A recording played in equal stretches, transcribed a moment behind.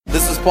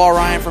This is Paul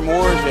Ryan from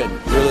Origin.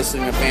 You're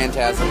listening to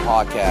Phantasm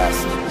Podcast.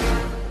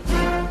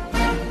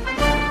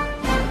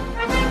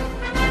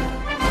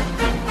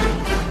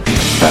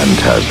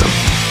 Phantasm.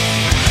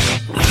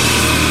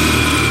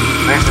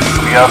 This is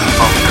Leos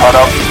from Cut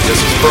Up. This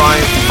is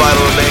Brian from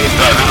Vital Remain.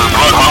 This is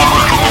Blood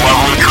Hopper from The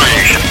Level of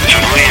Creation. This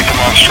is Lee from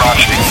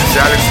Monstrosity. This is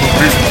Alex from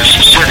Prison. This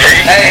is Sid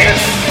Haig. Hey, this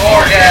is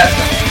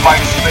Orgasm.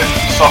 Mike Smith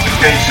from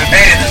Suffocation.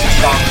 Hey, this is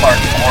Sean Clark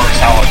from Horror's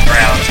Hallowed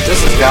Grounds.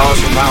 This is Dallas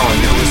from Allen.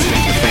 You're listening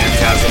to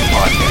Phantasm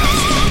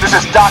Podcast. This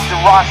is Dr.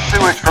 Ross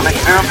Sewage from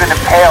Exhumed and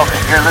Impaled,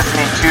 and you're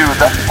listening to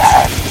the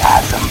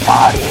Phantasm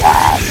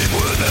Podcast.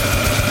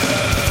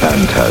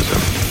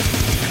 Phantasm.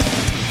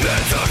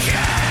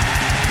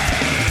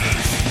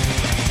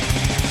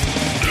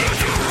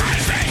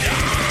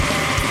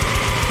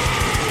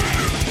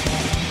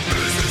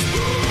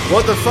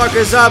 What the fuck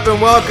is up,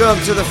 and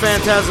welcome to the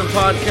Phantasm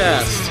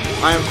Podcast.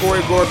 I am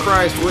Corey Gore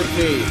Christ, with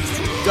me,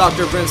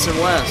 Dr. Vincent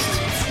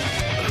West.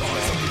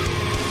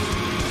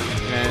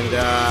 And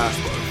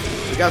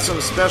we got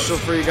something special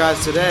for you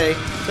guys today.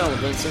 Tell them,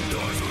 Vincent.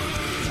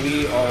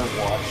 We are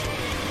watching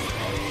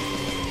a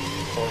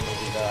horror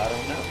movie that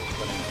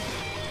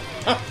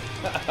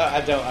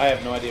I don't know. I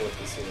have no idea what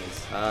this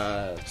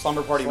is.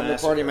 Slumber Party Massacre.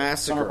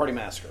 Slumber Party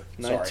Massacre.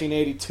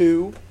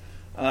 1982.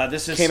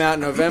 This is Came out in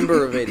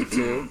November of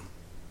 82.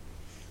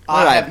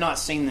 I have not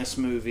seen this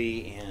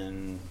movie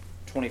in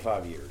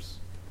 25 years.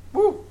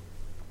 Woo!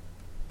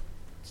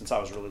 Since I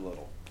was really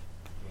little.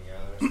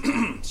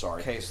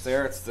 Sorry. Case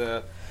there. It's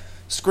the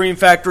Scream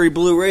Factory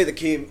Blu-ray that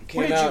came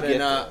Where did out you in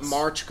get this?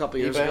 March a couple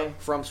years eBay? ago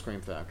from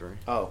Scream Factory.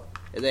 Oh.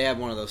 They had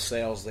one of those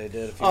sales they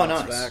did a few Oh,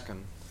 months nice. back,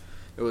 and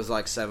it was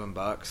like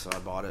 $7, so I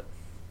bought it.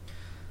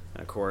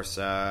 And of course,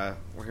 we're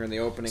here in the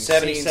opening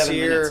scenes 77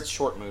 here. minutes. It's a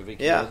short movie,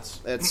 Yeah, kids.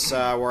 it's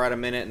we're at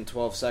 1 minute and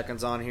 12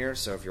 seconds on here.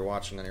 So if you're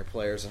watching on your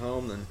players at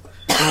home, then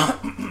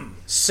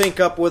sync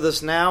up with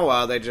us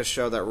now. They just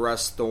show that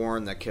Russ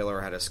Thorne, the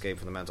killer, had escaped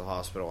from the mental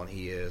hospital, and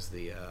he is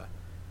the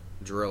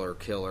driller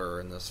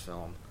killer in this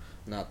film.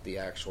 Not the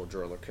actual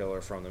driller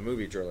killer from the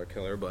movie Driller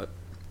Killer, but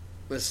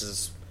this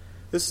is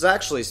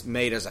actually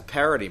made as a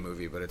parody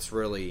movie, but it's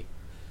really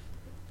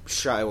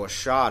it was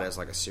shot as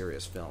like a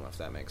serious film, if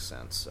that makes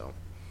sense. So.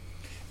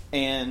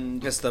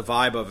 And It's the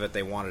vibe of it.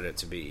 They wanted it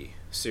to be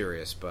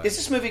serious, but is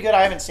this movie good?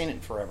 I haven't seen it in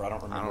forever. I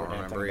don't I remember don't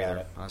remember anything either.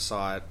 about it. I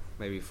saw it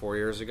maybe 4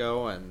 years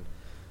ago, and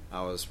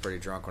I was pretty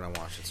drunk when I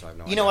watched it, so I have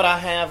no idea. You know what I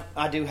have?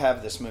 I do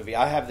have this movie.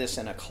 I have this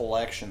in a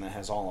collection that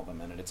has all of them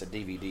in it. It's a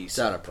DVD It's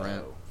set. out of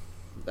print.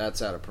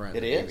 That's out of print.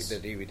 It The is? The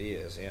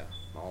DVD is, yeah,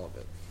 all of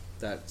it.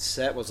 That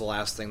set was the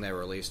last thing they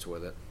released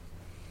with it.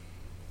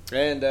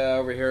 And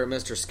over here at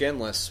Mr.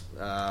 Skinless,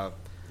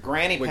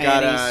 Granny we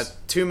panties. got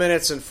 2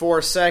 minutes and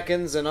 4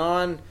 seconds, and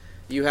on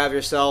you have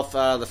yourself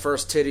the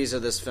first titties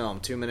of this film.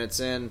 2 minutes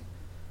in.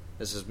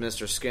 This is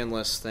Mr.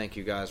 Skinless. Thank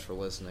you guys for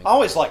listening. I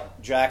always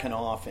like jacking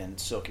off in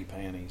silky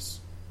panties.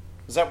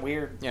 Is that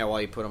weird? Yeah,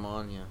 while you put them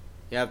on, yeah.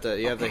 You have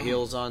the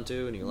heels on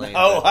too, and you lay.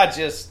 Oh, in I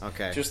just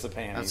okay, just the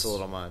panties. That's a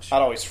little much.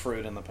 I'd always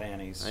fruit in the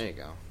panties. There you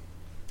go.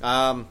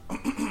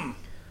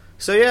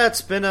 So yeah,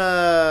 it's been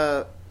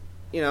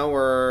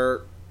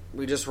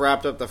we just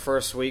wrapped up the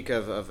first week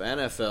of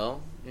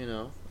NFL,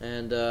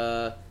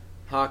 and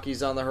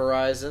hockey's on the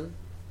horizon.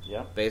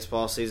 Yep.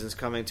 Baseball season's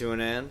coming to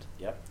an end.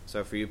 Yep.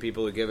 So for you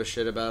people who give a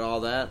shit about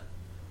all that,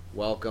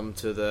 welcome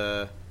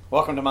to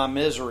my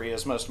misery,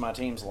 as most of my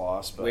teams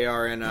lost. But we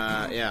are in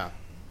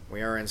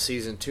we are in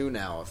season 2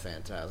 now of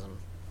Phantasm.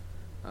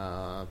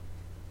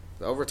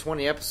 Over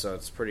 20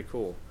 episodes, pretty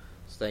cool.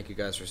 So thank you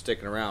guys for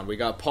sticking around. We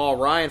got Paul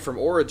Ryan from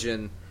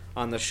Origin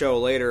on the show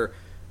later.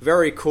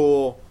 Very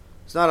cool.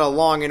 It's not a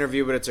long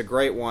interview, but it's a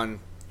great one.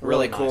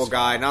 Really Really cool nice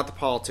guy. guy. Not the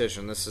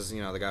politician. This is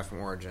the guy from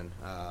Origin.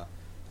 I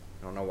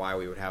don't know why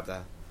we would have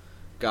that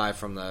guy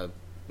from the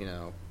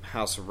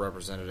House of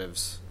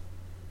Representatives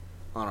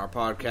on our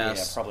podcast.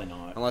 yeah, probably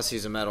not. Unless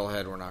he's a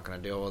metalhead, we're not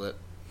going to deal with it.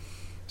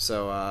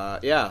 So,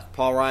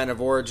 Paul Ryan of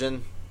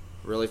Origin.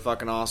 Really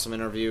fucking awesome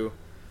interview.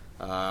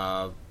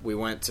 We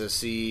went to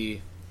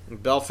see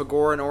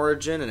Belphegor in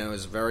Origin, and it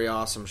was a very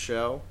awesome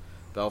show.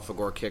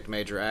 Belphegor kicked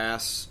major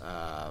ass.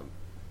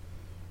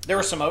 There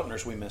were some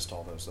openers we missed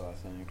all those, though, I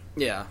think.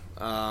 Yeah.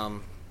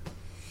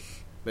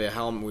 But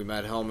yeah, we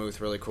met Helmuth,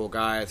 really cool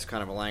guy. It's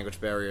kind of a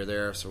language barrier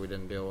there, so we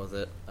didn't deal with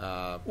it.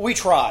 We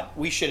tried.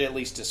 We should at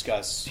least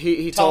discuss.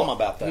 He tell told him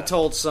about that. He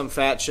told some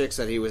fat chicks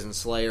that he was in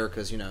Slayer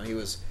because he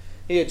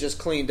had just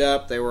cleaned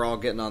up. They were all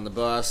getting on the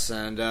bus,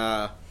 and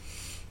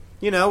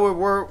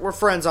we're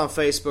friends on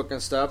Facebook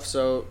and stuff.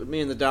 So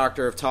me and the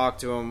doctor have talked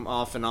to him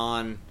off and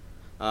on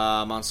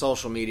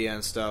social media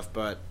and stuff.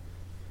 But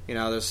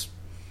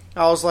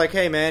I was like,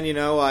 hey man,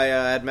 I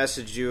had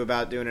messaged you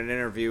about doing an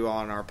interview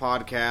on our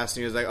podcast,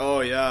 and he was like,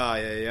 oh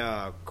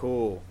yeah,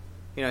 cool.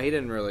 He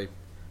didn't really.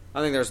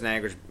 I think there's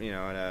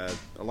a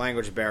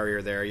language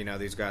barrier there.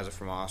 These guys are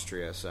from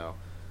Austria, so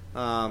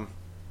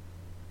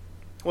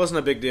wasn't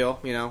a big deal.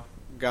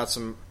 Got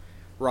some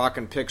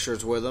rocking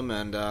pictures with them,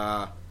 and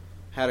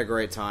had a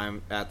great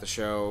time at the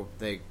show.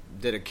 They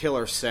did a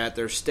killer set.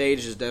 Their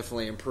stage is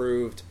definitely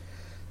improved.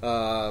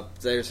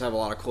 They just have a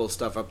lot of cool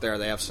stuff up there.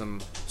 They have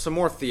some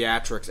more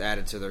theatrics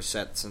added to their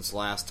set since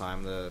last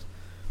time. The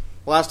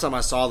last time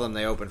I saw them,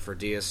 they opened for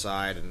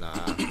Deicide, and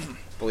I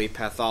believe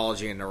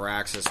Pathology and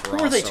Neuraxis were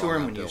Who were they also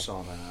touring on when that you bill.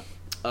 saw that?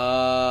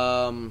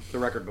 The The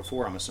record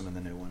before, I'm assuming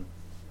the new one.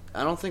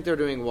 I don't think they're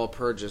doing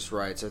Walpurgis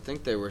rights. I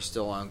think they were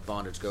still on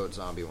Bondage Goat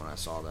Zombie when I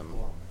saw them.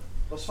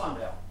 Let's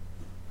find out.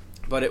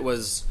 But it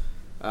was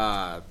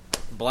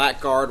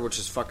Blackguard, which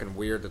is fucking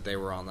weird that they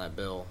were on that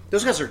bill.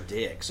 Those guys are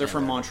dicks. They're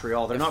from they're-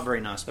 Montreal. They're not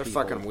very nice They're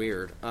people. fucking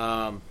weird.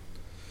 But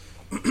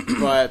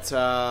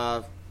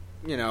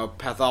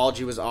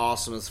Pathology was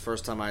awesome. It's the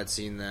first time I had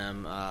seen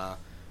them.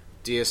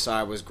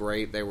 DSI was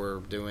great. They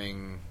were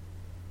doing,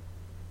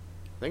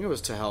 I think it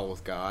was To Hell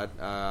with God.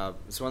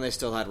 It's when they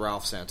still had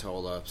Ralph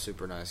Santola,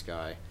 super nice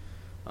guy.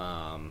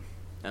 And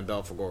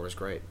Belphegor was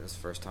great. It's the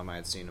first time I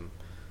had seen him.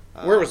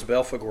 Where was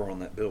Belphegor on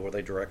that bill? Were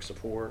they direct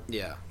support?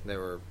 Yeah, they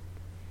were.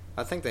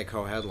 I think they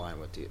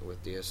co-headlined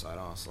with DSI,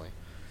 honestly.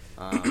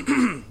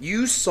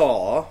 You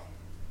saw,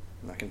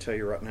 I can tell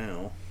you right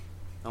now.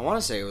 I want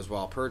to say it was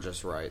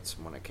Walpurgis rights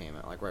when it came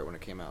out, like right when it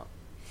came out.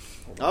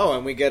 Oh,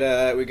 and we get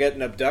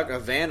a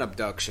van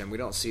abduction. We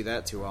don't see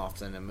that too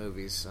often in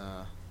movies.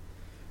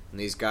 And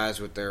these guys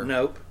with their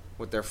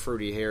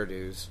fruity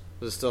hairdos.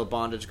 Was it still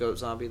Bondage Goat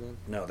Zombie then?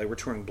 No, they were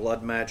touring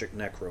Blood Magic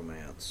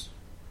Necromance.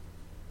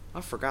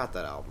 I forgot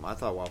that album. I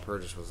thought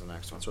Walpurgis was the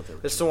next one. That's what they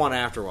were It's the one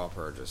after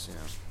Walpurgis.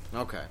 Yeah.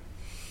 Okay.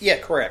 Yeah,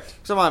 correct.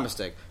 So my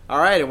mistake. All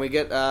right, and we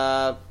got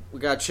a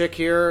chick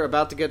here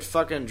about to get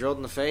fucking drilled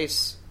in the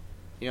face.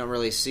 You don't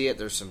really see it.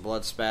 There's some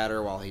blood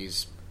spatter while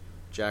he's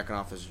jacking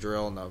off his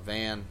drill in the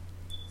van.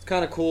 It's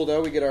kind of cool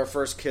though. We get our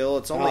first kill.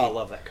 It's only I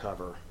love that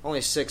cover.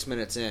 only 6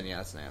 minutes in. Yeah,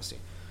 that's nasty.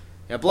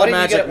 Yeah, Why Blood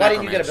Magic.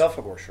 didn't you get a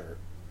Belphegor shirt?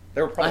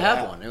 They were I probably have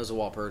out. one. It was a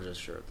Walpurgis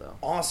shirt though.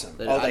 Awesome. I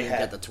They didn't had.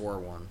 get the tour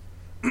one.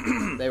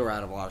 They were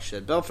out of a lot of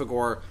shit.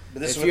 Belphegor. But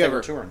this is if what you they ever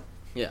were touring.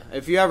 Yeah,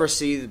 if you ever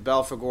see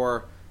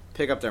Belphegor,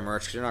 pick up their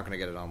merch because you're not going to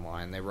get it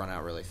online. They run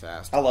out really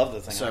fast. I love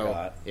the thing So I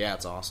got. yeah,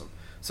 it's awesome.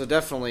 So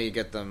definitely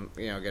get them,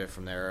 get it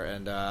from there.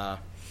 And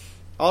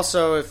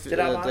also, if Did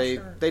I live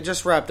shirt? they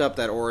just wrapped up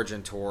that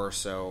Origin tour,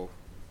 so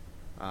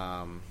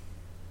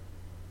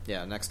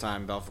next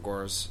time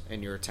Belphegor's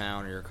in your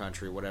town or your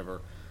country,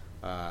 whatever,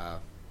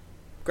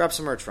 grab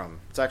some merch from them.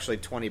 It's actually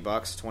 $20,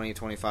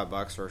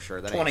 $25 for a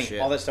shirt. That ain't 20.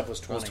 shit. All this stuff was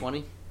It 20. was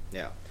 20.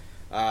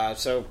 Yeah.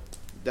 So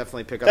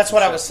definitely pick up. That's some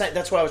what I shit. was saying.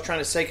 That's what I was trying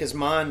to say because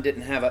mine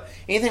didn't have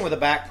anything with a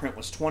back print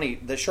was 20.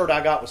 The shirt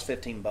I got was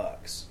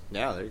 $15.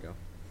 Yeah, there you go.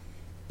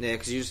 Yeah,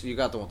 because you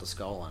got the one with the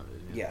skull on it,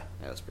 didn't you? Yeah.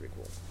 That's pretty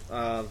cool.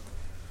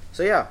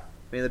 So yeah,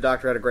 me and the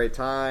doctor had a great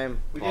time.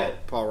 We did.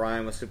 Paul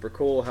Ryan was super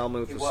cool.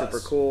 Helmuth He was was. super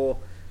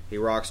cool. He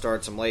rock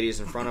starred some ladies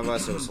in front of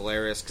us. It was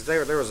hilarious because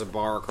there was a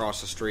bar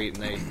across the street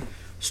and they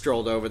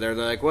strolled over there.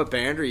 They're like, "What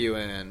band are you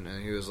in?"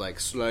 And he was like,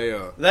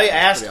 "Slayer." They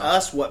asked Pretty awesome.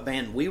 us what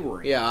band we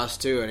were in. Yeah, us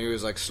too. And he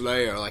was like,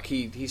 "Slayer." Like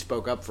he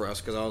spoke up for us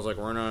because I was like,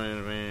 "We're not in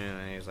a band,"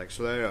 and he was like,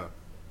 "Slayer."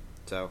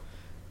 So.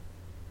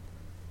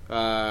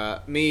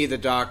 Me, the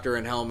Doctor,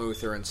 and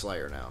Helmuth are in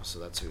Slayer now, so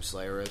that's who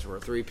Slayer is. We're a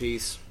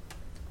three-piece.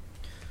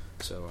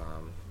 So,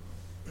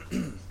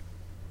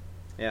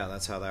 yeah,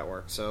 that's how that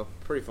worked. So,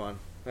 pretty fun.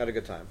 Had a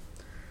good time.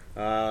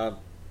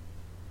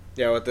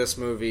 With this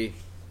movie,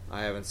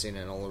 I haven't seen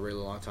it in a really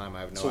long time.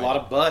 I have no It's a idea. lot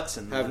of butts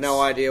in I this. have no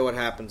idea what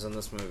happens in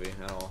this movie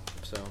at all.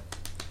 So,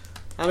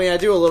 I mean, I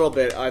do a little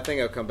bit. I think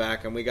I'll come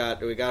back, and we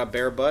got a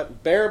bare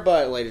butt. Bare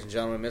butt, ladies and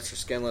gentlemen. Mr.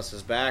 Skinless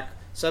is back.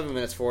 7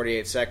 minutes,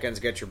 48 seconds.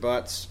 Get your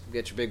butts.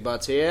 Get your big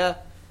butts here.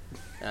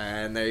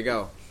 And there you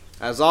go.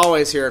 As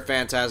always here at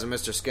Phantasm,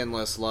 Mr.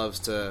 Skinless loves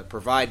to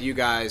provide you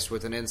guys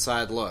with an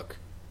inside look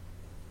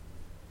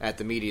at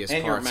the meatiest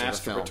and your parts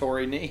of the film.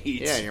 masturbatory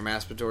needs. Yeah, your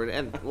masturbatory.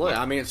 And look,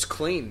 I mean, it's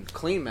clean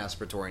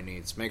masturbatory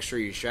needs. Make sure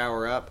you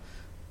shower up,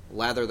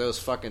 lather those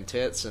fucking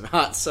tits and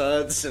hot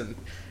suds, and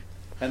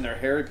their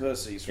hairy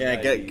pussies. From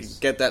yeah, ladies.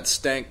 get that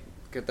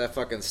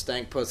fucking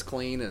stank puss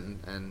clean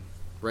and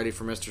ready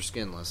for Mr.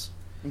 Skinless.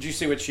 Did you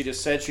see what she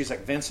just said? She's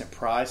like, Vincent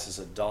Price is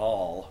a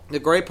doll. The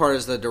great part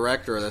is the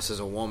director of this is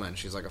a woman.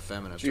 She's like a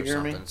feminist Did you or hear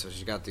something. me? So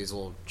she's got these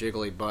little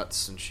jiggly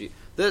butts, and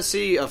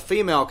see, a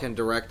female can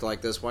direct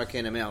like this. Why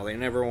can't a male? They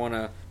never want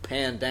to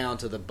pan down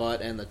to the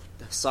butt and the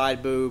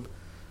side boob.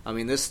 I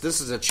mean, this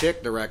is a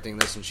chick directing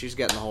this, and she's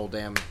getting the whole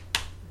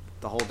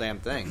damn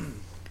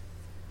thing.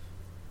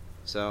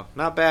 So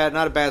not bad,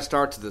 not a bad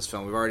start to this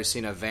film. We've already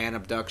seen a van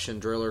abduction,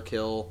 driller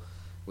kill.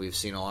 We've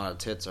seen a lot of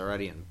tits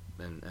already, and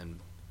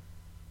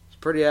it's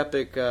pretty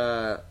epic.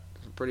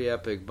 Pretty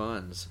epic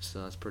buns,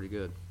 so that's pretty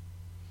good.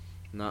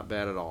 Not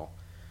bad at all.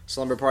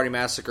 Slumber Party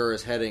Massacre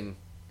is heading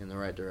in the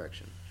right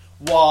direction.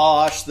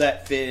 Wash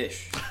that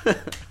fish.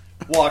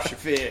 Wash your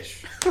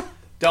fish.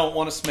 Don't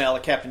want to smell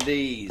of Captain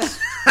D's.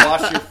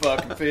 Wash your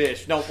fucking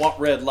fish. Don't want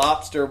Red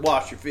Lobster.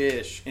 Wash your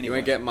fish. Anyway. You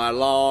ain't getting my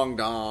long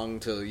dong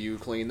till you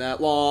clean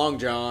that Long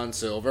John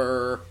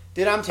Silver.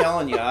 Dude, I'm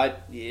telling you,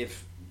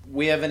 if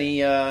we have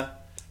any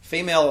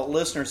female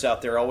listeners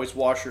out there, always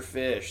wash your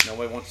fish.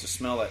 Nobody wants to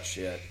smell that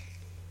shit.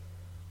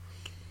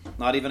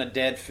 Not even a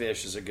dead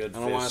fish is a good I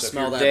don't fish. want to So if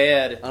smell you're that.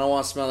 dead, I don't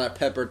want to smell that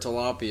peppered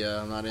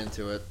tilapia. I'm not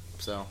into it.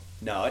 So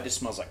no, it just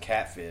smells like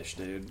catfish,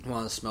 dude. I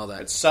want to smell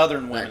that. It's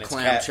southern women, that it's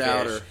clam catfish.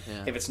 chowder.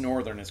 Yeah. If it's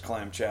northern, it's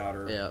clam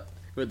chowder. Yeah,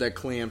 with that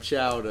clam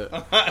chowder.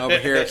 Over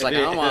here, it's like,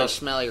 I don't want to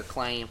smell your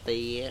clam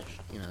fish.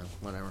 You know,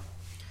 whatever.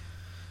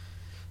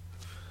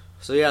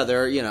 So yeah,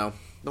 they're, you know,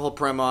 the whole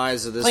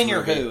premise of this Clean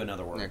your movie- hoo, in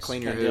other words. Yeah,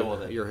 clean Can't your deal with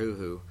hoo, it. your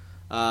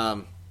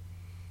hoo-hoo.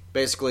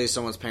 Basically,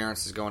 someone's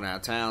parents is going out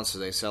of town, so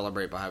they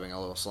celebrate by having a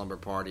little slumber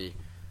party,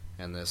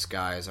 and this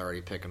guy is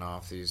already picking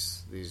off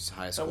these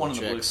high That school one in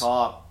the blue chicks.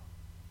 top.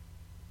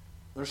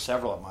 There's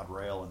several of them I'd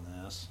rail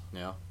in this.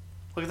 Yeah.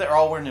 Look, they're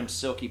all wearing them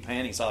silky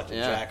panties I like to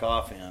Yeah. jack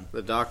off in.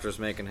 The doctor's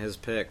making his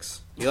picks.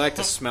 You like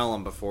to smell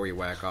them before you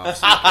whack off,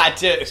 I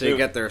do. so you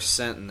get their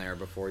scent in there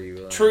before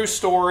you... True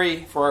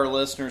story for our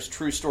listeners.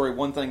 True story.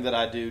 One thing that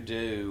I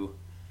do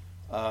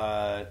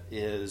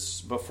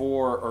is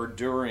before or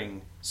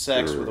during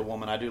sex with a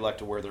woman, I do like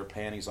to wear their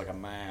panties like a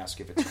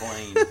mask if it's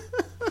clean.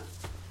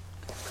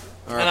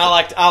 All right. And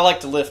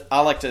I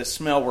like to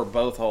smell where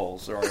both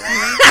holes are.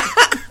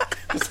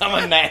 Because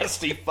I'm a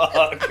nasty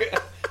fuck.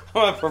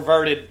 I'm a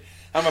perverted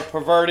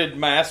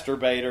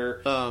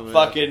masturbator. Oh, man.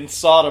 Fucking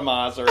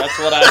sodomizer. That's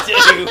what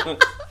I do.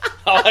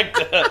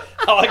 I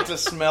like to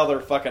smell their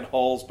fucking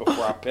holes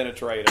before I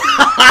penetrate them.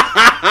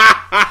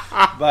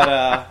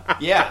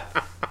 But yeah,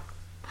 that's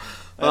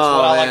what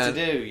I like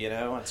to do. You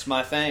know, it's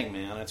my thing,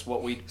 man. It's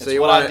what we. It's So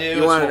you what want I do. you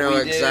it's want to what know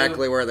we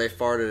exactly do. where they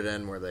farted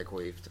and where they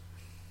queefed.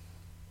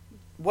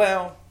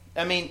 Well,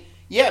 I mean,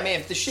 yeah, I mean,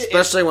 if the shit,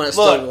 Especially when it's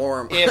look, still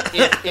warm. If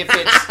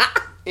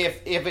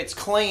it's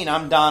clean,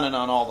 I'm dining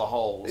on all the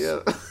holes.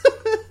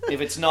 If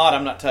it's not,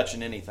 I'm not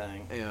touching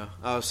anything. Yeah.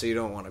 Oh, so you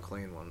don't want a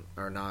clean one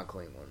or not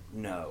clean one?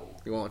 No.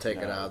 You won't take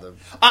it out of the.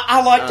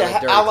 I like to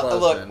dirty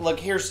clothes, then. look.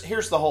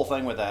 Here's the whole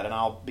thing with that, and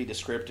I'll be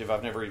descriptive.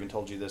 I've never even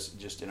told you this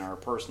just in our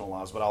personal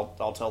lives, but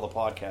I'll tell the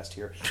podcast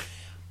here.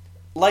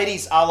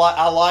 Ladies, I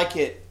like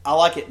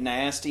it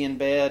nasty in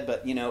bed,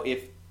 but you know,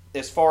 if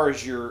as far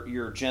as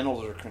your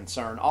genitals are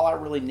concerned, all I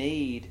really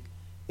need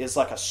is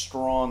like a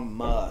strong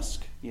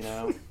musk. You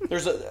know,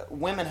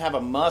 women have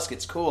a musk.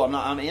 It's cool.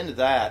 I'm into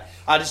that.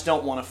 I just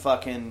don't want a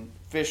fucking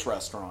fish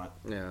restaurant.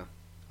 Yeah.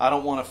 I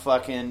don't want a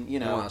fucking, you You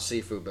know. want a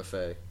seafood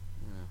buffet.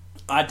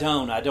 I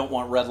don't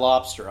want Red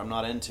Lobster. I'm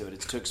not into it.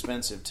 It's too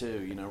expensive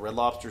too. You know, Red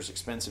Lobster is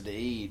expensive to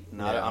eat, and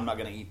Yeah. I'm not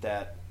going to eat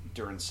that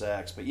during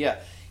sex. But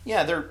yeah, they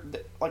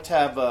like to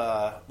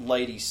have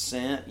lady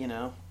scent. You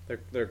know,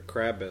 Their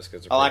crab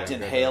biscuits are I like to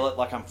pretty damn inhale it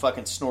like I'm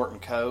fucking snorting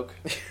coke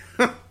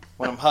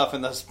when I'm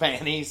huffing those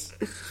panties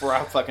before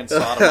I fucking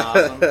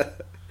sodomize them. good.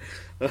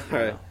 All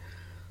right.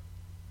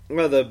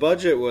 Well, the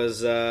budget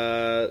was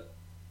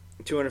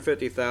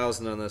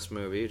 $250,000 on this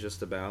movie,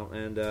 just about,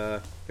 and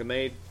it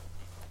made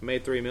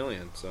 $3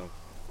 million. So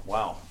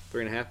Wow.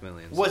 $3.5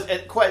 million. Was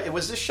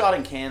this shot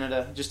in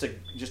Canada? Just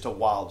a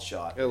wild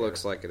shot. It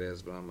looks like it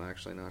is, but I'm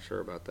actually not sure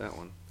about that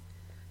one.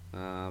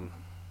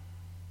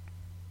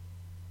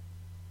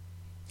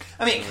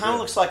 I mean, it kind of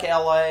looks like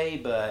L.A.,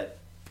 but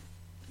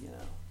you know,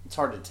 it's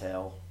hard to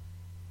tell.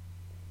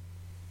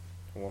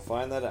 We'll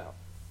find that out.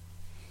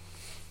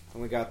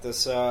 And we got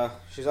this.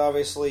 She's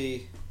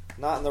obviously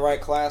not in the right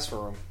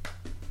classroom,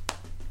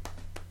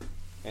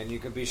 and you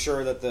can be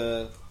sure that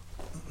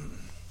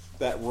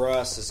that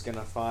Russ is going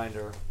to find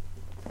her.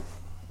 I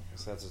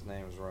guess that's his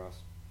name, is Russ.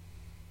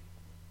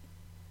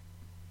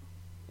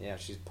 Yeah,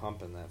 she's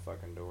pumping that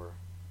fucking door.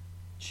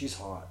 She's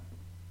hot.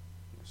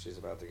 She's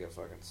about to get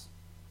fucking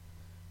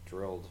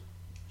drilled.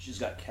 She's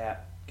got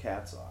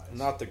cat's eyes.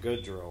 Not the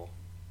good drill.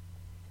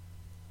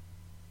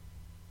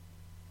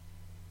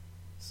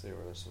 Let's see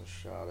where this was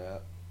shot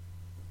at.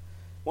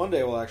 One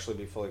day we'll actually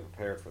be fully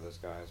prepared for this,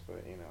 guys,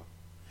 but you know,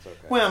 it's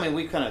okay. Well, I mean,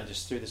 we kind of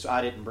just threw this.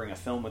 I didn't bring a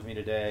film with me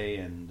today,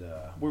 and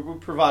we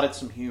provided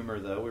some humor,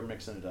 though. We're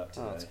mixing it up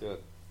today. Oh, that's good.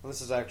 Well,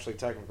 this is actually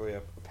technically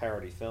a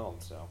parody film,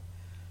 so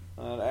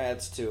it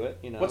adds to it.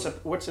 You know,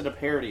 What's it a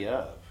parody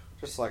of?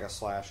 just like a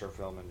slasher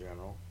film in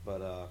general,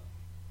 but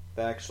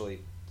they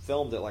actually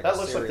filmed it like That a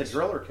looks series. like the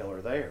Driller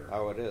Killer there.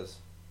 Oh, it is.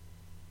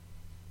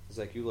 He's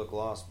like, you look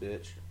lost,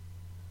 bitch.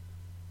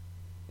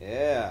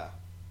 Yeah.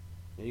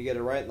 And you get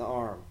it right in the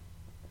arm.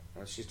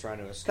 And she's trying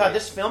to escape. God,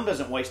 this film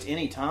doesn't waste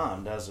any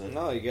time, does it?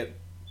 No, you get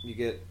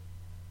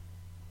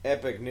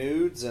epic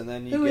nudes, and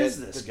then you Who get is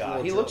this the guy?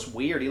 little He drill. looks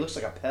weird. He looks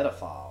like a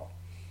pedophile.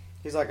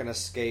 He's like an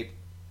escape,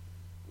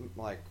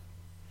 like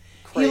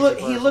He crazy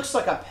person. looks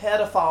like a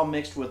pedophile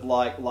mixed with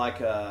like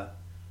a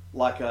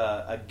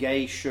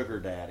gay sugar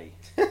daddy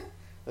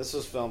This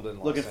was filmed in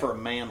looking for a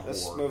man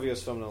This whore. movie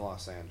was filmed in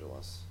Los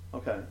Angeles.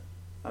 Okay,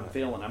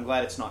 I'm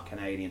glad it's not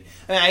Canadian.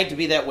 I mean, I hate to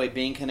be that way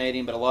being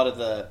Canadian, but a lot of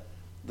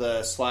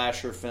the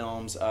slasher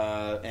films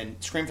and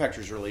Scream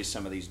Factory's released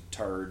some of these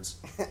turds.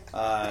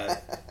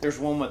 There's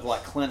one with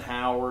like Clint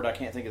Howard. I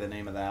can't think of the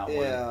name of that one.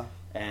 Yeah.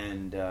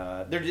 And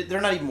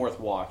they're not even worth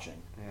watching.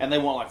 Yeah. And they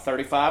want like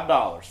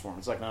 $35 for them.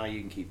 It's like, no,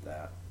 you can keep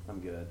that. I'm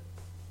good.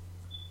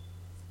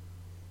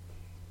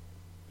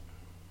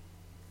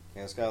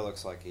 Yeah, this guy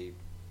looks like he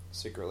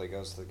secretly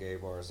goes to the gay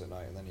bars at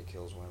night and then he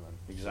kills women.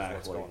 Exactly.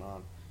 What's going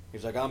on?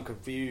 He's like, I'm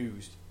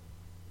confused.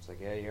 It's like,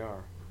 yeah, you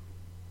are.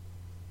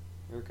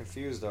 You're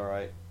confused, all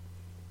right.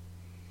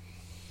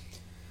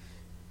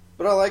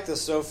 But I like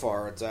this so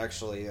far. It's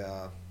actually,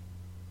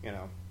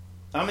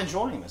 I'm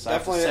enjoying this.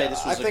 definitely. I have to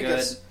say, this was a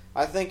good.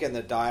 I think in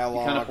the You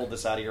dialogue, kind of pulled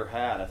this out of your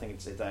hat. I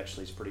think it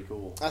actually is pretty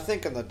cool. I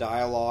think in the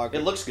dialogue,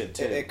 It looks good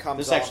too. It comes.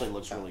 This off- actually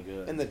looks really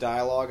good. In the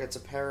dialogue, it's a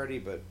parody,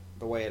 but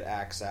the way it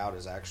acts out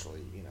is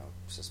actually,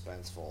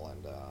 suspenseful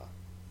and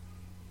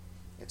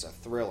it's a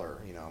thriller,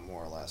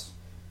 more or less.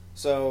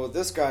 So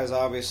this guy's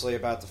obviously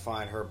about to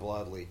find her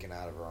blood leaking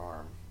out of her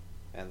arm,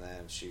 and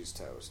then she's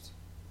toast.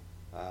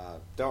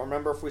 Don't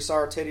remember if we saw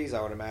her titties.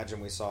 I would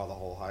imagine we saw the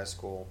whole high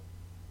school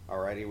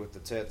already with the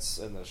tits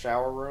in the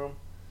shower room.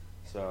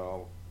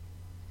 So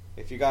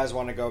if you guys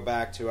want to go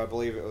back to, I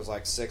believe it was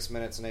like 6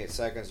 minutes and 8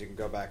 seconds, you can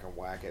go back and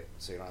whack it,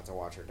 so you don't have to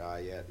watch her die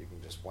yet. You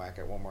can just whack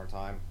it one more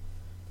time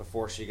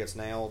before she gets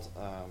nailed.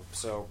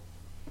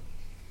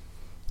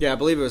 Yeah, I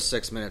believe it was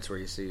 6 minutes where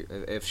you see,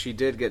 if she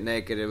did get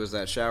naked, it was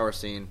that shower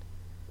scene.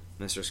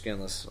 Mr.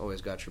 Skinless always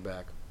got your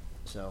back.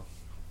 So,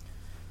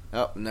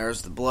 and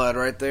there's the blood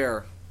right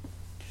there.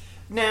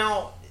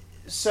 Now,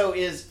 so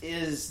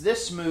is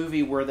this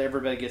movie where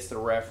everybody gets the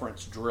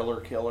reference Driller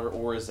Killer,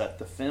 or is that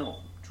the film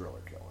Driller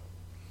Killer?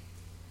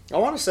 I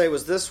want to say it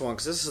was this one,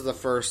 because this is the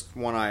first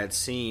one I had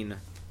seen.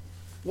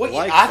 Well,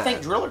 like I that.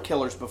 think Driller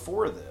Killer's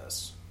before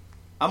this.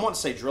 I want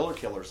to say Driller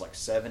Killer's like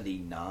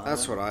 79.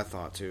 That's what I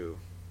thought, too.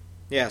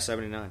 Yeah,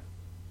 79.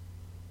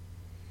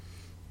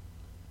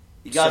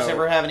 You guys So-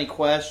 ever have any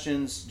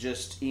questions,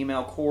 just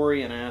email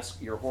Corey and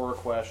ask your horror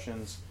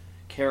questions.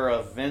 Care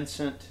of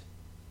Vincent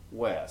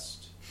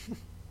West.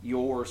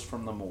 Yours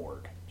from the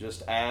morgue.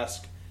 Just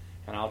ask,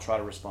 and I'll try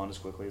to respond as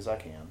quickly as I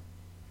can.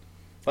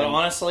 But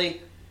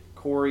honestly,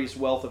 Corey's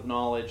wealth of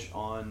knowledge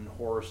on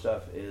horror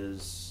stuff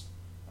is,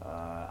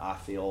 I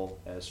feel,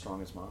 as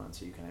strong as mine.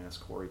 So you can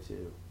ask Corey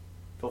too.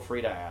 Feel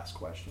free to ask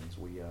questions.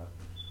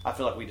 I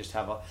feel like we just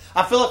have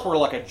I feel like we're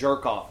like a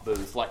jerk off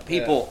booth. Like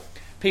people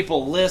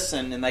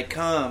listen and they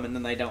come and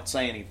then they don't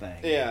say anything.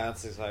 Yeah,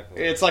 that's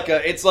exactly.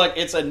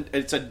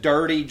 It's a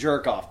dirty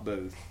jerk off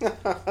booth.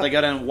 They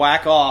go down and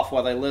whack off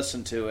while they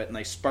listen to it and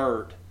they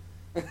spurt.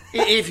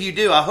 If you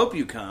do, I hope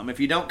you come.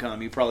 If you don't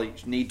come, you probably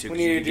need to. We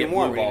need to do get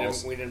more. blue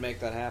balls. We didn't make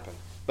that happen.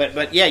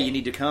 But yeah, you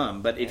need to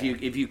come. But if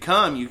you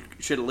come, you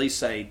should at least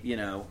say,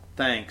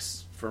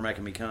 thanks for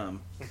making me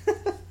come.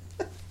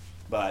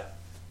 But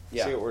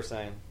yeah, See what we're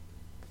saying?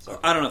 So,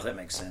 I don't know if that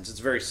makes sense. It's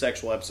a very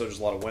sexual episode. There's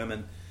a lot of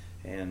women,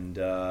 and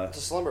it's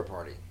a slumber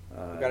party.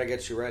 We got to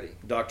get you ready.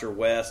 Dr.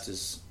 West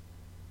is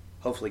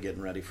hopefully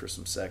getting ready for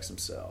some sex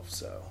himself.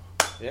 So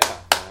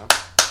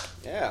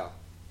Yeah.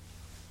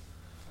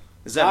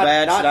 is that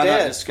bad? Not Should I dead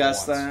not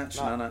discuss for that? once.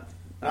 Should I not?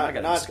 I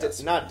gotta discuss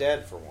it. Not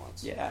dead for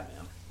once. Yeah, man.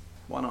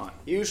 Why not?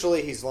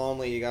 Usually he's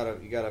lonely. You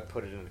gotta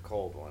put it in a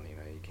cold one. You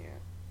can't.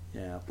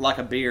 Yeah, like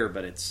a beer,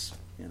 but it's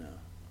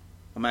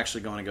I'm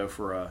actually going to go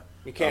for a.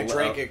 You can't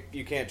drink it.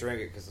 You can't drink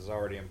it because it's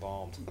already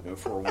embalmed. Go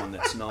for one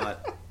that's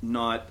not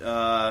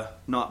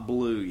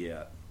blue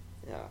yet.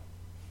 Yeah.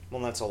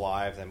 Well, that's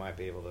alive. They might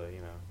be able to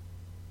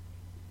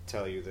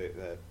tell you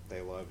that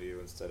they love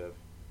you instead of.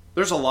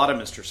 There's a lot of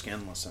Mr.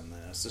 Skinless in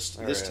this.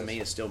 There This to is. me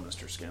is still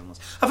Mr. Skinless.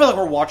 I feel like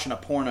we're watching a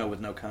porno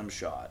with no cum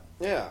shot.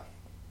 Yeah.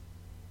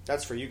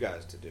 That's for you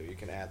guys to do. You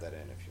can add that in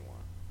if you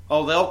want.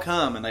 Oh, they'll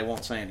come and they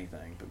won't say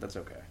anything, but that's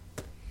okay.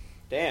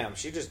 Damn,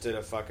 she just did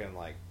a fucking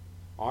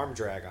arm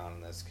drag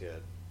on this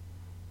kid,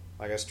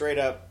 like a straight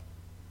up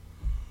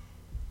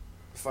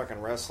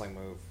fucking wrestling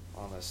move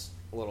on this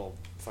little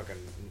fucking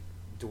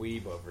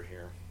dweeb over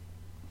here.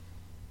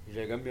 He's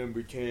like, I'm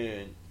number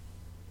 10.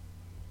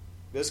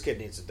 This kid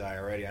needs to die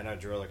already. I know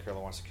Driller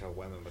Killer wants to kill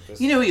women, but this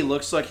Who he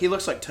looks like? He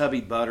looks like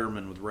Tubby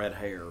Butterman with red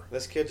hair.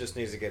 this kid just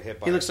needs to get hit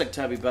by. He looks like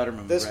Tubby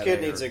Butterman this with red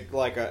kid hair. needs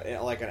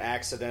like an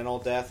accidental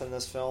death in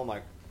this film.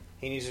 Like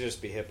he needs to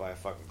just be hit by a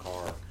fucking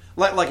car.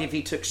 Like if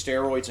he took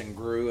steroids and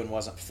grew and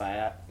wasn't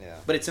fat. Yeah.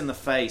 But it's in the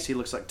face. He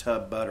looks like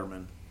Tub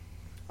Butterman.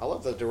 I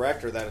love the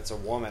director that it's a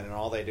woman and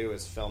all they do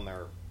is film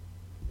their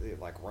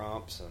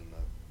rumps and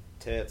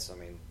the tits. I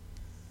mean,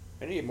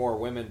 I need more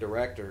women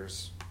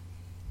directors.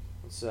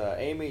 It's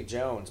Amy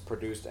Jones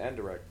produced and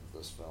directed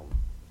this film.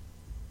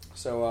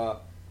 So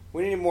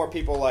we need more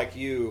people like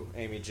you,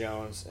 Amy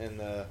Jones, in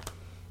the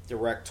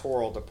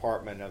directorial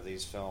department of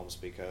these films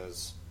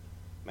because,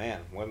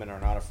 man, women are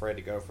not afraid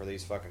to go for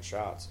these fucking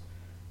shots.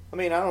 I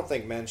mean, I don't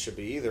think men should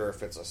be either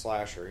if it's a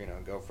slasher,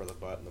 go for the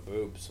butt and the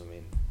boobs. I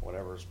mean,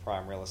 whatever's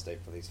prime real estate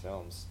for these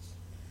films.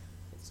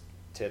 It's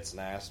tits and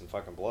ass and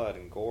fucking blood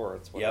and gore.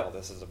 It's what Yep. all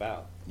this is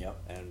about. Yep.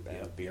 And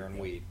Yep. beer and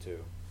Yep. weed,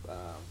 too.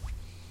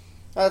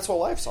 That's what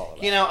life's all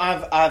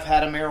about. I've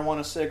had a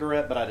marijuana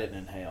cigarette, but I didn't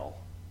inhale.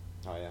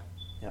 Oh, yeah.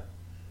 Yep.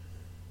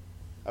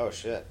 Oh,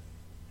 shit.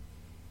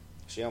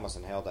 She almost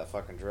inhaled that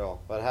fucking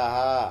drill. But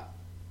ha-ha.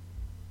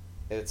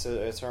 It's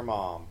her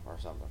mom or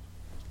something.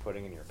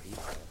 Putting in your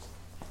people.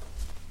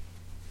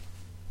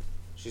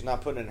 She's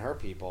not putting in her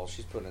people.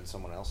 She's putting in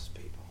someone else's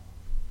people.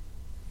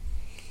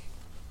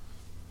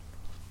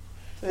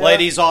 Yeah.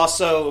 Ladies,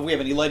 also, if we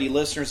have any lady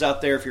listeners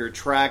out there, if you're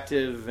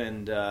attractive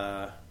and,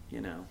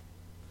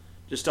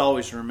 just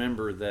always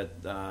remember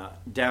that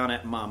down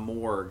at my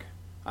morgue,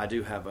 I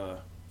do have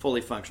a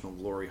fully functional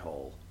glory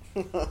hole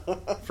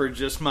for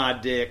just my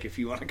dick if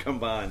you want to come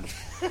by and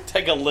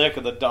take a lick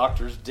of the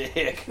doctor's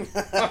dick.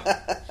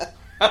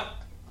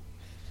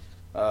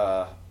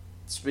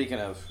 Speaking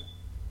of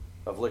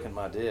licking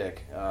my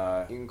dick,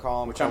 You can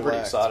call him which I'm pretty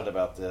Collect excited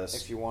about this.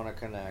 if you want to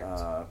connect.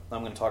 I'm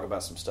going to talk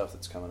about some stuff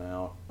that's coming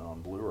out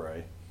on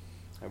Blu-ray,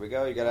 There we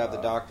go. You got to have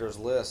the doctor's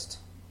list.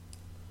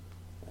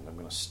 and I'm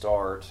going to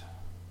start.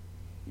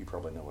 You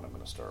probably know what I'm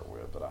going to start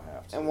with, but I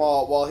have to. And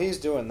while he's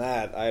doing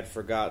that, I had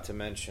forgot to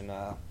mention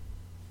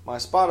my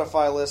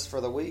Spotify list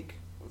for the week.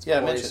 It's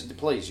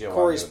please. Yeah,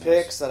 Corey's while I'm doing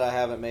this. picks that I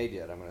haven't made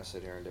yet. I'm going to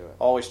sit here and do it.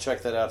 Always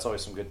check that out. It's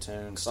always some good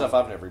tunes. Stuff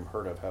I've never even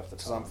heard of half the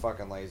Because time. I'm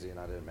fucking lazy and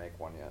I didn't make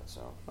one yet.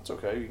 So That's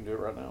okay. You can do it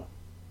right now.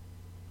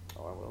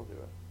 I will do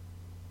it.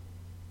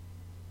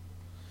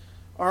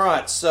 All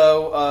right,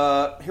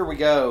 so here we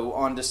go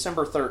on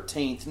December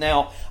 13th.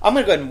 Now, I'm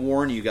going to go ahead and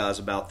warn you guys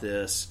about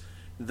this.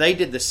 They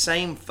did the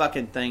same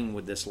fucking thing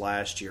with this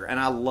last year, and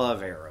I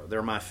love Arrow.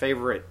 They're my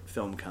favorite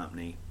film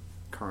company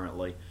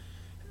currently,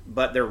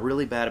 but they're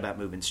really bad about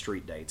moving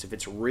street dates. If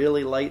it's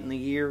really late in the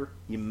year,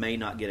 you may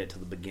not get it to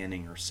the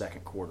beginning or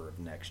second quarter of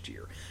next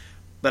year.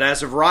 But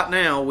as of right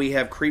now, we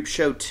have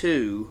Creepshow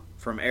 2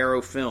 from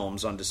Arrow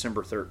Films on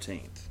December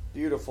 13th.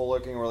 Beautiful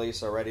looking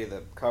release already.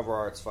 The cover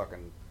art's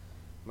fucking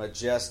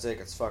majestic.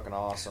 It's fucking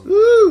awesome.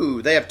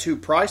 Ooh, they have 2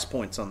 price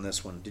points on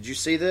this one. Did you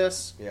see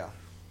this? Yeah.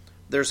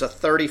 There's a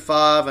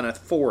 35 and a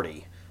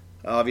 40.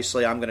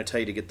 Obviously, I'm going to tell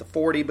you to get the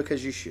 40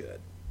 because you should.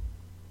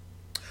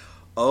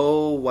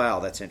 Oh, wow,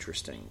 that's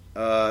interesting.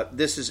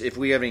 This is, if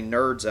we have any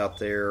nerds out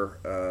there,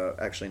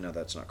 actually, no,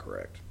 that's not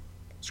correct.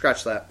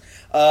 Scratch that.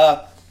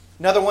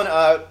 Another one,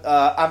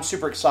 I'm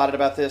super excited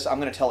about this. I'm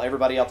going to tell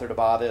everybody out there to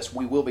buy this.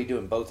 We will be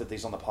doing both of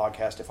these on the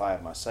podcast if I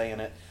have my say in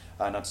it.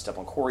 Not to step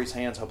on Corey's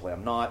hands. Hopefully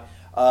I'm not.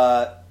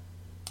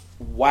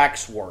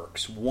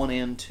 Waxworks 1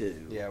 and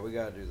 2. Yeah, we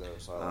got to do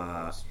those. I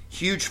like those.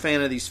 Huge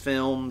fan of these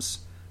films,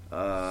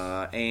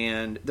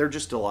 and they're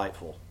just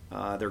delightful.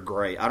 They're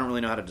great. I don't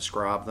really know how to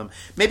describe them.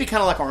 Maybe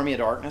kind of like Army of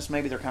Darkness.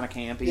 Maybe they're kind of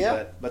campy,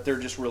 Yeah. but they're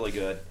just really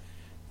good.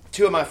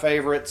 2 of my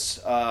favorites,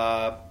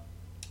 but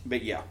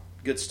yeah,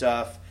 good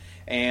stuff.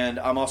 And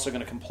I'm also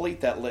going to complete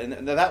that list.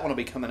 And that one will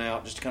be coming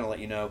out, just to kind of let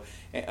you know.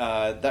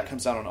 That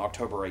comes out on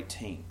October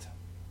 18th.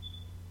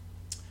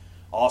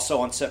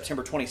 Also on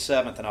September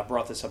 27th, and I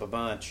brought this up a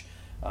bunch,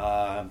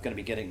 I'm going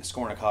to be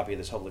scoring a copy of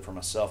this hopefully for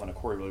myself, and if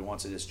Corey really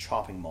wants it, is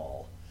Chopping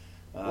Mall.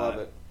 Love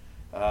it.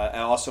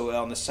 And also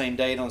on the same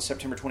date, on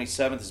September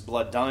 27th, is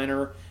Blood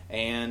Diner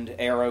and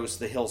Arrow's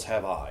The Hills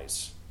Have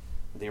Eyes.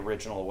 The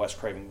original Wes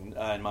Craven,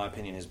 in my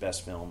opinion, his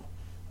best film.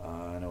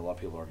 I know a lot of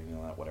people argue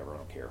that, whatever, I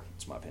don't care.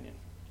 It's my opinion.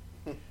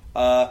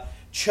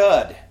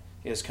 Chud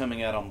is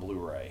coming out on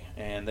Blu-ray,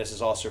 and this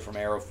is also from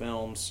Arrow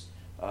Films,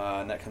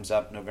 and that comes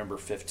out November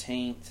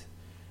 15th.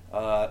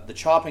 The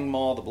Chopping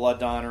Mall, the Blood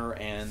Diner,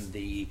 and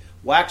the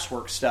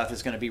Waxwork stuff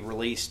is going to be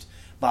released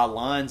by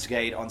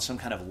Lionsgate on some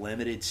kind of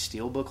limited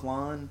steelbook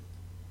line.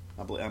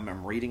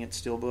 I'm reading it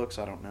steelbooks.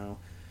 I don't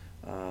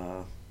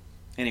know.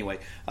 Anyway,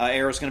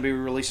 Arrow's going to be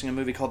releasing a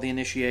movie called The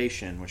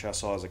Initiation, which I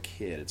saw as a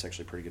kid. It's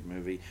actually a pretty good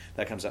movie.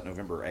 That comes out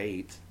November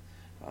 8th.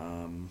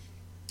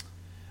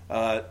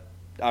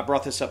 I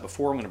brought this up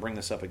before. I'm going to bring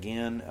this up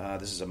again.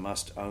 This is a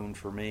must-own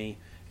for me,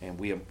 and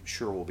we am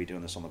sure we'll be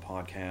doing this on the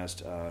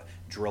podcast,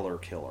 Driller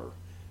Killer,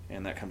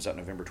 and that comes out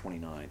November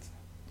 29th.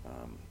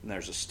 And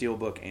there's a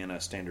steelbook and a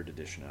standard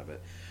edition of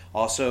it.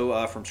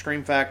 Also, from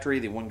Scream Factory,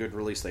 the one good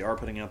release they are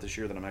putting out this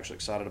year that I'm actually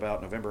excited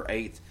about, November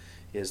 8th,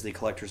 is the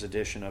collector's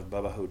edition of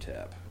Bubba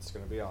Hotep. It's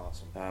going to be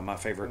awesome. My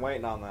favorite I'm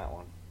waiting on that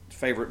one.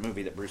 favorite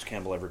movie that Bruce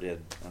Campbell ever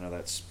did. I know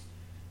that's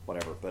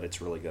whatever, but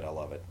it's really good. I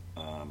love it.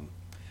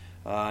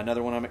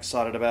 Another one I'm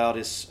excited about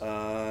is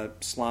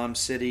Slime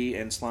City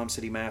and Slime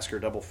City Massacre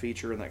double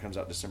feature, and that comes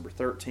out December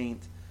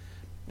 13th.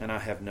 And I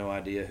have no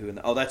idea who.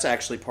 That's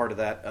actually part of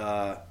that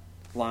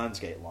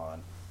Lionsgate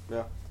line.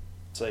 Yeah.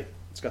 See,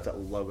 it's got that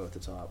logo at the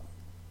top.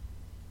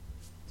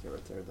 See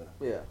right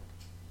there.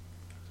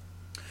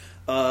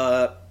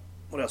 Yeah.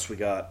 What else we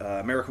got?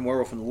 American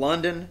Werewolf in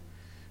London,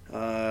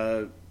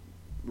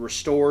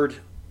 restored,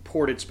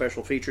 ported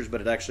special features,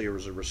 but it actually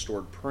was a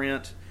restored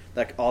print.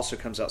 That also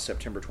comes out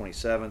September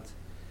 27th.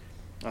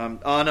 I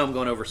know I'm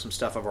going over some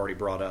stuff I've already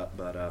brought up,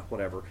 but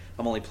whatever.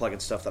 I'm only plugging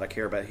stuff that I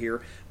care about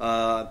here.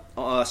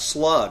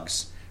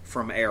 Slugs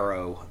from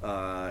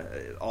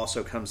Arrow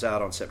also comes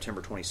out on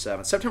September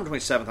 27th. September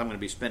 27th, I'm going to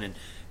be spending,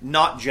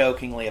 not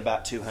jokingly,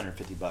 about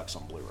 $250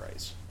 on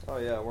Blu-rays. Oh,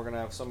 yeah. We're going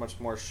to have so much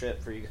more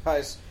shit for you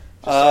guys.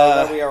 Just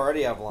that we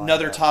already have lined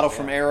Another up. title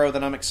from Arrow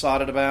that I'm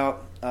excited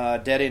about,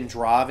 Dead End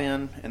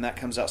Drive-In, and that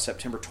comes out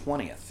September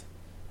 20th.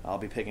 I'll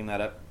be picking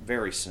that up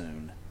very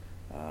soon,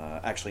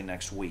 actually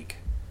next week.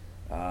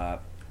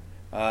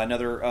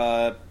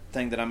 Another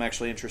thing that I'm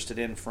actually interested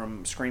in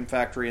from Scream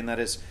Factory, and that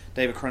is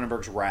David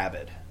Cronenberg's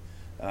Rabid.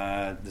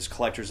 This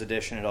collector's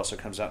edition, it also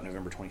comes out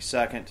November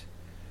 22nd.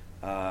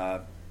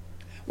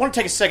 want to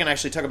take a second to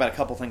actually talk about a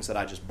couple things that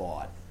I just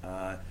bought.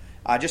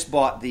 I just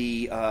bought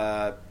the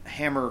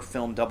Hammer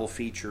film double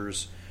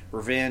features,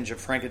 Revenge of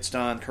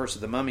Frankenstein, Curse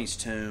of the Mummy's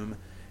Tomb,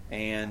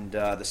 and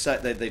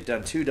they've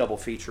done 2 double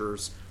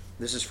features.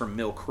 This is from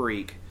Mill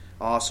Creek.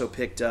 I also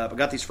picked up, I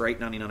got these for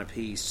 $8.99 a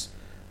piece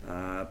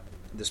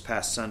this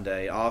past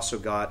Sunday. I also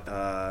got,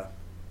 come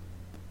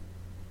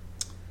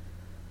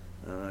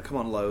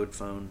on, load,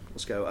 phone,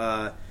 let's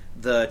go.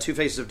 The Two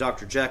Faces of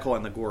Dr. Jekyll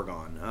and the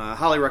Gorgon.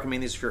 Highly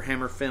recommend these if you're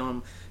Hammer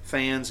film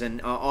fans.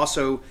 And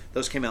also,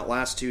 those came out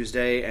last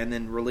Tuesday and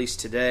then released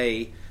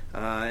today,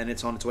 and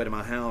it's on its way to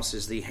my house,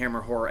 is the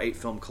Hammer Horror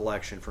 8-film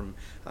collection from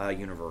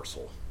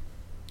Universal.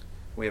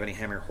 We have any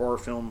Hammer horror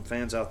film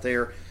fans out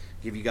there?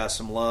 Give you guys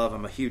some love.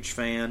 I'm a huge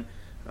fan.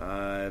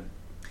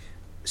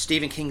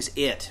 Stephen King's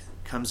It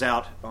comes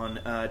out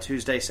on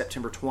Tuesday,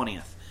 September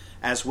 20th.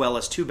 As well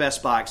as 2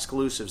 Best Buy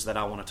exclusives that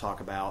I want to talk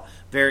about.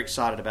 Very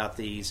excited about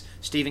these.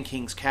 Stephen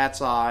King's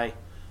Cat's Eye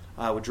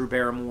with Drew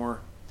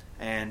Barrymore,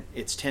 and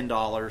it's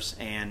 $10,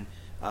 and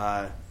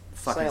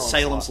fucking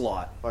Salem's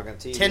Lot. Fucking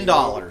TV $10.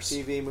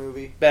 TV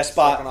movie. Best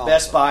Buy, Fucking awesome.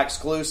 Best Buy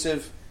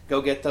exclusive.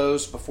 Go get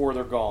those before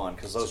they're gone,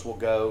 because those will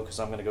go, because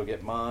I'm going to go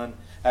get mine.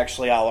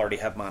 Actually, I'll already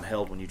have mine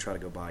held when you try to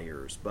go buy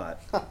yours,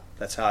 but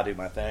that's how I do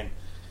my thing.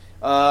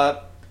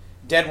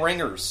 Dead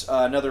Ringers,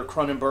 another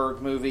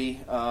Cronenberg movie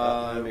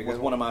with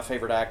one of my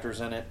favorite actors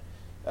in it,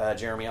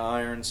 Jeremy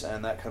Irons,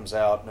 and that comes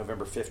out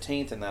November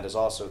 15th, and that is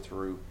also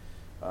through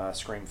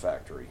Scream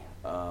Factory.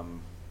 Give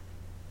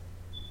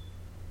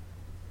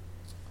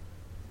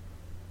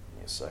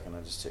me a second,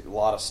 I just took a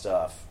lot of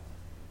stuff.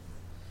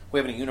 We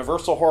have any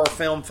Universal horror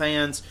film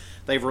fans.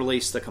 They've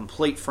released the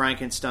complete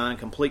Frankenstein,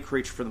 complete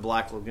Creature from the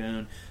Black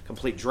Lagoon,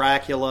 complete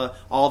Dracula.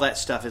 All that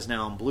stuff is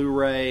now on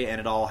Blu-ray,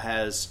 and it all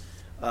has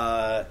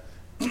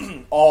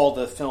all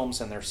the films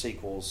and their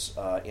sequels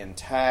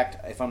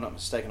intact. If I'm not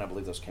mistaken, I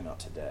believe those came out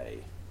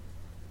today.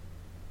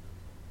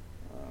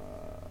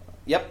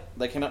 Yep,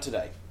 they came out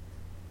today.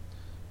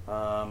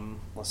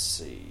 Let's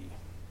see.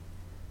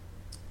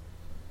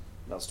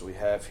 What else do we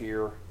have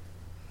here?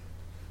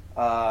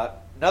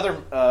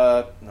 Another...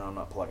 no, I'm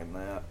not plugging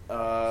that.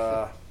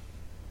 I'm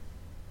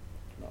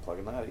not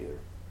plugging that either.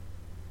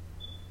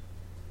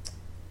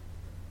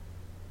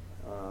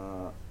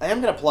 I am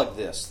going to plug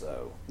this,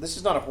 though. This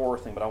is not a horror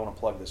thing, but I want to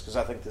plug this because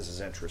I think this is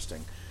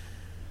interesting.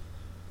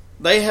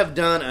 They have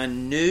done a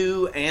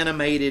new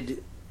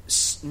animated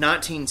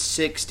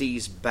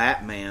 1960s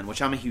Batman,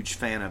 which I'm a huge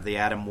fan of, the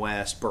Adam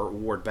West, Burt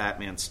Ward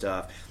Batman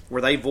stuff,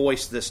 where they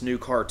voiced this new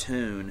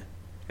cartoon,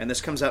 and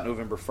this comes out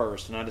November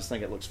 1st, and I just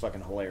think it looks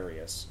fucking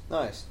hilarious.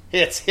 Nice.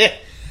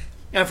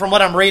 And from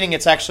what I'm reading,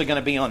 it's actually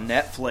going to be on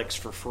Netflix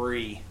for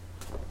free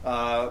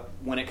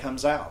when it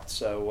comes out.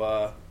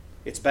 So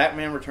it's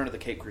Batman Return of the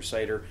Caped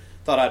Crusader.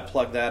 Thought I'd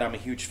plug that. I'm a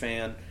huge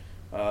fan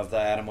of the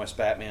Adam West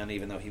Batman,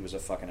 even though he was a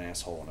fucking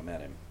asshole when I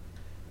met him.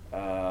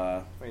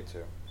 Me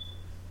too.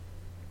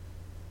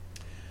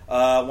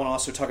 I want to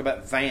also talk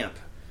about Vamp,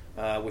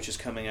 which is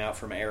coming out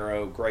from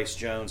Arrow. Grace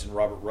Jones and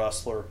Robert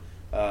Russler.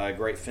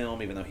 Great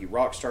film, even though he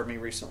rockstarred me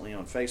recently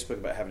on Facebook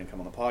about having him come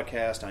on the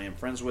podcast. I am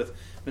friends with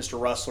Mr.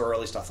 Russler, or at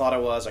least I thought I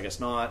was. I guess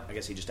not. I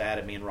guess he just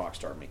added me and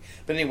rockstarred me.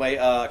 But anyway,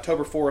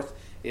 October 4th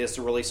is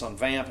the release on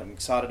Vamp. I'm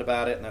excited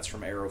about it, and that's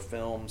from Arrow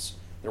Films.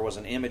 There was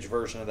an image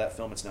version of that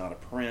film. It's now out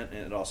of print,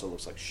 and it also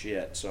looks like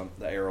shit. So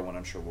the Arrow one,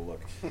 I'm sure, will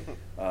look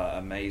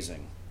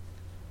amazing.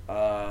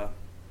 I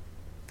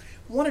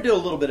want to do a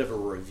little bit of a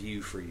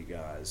review for you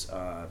guys.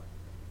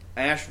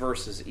 Ash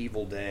vs.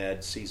 Evil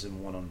Dead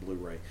Season 1 on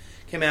Blu-ray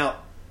came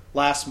out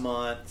last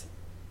month,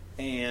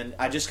 and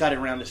I just got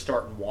around to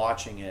starting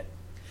watching it.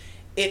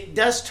 It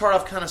does start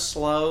off kind of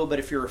slow, but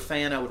if you're a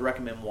fan, I would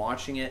recommend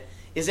watching it.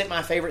 Is it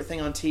my favorite thing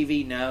on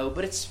TV? No,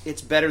 but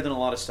it's better than a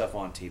lot of stuff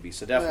on TV,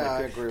 so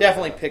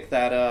definitely pick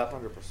that up.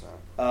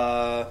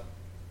 100%.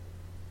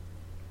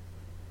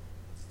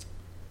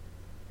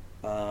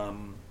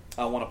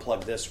 I want to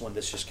plug this one.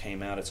 This just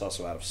came out. It's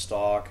also out of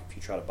stock. If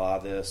you try to buy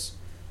this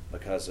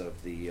because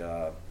of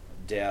the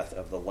death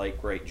of the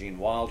late, great Gene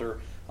Wilder,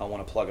 I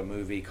want to plug a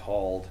movie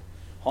called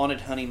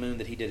Haunted Honeymoon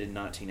that he did in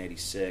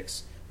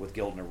 1986 with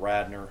Gilda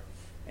Radner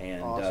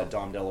and Awesome.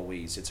 Dom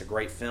DeLuise. It's a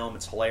great film.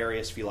 It's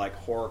hilarious. If you like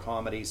horror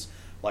comedies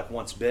like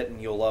Once Bitten,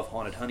 you'll love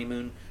Haunted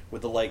Honeymoon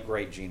with the late,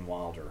 great Gene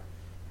Wilder.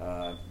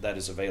 That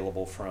is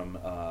available from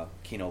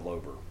Kino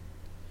Lorber.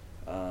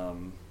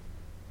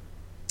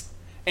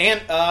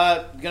 And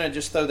going to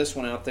just throw this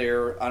one out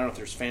there. I don't know if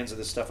there's fans of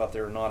this stuff out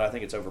there or not. I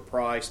think it's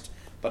overpriced,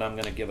 but I'm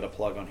going to give it a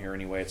plug on here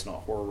anyway. It's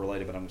not horror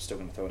related, but I'm still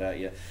going to throw it at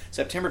you.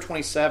 September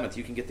 27th,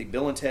 you can get the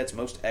Bill and Ted's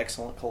Most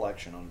Excellent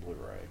Collection on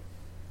Blu-ray.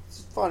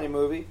 It's a funny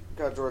movie.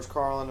 Got George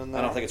Carlin in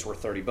there. I don't think it's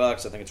worth $30. I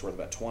think it's worth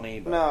about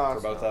 $20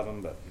 for both of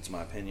them, but it's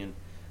my opinion.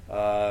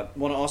 Want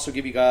to also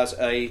give you guys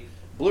a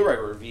Blu-ray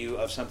review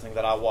of something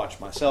that I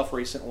watched myself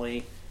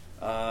recently.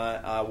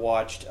 I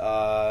watched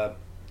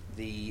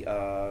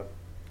the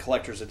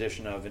collector's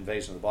edition of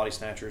Invasion of the Body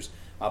Snatchers.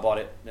 I bought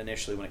it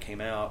initially when it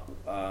came out.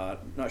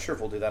 Not sure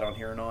if we'll do that on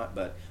here or not,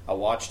 but I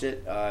watched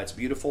it. It's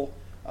beautiful.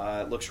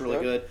 It looks really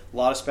Good. good. A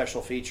lot of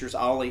special features.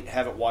 I only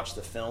haven't watched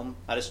the film.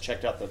 I just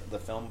checked out the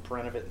film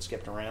print of it and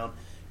skipped around,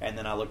 and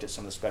then I looked at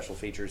some of the special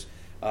features.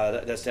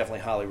 That's definitely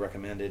highly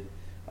recommended.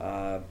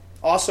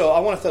 Also, I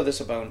want to throw this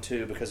a bone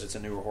too because it's a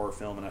newer horror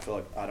film, and I feel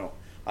like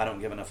I don't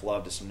give enough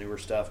love to some newer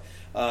stuff.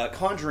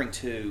 Conjuring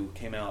 2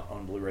 came out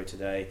on Blu-ray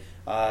today.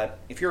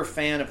 If you're a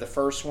fan of the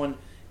first one,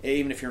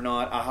 even if you're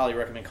not, I highly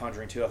recommend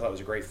Conjuring 2. I thought it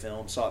was a great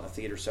film. Saw it in the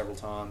theater several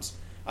times.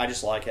 I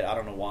just like it. I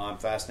don't know why. I'm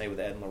fascinated with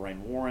Ed and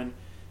Lorraine Warren,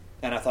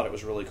 and I thought it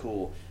was really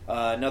cool.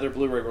 Another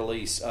Blu-ray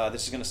release.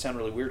 This is going to sound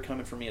really weird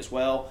coming from me as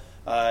well.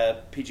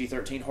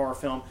 PG-13 horror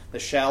film, The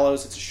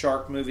Shallows. It's a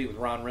shark movie with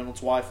Ryan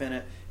Reynolds' wife in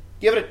it.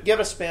 Give it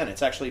a spin.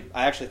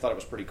 I actually thought it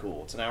was pretty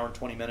cool. It's an hour and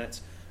 20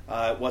 minutes.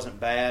 It wasn't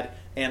bad.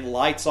 And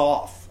Lights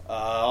Off.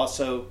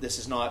 Also, this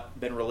has not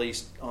been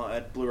released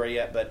at Blu-ray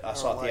yet, but I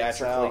saw it Lights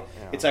theatrically. Out,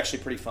 yeah. It's actually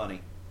pretty funny.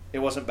 It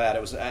wasn't bad.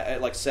 It was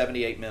at like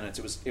 78 minutes.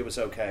 It was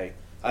okay.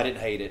 I didn't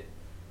hate it.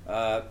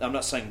 I'm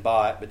not saying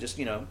buy it, but just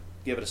give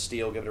it a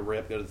steal, give it a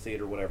rip, go to the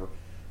theater, whatever.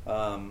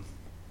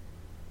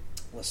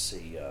 Let's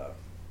see.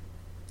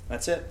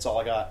 That's it. That's all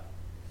I got.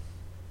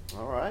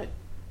 All right.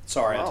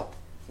 Sorry, Wow.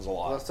 it was a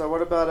lot. So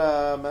what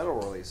about metal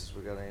releases?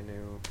 We got any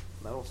new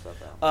metal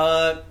stuff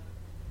out?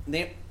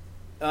 The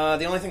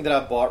only thing that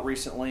I bought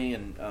recently,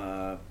 and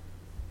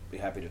be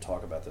happy to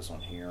talk about this on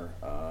here.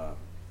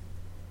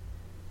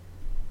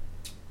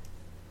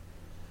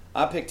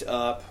 I picked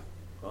up.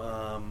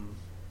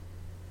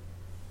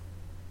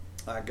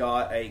 I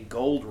got a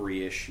gold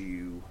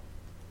reissue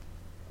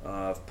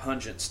of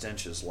Pungent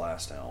Stench's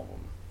last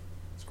album,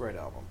 It's a great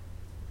album.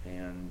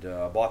 and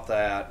bought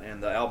that.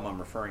 And the album I'm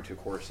referring to, of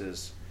course,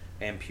 is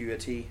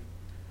Ampuity.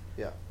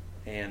 Yeah.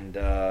 And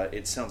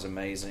it sounds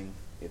amazing.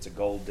 It's a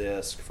gold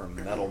disc from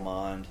Metal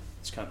Mind.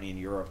 It's a company in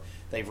Europe.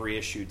 They've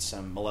reissued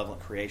some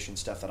Malevolent Creation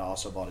stuff that I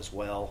also bought as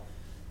well.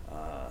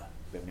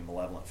 If you have any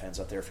Malevolent fans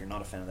out there, if you're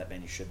not a fan of that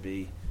band, you should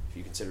be, if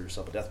you consider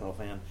yourself a death metal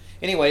fan.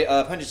 Anyway,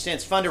 Pungent Stench,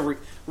 it's fun to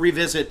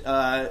revisit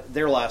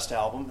their last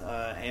album,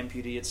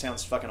 Ampuity. It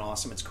sounds fucking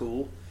awesome. It's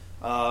cool.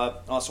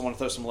 Also want to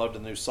throw some love to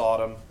the new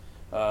Sodom.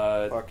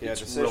 Fuck yeah, it's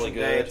Decision really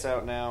Day, good. it's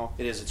out now.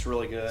 It is. It's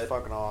really good. It's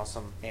fucking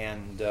awesome.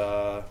 And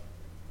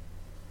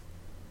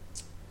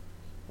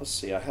let's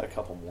see, I had a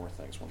couple more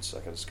things. One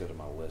second, let's go to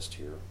my list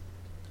here.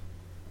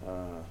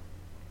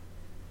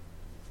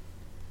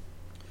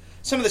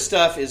 Some of the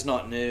stuff is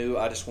not new.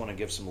 I just want to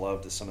give some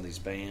love to some of these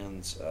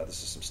bands.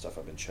 This is some stuff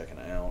I've been checking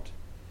out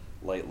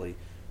lately.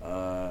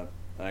 I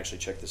actually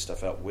checked this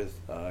stuff out with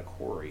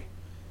Corey.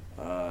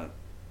 I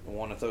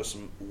want to throw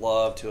some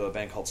love to a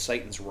band called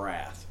Satan's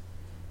Wrath.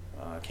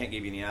 I can't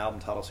give you any album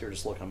titles here,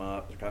 just look them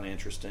up. They're kind of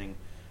interesting.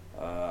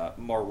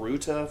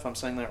 Maruta, if I'm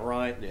saying that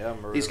right. Yeah,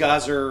 Maruta. These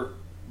guys are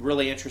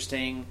really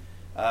interesting.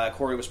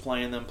 Corey was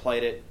playing them,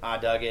 played it. I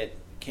dug it.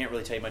 Can't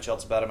really tell you much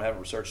else about them. I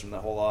haven't researched them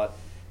that whole lot.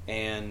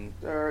 And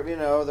They're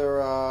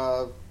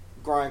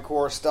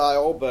grindcore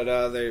style,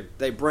 but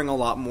they bring a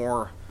lot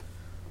more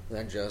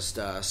than just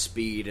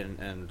speed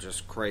and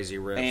just crazy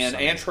riffs. And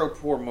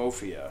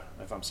Anthropomorphia,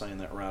 if I'm saying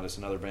that right, is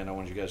another band I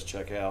wanted you guys to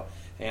check out.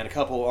 And a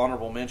couple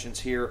honorable mentions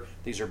here.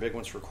 These are big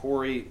ones for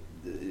Corey.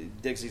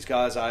 Digs these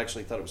guys. I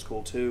actually thought it was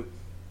cool too.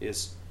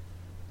 Is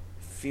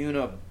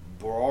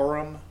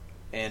Funaborum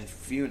and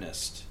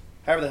Funist.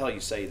 However the hell you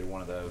say either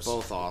one of those.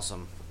 both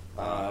awesome.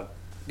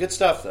 Good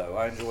stuff though.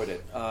 I enjoyed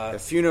it.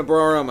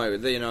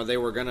 Funaborum, they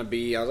were going to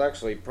be. I was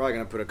actually probably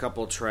going to put a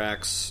couple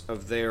tracks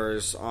of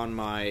theirs on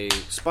my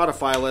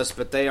Spotify list,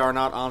 but they are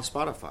not on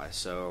Spotify.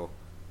 So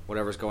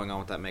whatever's going on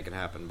with that, make it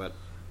happen. But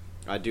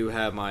I do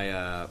have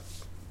my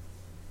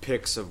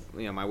picks of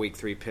my week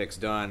 3 picks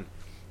done.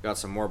 Got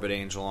some Morbid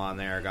Angel on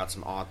there. Got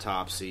some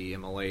Autopsy,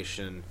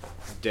 Immolation,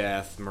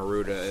 Death.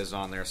 Maruta is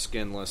on there.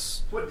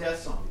 Skinless, What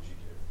death song did you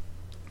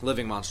do?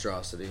 Living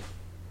Monstrosity,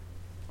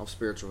 of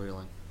Spiritual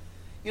Healing.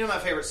 You know my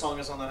favorite song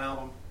is on that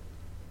album?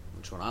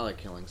 Which one? I like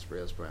Killing Spree.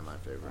 That's probably my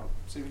favorite.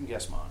 See if you can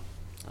guess mine.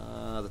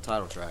 The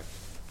title track.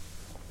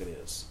 It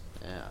is.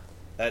 Yeah.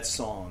 That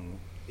song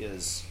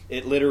is...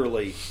 It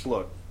literally...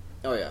 Look.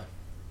 Oh yeah.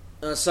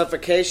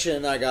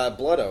 Suffocation. I got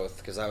Blood Oath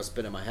because I was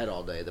spinning my head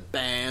all day. The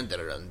band,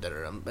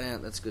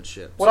 band. That's good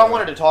shit. What I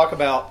wanted to talk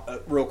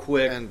about real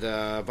quick... And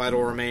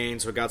Vital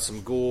Remains. We got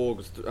some Ghoul.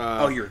 let's do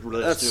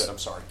it. I'm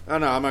sorry. Oh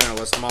no, I'm not gonna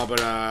list them all,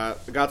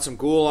 but we got some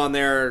Ghoul on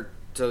there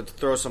to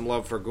throw some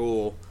love for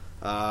Ghoul.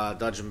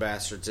 Dungeon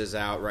Bastards is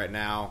out right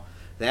now.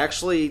 They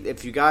actually,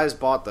 if you guys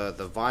bought the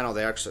vinyl,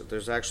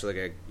 there's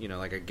actually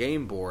like a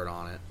game board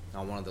on it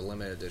on one of the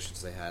limited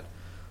editions they had.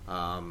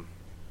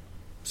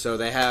 So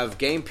they have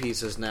game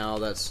pieces now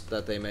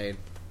that they made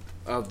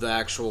of the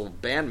actual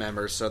band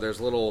members. So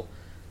there's little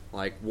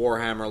like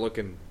Warhammer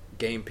looking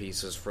game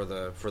pieces for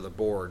the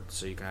board,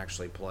 so you can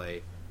actually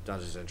play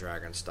Dungeons and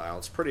Dragons style.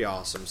 It's pretty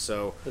awesome.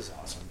 So This is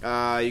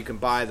awesome. you can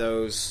buy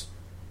those.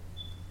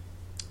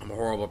 I'm a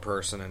horrible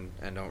person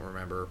and don't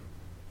remember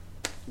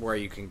where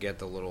you can get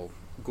the little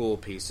Ghoul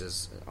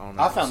pieces.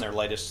 I found their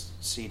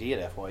latest CD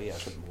at FYE. I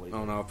couldn't believe I it.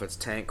 don't know if it's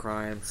Tank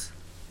Crimes.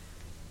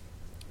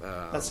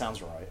 That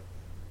sounds right.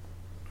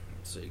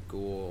 Let's see,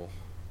 Ghoul.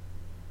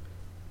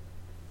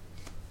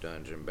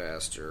 Dungeon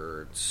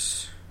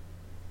Bastards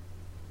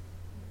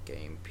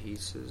game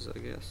pieces, I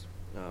guess.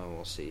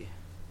 We'll see.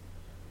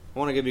 I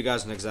want to give you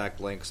guys an exact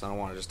link, so I don't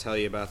want to just tell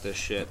you about this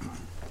shit,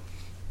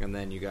 and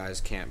then you guys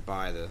can't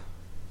buy the,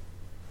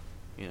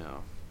 I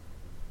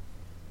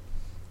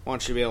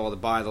want you to be able to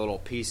buy the little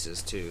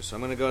pieces, too. So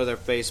I'm going to go to their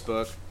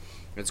Facebook.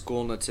 It's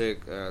Ghoul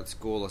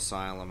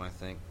Asylum, I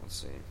think. Let's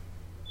see.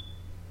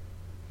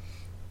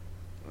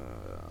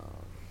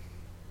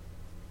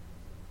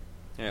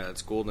 Yeah,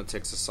 it's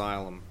Ghoulnatics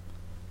Asylum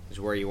is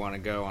where you want to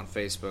go on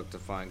Facebook to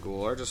find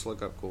Ghoul, or just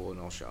look up Ghoul and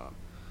it'll show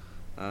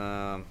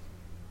up.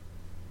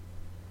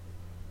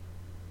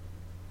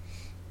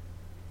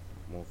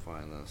 We'll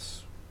find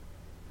this.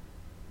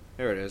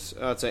 There it is.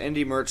 It's an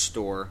indie merch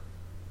store.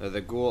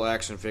 The Ghoul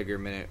action figure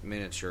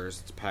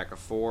miniatures. It's a pack of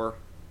 4,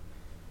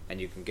 and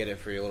you can get it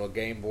for your little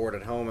game board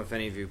at home. If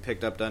any of you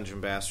picked up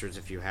Dungeon Bastards,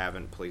 if you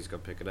haven't, please go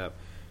pick it up.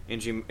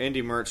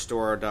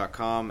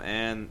 IndieMerchStore.com,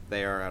 and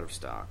they are out of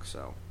stock.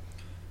 So,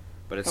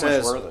 but it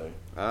says, much were they?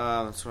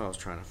 That's what I was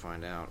trying to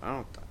find out.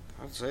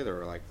 I'd say they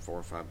were like $4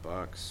 or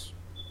 $5.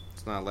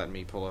 It's not letting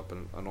me pull up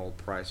an old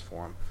price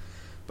for them.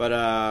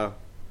 But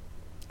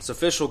it's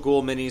official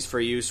Ghoul minis for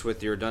use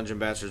with your Dungeon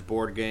Bastards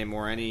board game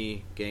or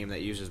any game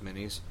that uses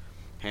minis.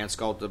 Hand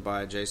sculpted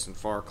by Jason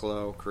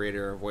Farklow,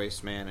 creator of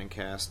Wasteman, and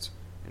cast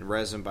in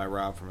resin by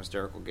Rob from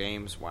Hysterical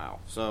Games. Wow.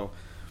 So,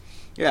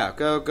 yeah,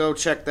 go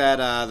check that.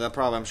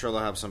 I'm sure they'll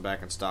have some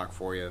back in stock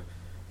for you.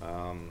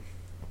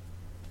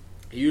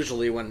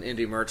 Usually when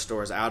indie merch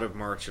store is out of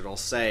merch, it'll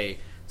say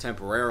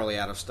temporarily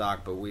out of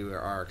stock, but we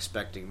are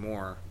expecting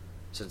more.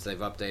 Since they've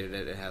updated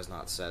it, it has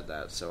not said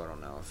that, so I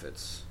don't know if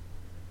it's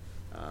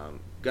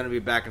going to be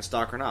back in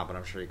stock or not, but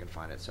I'm sure you can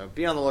find it. So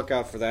be on the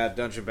lookout for that.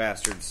 Dungeon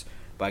Bastards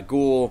by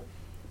Ghoul.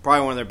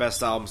 Probably one of their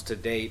best albums to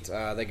date.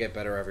 They get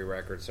better every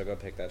record, so go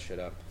pick that shit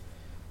up.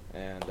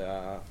 And,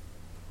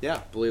 yeah,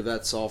 I believe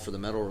that's all for the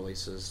metal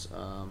releases.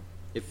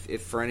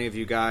 If for any of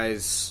you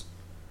guys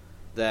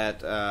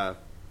that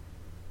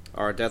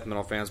are death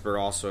metal fans but are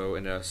also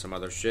into some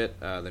other shit,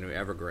 the new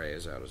Evergrey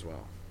is out as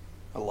well.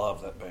 I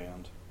love that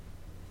band.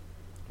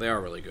 They are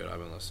really good. I've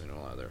been listening to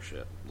a lot of their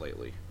shit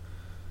lately.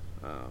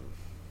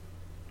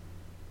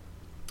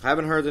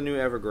 Haven't heard the new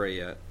Evergrey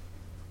yet.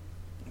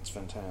 It's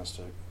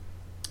fantastic.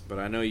 But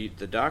I know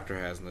the Doctor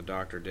has, and the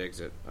Doctor digs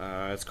it.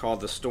 It's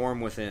called The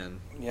Storm Within.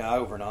 Yeah, I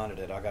overnighted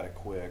it. I got it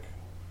quick.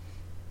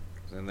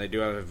 And they do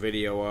have a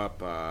video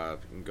up. You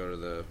can go to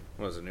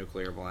the,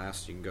 Nuclear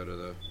Blast? You can go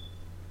to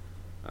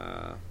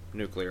the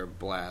Nuclear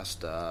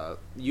Blast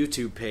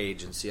YouTube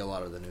page and see a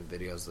lot of the new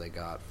videos they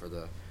got for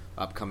the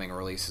upcoming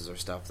releases or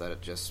stuff that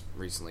it just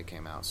recently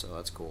came out, so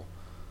that's cool.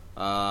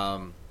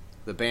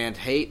 The band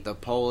Hate, the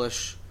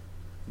Polish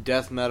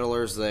death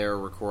metalers, they are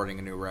recording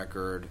a new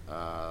record.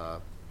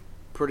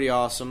 Pretty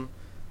awesome.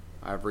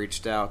 I've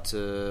reached out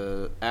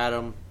to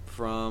Adam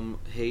from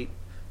Hate,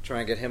 try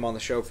and get him on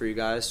the show for you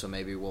guys, so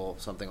maybe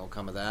something will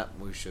come of that.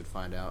 We should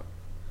find out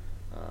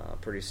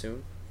pretty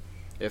soon.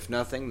 If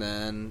nothing,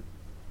 then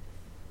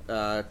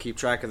keep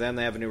track of them.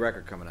 They have a new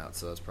record coming out,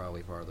 so that's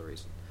probably part of the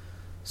reason.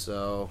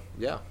 So,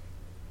 yeah.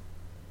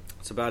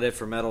 That's about it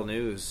for metal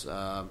news.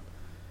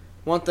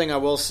 One thing I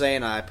will say,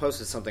 and I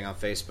posted something on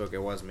Facebook. It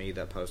was me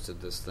that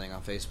posted this thing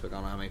on Facebook. I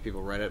don't know how many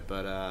people read it,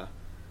 but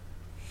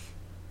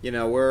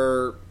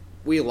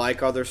we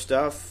like other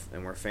stuff,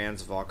 and we're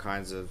fans of all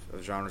kinds of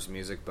genres of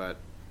music. But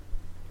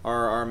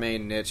our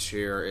main niche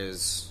here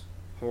is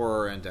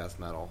horror and death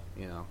metal.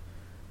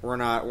 We're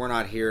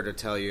not here to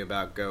tell you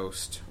about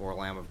Ghost or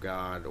Lamb of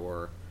God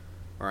or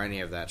any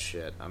of that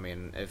shit. I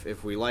mean,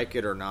 if we like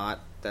it or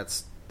not,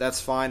 that's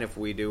fine if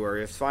we do, or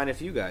it's fine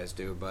if you guys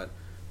do, but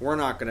we're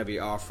not going to be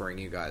offering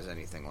you guys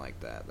anything like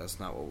that.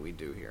 That's not what we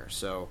do here.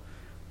 So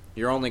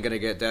you're only going to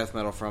get death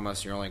metal from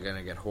us. You're only going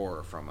to get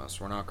horror from us.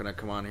 We're not going to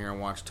come on here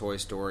and watch Toy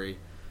Story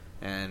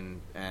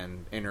and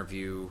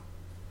interview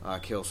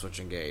Killswitch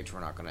Engage. We're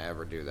not going to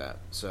ever do that.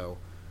 So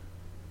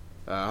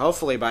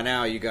hopefully by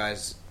now you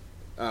guys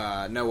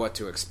know what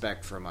to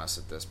expect from us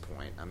at this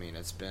point. I mean,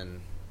 it's been,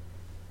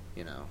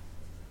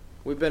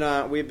 we've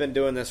been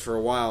doing this for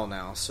a while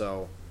now,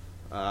 so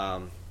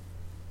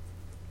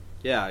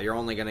yeah, you're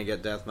only going to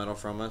get death metal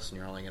from us, and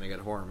you're only going to get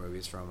horror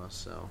movies from us.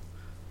 So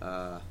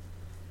I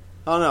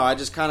don't know. I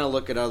just kind of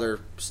look at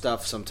other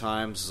stuff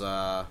sometimes,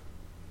 other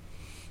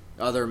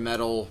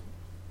metal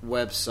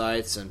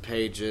websites and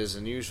pages,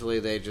 and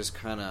usually they just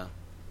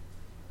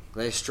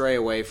they stray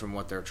away from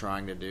what they're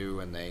trying to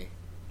do, and they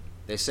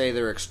say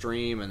they're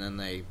extreme, and then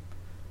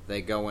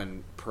they go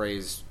and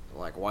praise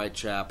like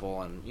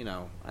Whitechapel, and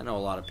I know a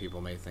lot of people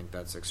may think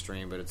that's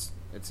extreme, but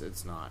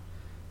it's not.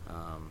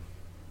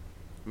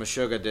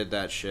 Meshuggah did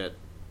that shit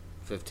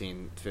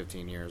 15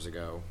 years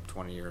ago,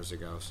 20 years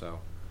ago, so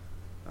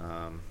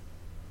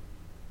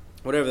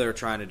whatever they're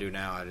trying to do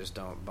now, I just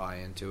don't buy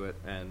into it,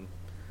 and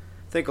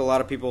I think a lot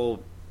of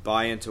people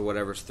buy into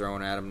whatever's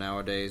thrown at them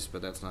nowadays,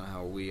 but that's not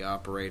how we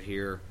operate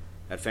here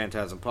at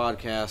Phantasm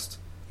Podcast.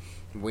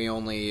 We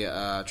only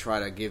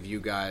try to give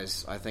you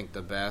guys, I think,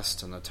 the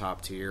best and the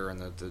top tier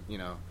and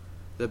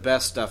the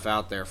best stuff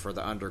out there for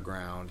the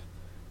underground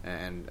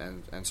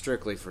and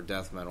strictly for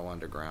death metal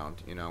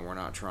underground. You know, we're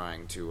not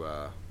trying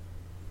to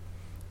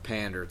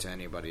pander to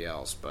anybody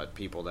else, but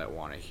people that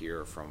want to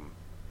hear from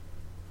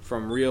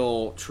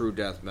real true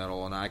death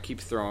metal. And I keep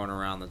throwing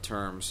around the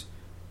terms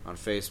on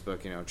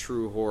Facebook, you know,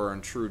 true horror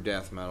and true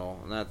death metal,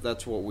 and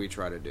that's what we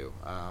try to do.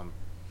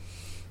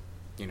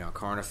 You know,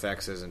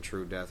 Carnifex isn't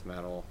true death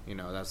metal. You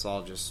know, that's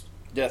all just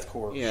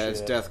deathcore. Yeah, shit.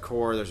 it's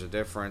deathcore. There's a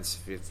difference.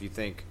 If you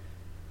think,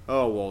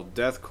 oh well,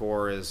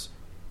 deathcore is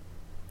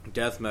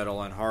death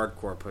metal and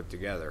hardcore put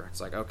together, it's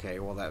like, okay,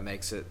 well that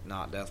makes it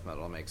not death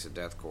metal. It makes it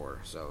deathcore.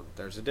 So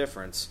there's a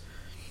difference.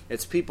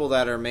 It's people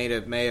that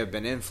may have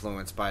been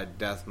influenced by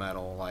death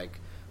metal,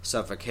 like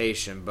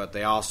Suffocation, but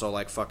they also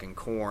like fucking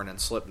Korn and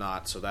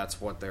Slipknot, so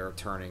that's what they're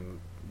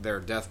turning their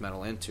death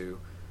metal into,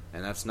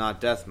 and that's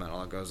not death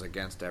metal. It goes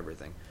against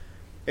everything.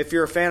 If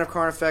you're a fan of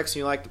Carnifex and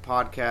you like the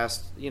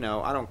podcast, you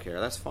know, I don't care.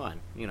 That's fine.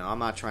 You know, I'm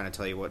not trying to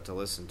tell you what to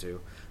listen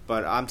to,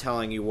 but I'm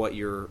telling you what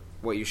you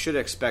should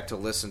expect to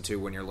listen to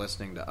when you're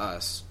listening to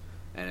us,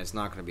 and it's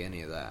not going to be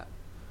any of that.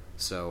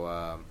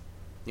 So,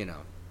 you know,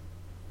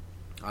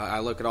 I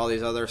look at all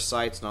these other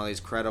sites and all these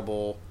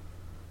credible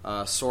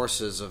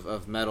sources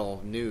of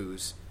metal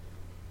news,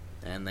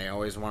 and they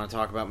always want to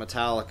talk about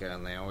Metallica,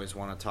 and they always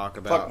want to talk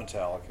about Fuck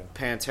Metallica,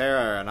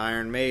 Pantera, and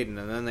Iron Maiden,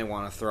 and then they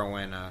want to throw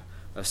in a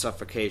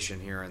Suffocation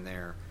here and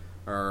there,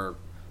 or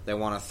they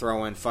want to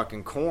throw in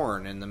fucking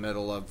Korn in the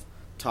middle of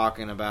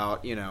talking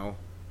about, you know,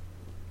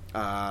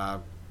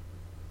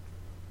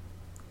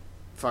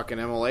 fucking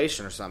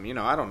Immolation or something. You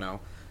know, I don't know.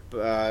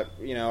 But,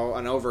 you know,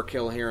 an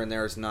Overkill here and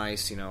there is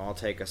nice. You know, I'll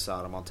take a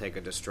Sodom, I'll take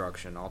a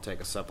Destruction, I'll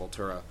take a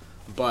Sepultura.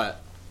 But,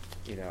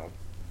 you know,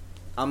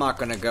 I'm not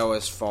going to go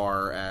as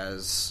far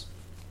as,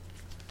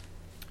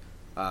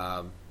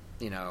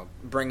 you know,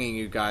 bringing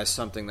you guys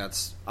something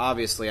that's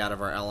obviously out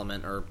of our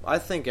element. Or I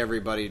think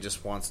everybody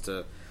just wants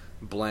to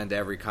blend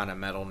every kind of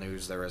metal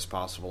news there is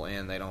possible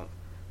in. They don't,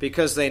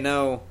 because they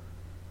know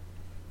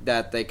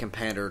that they can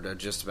pander to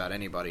just about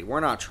anybody. We're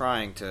not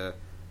trying to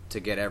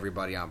get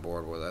everybody on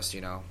board with us,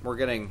 you know. We're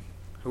getting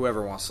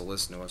whoever wants to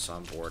listen to us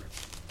on board.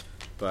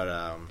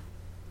 But,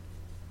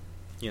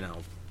 you know,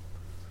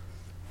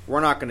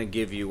 we're not going to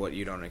give you what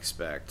you don't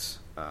expect.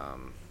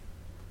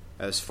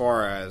 As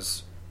far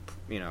as,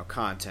 you know,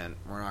 content,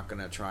 we're not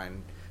going to try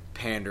and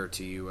pander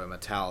to you a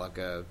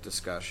Metallica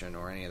discussion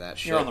or any of that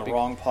shit. You're on the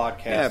wrong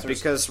podcast. Yeah,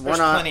 because we're not.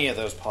 There's plenty of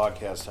those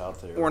podcasts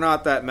out there. We're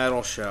not that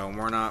metal show, and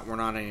we're not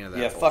any of that.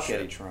 Yeah, bullshit. fuck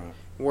Eddie Trunk.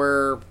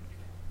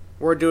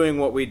 We're doing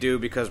what we do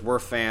because we're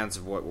fans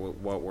of what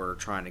we're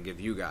trying to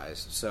give you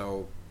guys.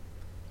 So,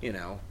 you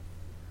know,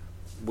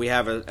 we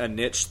have a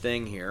niche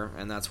thing here,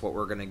 and that's what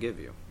we're going to give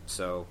you.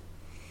 So,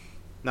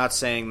 not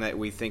saying that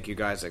we think you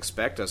guys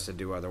expect us to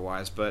do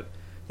otherwise, but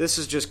this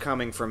is just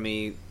coming from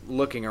me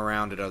looking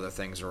around at other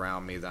things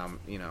around me that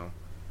you know,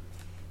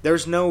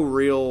 there's no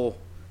real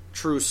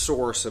true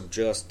source of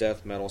just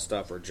death metal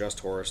stuff or just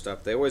horror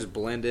stuff. They always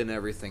blend in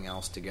everything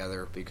else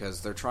together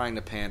because they're trying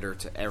to pander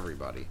to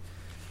everybody.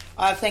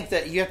 I think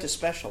that you have to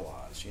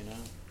specialize, you know.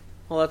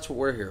 Well, that's what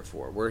we're here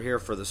for. We're here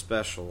for the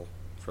special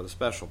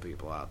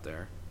people out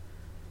there,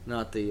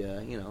 not the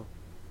you know.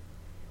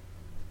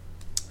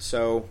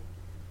 So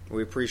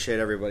we appreciate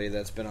everybody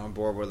that's been on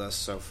board with us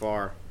so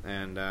far,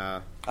 and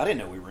I didn't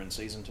know we were in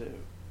season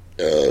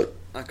 2.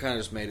 I kind of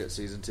just made it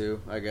season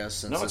 2, I guess.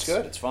 Since No, it's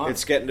good. It's fun.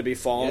 It's getting to be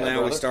fall Yeah, now.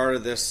 brother. We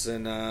started this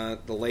in the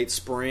late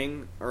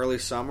spring, early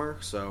summer,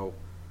 so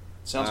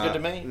Sounds good to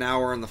me.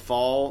 Now we're in the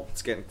fall.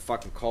 It's getting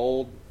fucking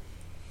cold.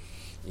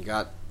 You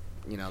got,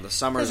 you know, the It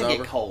summer's doesn't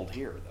over. get cold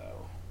here,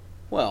 though.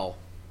 Well,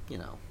 you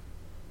know,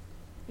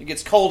 It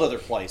gets cold other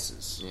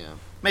places. yeah.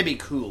 Maybe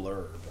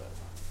cooler, but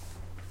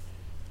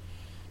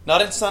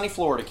not in sunny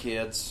Florida,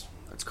 kids.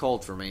 It's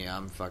cold for me.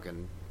 I'm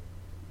fucking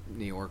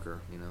New Yorker,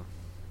 you know.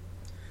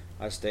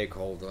 I stay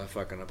cold in my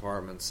fucking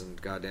apartments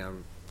and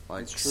goddamn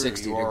like It's true.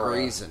 60 You are,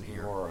 degrees in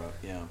here. You are,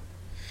 yeah.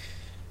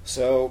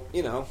 So,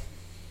 you know.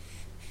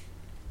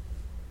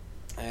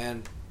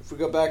 And if we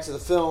go back to the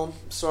film,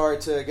 sorry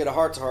to get a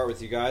heart-to-heart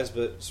with you guys,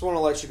 but just want to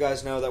let you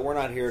guys know that we're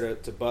not here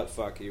to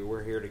butt-fuck you.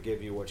 We're here to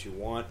give you what you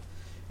want.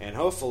 And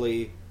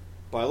hopefully,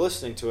 by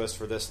listening to us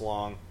for this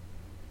long,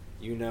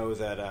 you know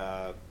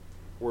that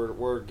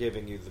we're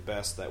giving you the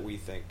best that we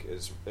think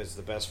is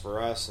the best for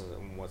us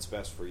and what's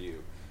best for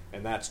you.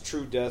 And that's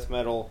true death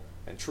metal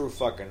and true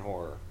fucking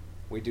horror.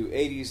 We do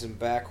 80s and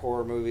back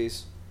horror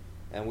movies,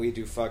 and we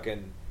do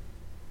fucking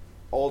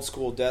old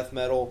school death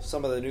metal.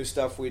 Some of the new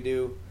stuff we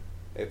do,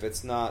 if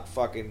it's not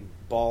fucking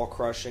ball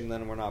crushing,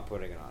 then we're not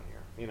putting it on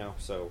here. You know,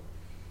 so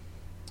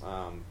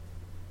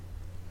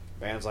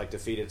bands like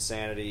Defeated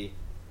Sanity,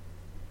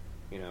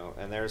 you know,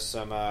 and there's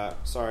some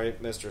sorry,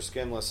 Mr.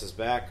 Skinless is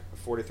back.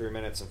 43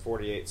 minutes and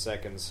 48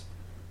 seconds.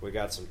 We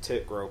got some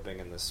tit groping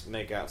in this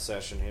makeout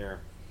session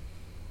here.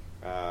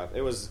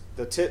 It was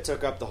the tit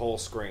took up the whole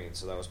screen,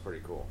 so that was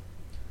pretty cool.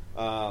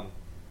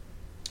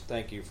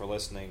 Thank you for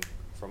listening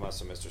from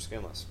us and Mr.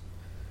 Skinless.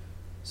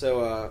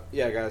 So,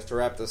 yeah, guys, to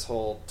wrap this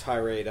whole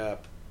tirade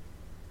up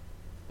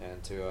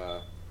and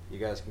to you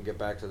guys can get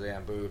back to the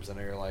damn boobs. And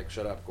you're like,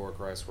 shut up, Gore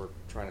Christ, we're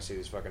trying to see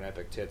these fucking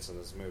epic tits in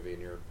this movie,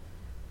 and you're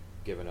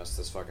giving us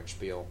this fucking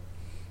spiel.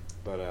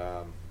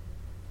 But,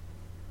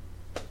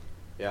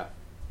 yeah.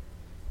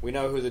 We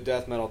know who the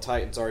death metal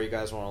titans are you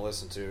guys want to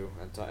listen to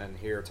and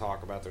hear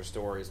talk about their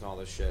stories and all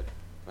this shit.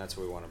 That's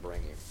what we want to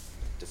bring you.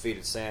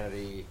 Defeated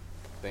Sanity,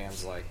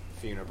 bands like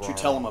Funeral. Did you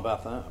tell them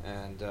about that?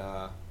 And,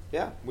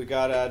 yeah, we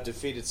got a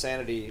Defeated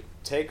Sanity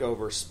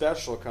takeover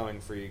special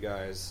coming for you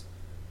guys.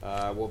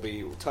 We'll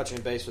be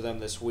touching base with them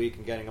this week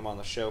and getting them on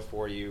the show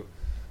for you.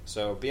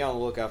 So be on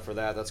the lookout for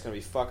that. That's going to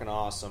be fucking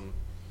awesome.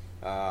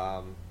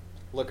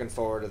 Looking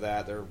forward to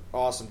that. They're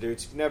awesome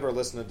dudes. If you've never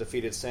listened to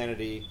Defeated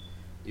Sanity,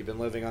 you've been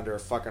living under a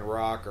fucking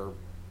rock or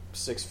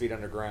 6 feet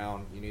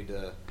underground, you need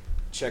to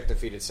check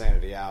Defeated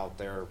Sanity out.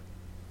 They're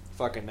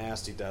fucking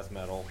nasty death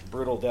metal.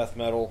 Brutal death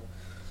metal.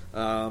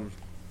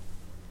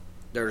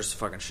 They're just a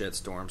fucking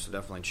shitstorm, so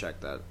definitely check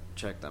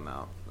them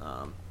out.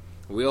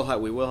 We will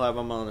have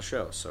them on the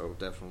show, so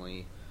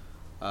definitely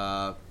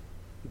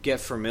get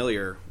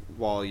familiar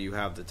while you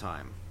have the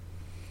time.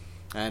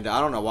 And I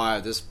don't know why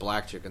this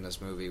black chick in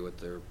this movie with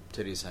their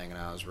titties hanging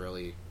out is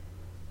really...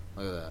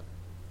 Look at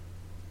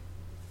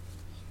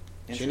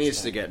that. She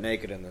needs to get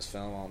naked in this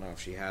film. I don't know if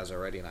she has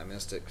already and I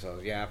missed it because I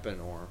was yapping,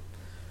 or...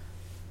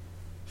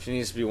 She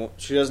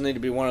doesn't need to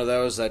be one of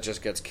those that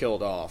just gets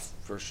killed off.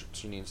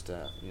 She needs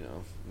to,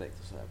 make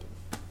this happen.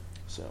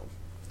 So...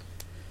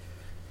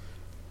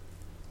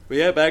 But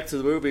yeah, back to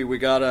the movie. We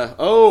got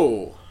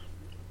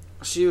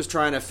she was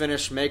trying to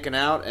finish making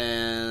out,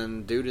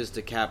 and dude is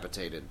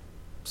decapitated.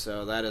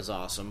 So that is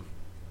awesome.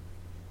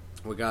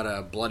 We got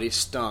a bloody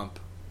stump,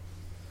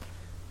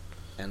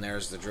 and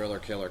there's the driller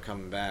killer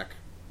coming back.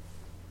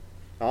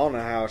 I don't know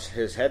how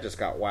his head just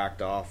got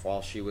whacked off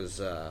while she was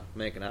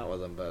making out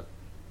with him, but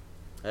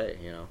hey,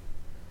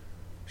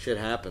 shit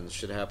happens.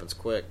 Shit happens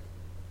quick.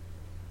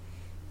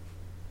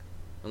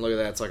 And look at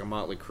that, it's like a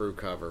Motley Crue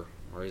cover,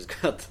 where he's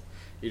got...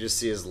 You just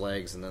see his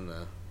legs and then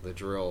the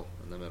drill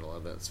in the middle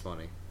of it. It's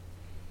funny.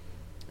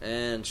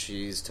 And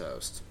she's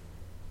toast.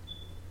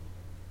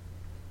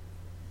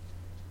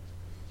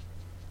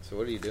 So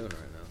what are you doing right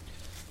now?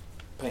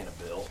 Paying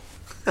a bill.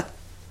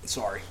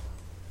 Sorry.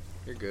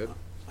 You're good.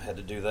 I had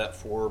to do that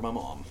for my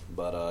mom.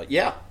 But,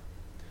 yeah.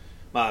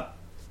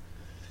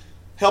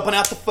 Helping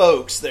out the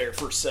folks there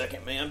for a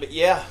second, man. But,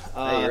 yeah.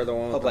 Hey, you're the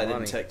one with hope the that money.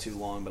 didn't take too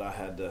long, but I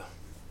had to...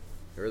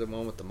 You're the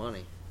one with the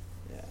money.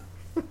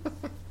 Yeah.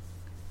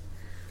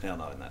 Well,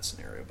 not in that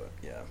scenario, but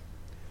yeah.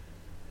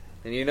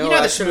 And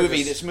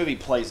this movie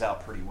plays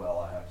out pretty well,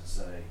 I have to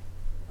say.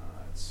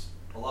 It's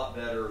a lot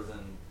better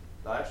than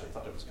I actually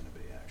thought it was going to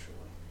be,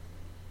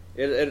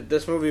 actually.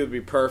 This movie would be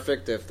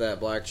perfect if that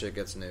black chick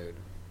gets nude.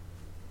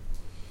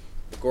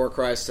 Gore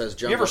Christ says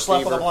Jungle You ever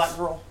slept Fever. with a black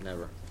girl?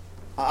 Never.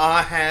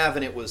 I have,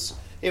 and it was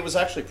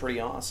actually pretty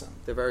awesome.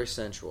 They're very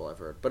sensual, I've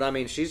heard. But I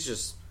mean, she's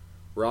just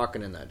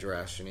rocking in that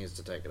dress. She needs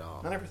to take it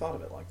off. I never thought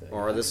of it like that.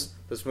 Or this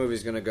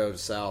movie's going to go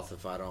south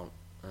if I don't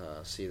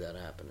see that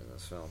happen in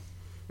this film.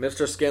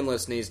 Mr.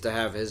 Skinless needs to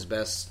have his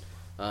best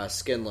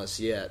skinless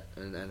yet,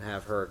 and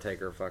have her take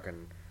her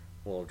fucking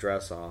little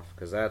dress off,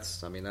 because that's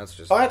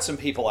just... I had some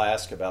people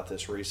ask about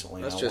this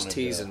recently. That's just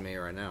teasing me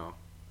right now.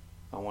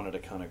 I wanted to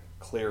kind of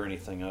clear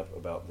anything up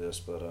about this,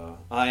 but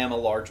I am a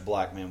large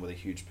black man with a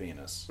huge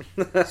penis.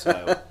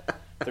 So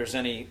if there's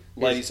any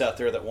ladies out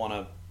there that want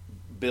a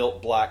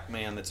built black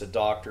man that's a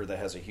doctor that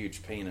has a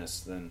huge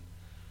penis, then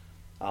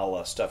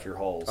I'll stuff your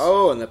holes.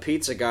 Oh, and the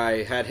pizza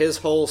guy had his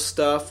holes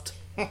stuffed.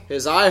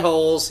 His eye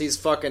holes, he's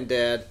fucking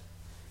dead.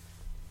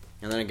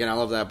 And then again, I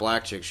love that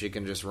black chick. She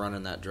can just run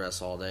in that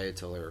dress all day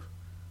till her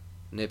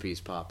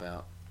nippies pop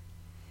out.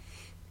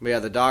 But yeah,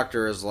 the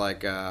doctor is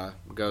like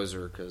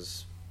Gozer,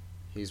 because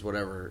he's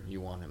whatever you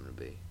want him to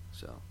be.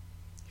 So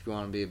if you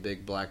want to be a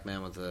big black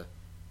man with a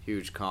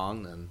huge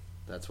Kong, then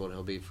that's what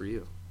he'll be for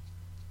you.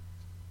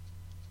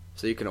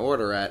 So you can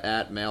order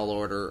at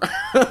mailorder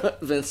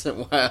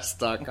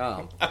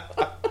VincentWest.com.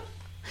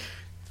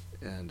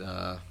 And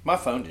my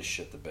phone just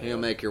shit the bed. He'll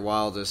make your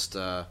wildest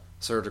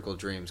surgical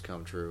dreams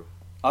come true.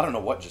 I don't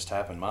know what just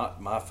happened.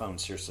 My phone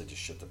seriously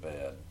just shit the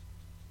bed.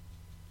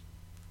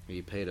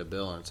 You paid a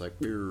bill and it's like...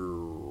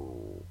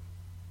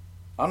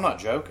 I'm not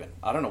joking.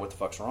 I don't know what the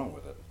fuck's wrong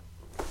with it.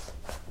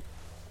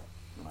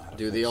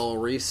 Do the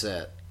old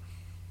reset.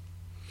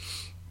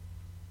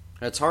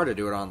 It's hard to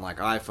do it on like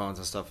iPhones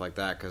and stuff like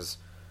that, because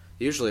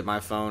usually my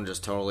phone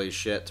just totally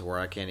shit to where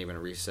I can't even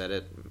reset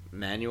it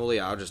manually.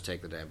 I'll just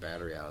take the damn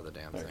battery out of the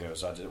damn thing. There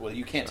goes. Well,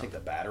 you can't take the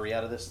battery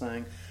out of this thing. I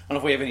don't know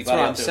if we have anybody That's what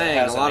I'm out there saying.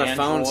 that has A lot of an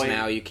phones Android.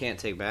 now, you can't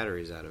take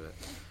batteries out of it.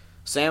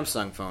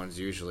 Samsung phones,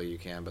 usually you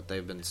can, but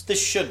they've been...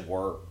 This should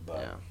work, but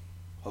yeah.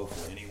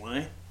 Hopefully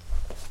anyway.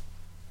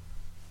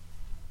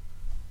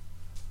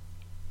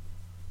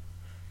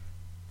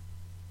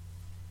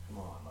 Come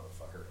on,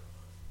 motherfucker.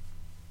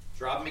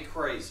 Driving me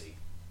crazy.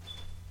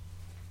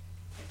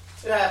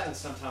 It happens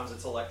sometimes.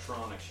 It's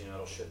electronics,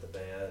 it'll shit the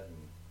bed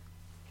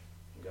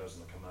and goes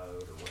in the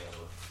commode or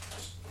whatever.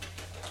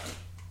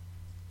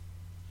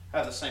 I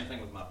have the same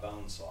thing with my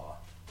bone saw.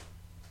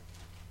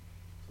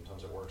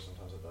 Sometimes it works,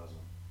 sometimes it doesn't.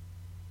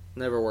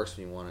 Never works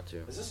when you want it to.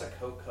 Is this a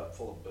Coke cup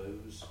full of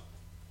booze?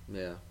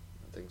 Yeah,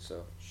 I think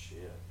so.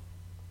 Shit.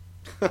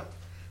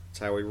 That's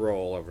how we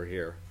roll over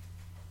here.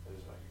 That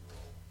is how you roll.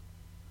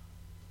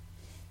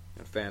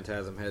 At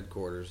Phantasm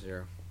headquarters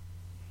here.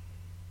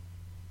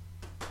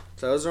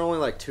 So those are only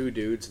like 2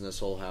 dudes in this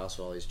whole house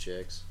with all these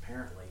chicks.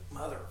 Apparently.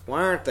 Mother.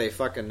 Why aren't they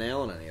fucking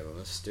nailing any of them?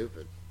 That's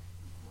stupid.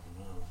 I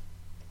don't know.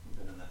 I've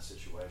been in that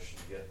situation.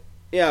 You get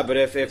Yeah, but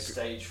if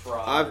stage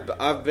fright.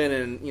 I've been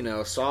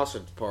in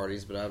sausage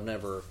parties, but I've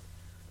never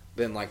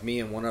been like me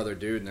and one other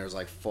dude, and there's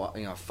like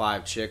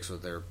 5 chicks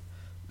with their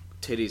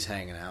titties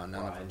hanging out, and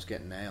none of them's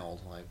getting nailed.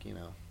 Like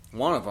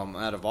one of them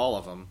out of all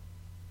of them,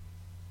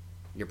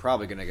 you're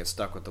probably gonna get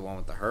stuck with the one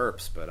with the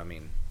herpes. But I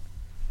mean,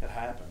 it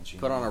happens.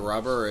 Put on a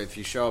rubber. If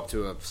you show up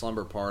to a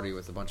slumber party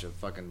with a bunch of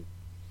fucking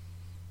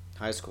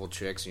high school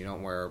chicks, and you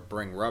don't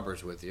bring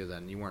rubbers with you,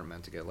 then you weren't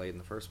meant to get laid in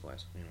the first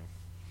place.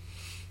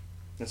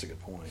 That's a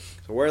good point.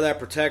 So wear that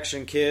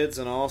protection, kids,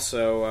 and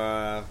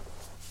also,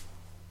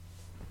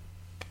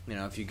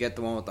 if you get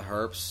the one with the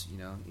herpes,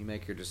 you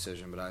make your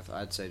decision. But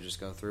I'd say just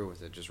go through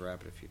with it. Just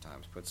wrap it a few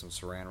times. Put some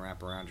Saran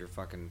wrap around your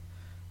fucking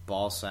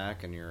ball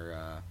sack and your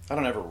I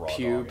don't ever raw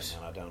pubes. dog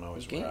it, man. I don't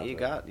always You wrap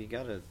it. You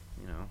gotta,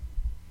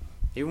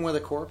 even with a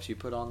corpse, you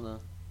put on the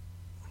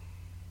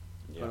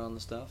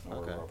stuff. Or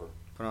Okay. rubber.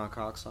 Put on a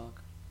cock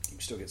sock. You can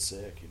still get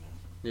sick,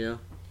 Yeah.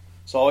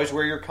 So always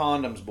wear your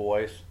condoms,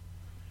 boys.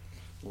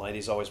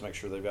 Ladies, always make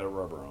sure they've got a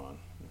rubber on.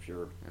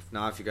 If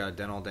not, if you got a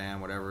dental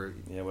dam, whatever.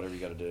 Yeah, whatever you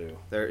got to do.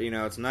 There,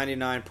 it's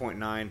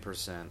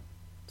 99.9%.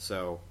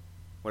 So,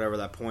 whatever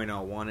that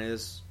 0.01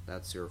 is,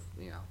 that's your,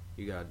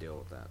 you got to deal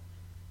with that.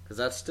 Because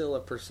that's still a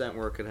percent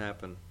where it could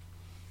happen.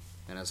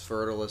 And as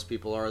fertile as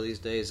people are these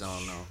days, I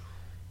don't know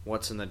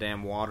what's in the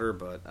damn water,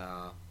 but,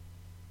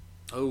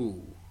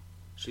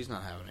 she's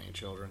not having any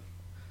children.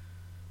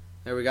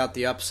 There we got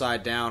the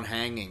upside down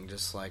hanging,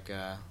 just like,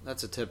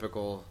 that's a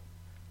typical,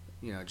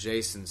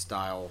 Jason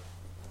style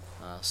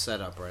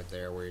setup right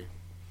there, where you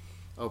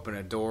open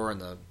a door and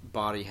the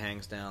body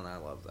hangs down. I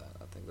love that.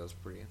 I think that's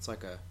pretty. It's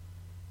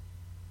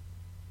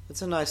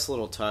a nice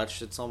little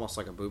touch. It's almost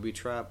like a booby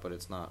trap, but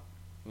it's not.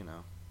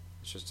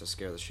 It's just to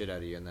scare the shit out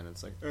of you, and then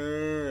it's like,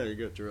 you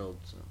get drilled.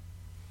 So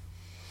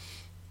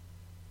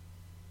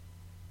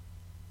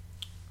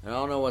I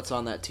don't know what's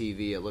on that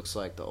TV. It looks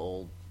like the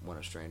old When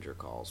a Stranger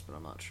Calls, but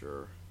I'm not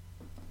sure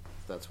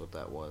if that's what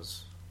that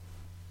was.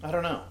 I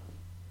don't know.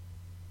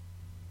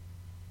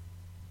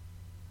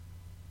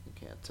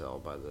 Can't tell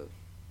by the.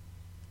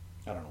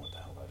 I don't know what the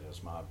hell that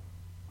is. I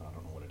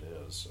don't know what it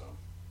is. So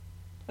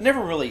I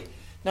never really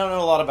know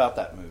a lot about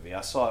that movie.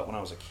 I saw it when I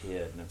was a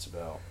kid, and it's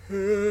about.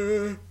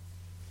 And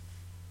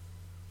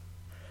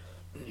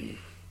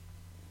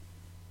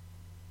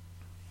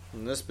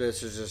this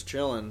bitch is just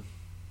chilling.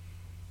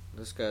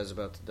 This guy's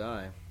about to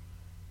die.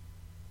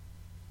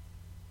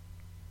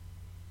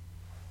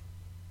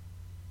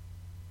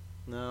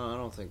 No, I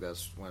don't think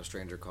that's When a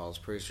Stranger Calls.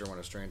 Pretty sure When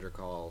a Stranger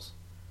Calls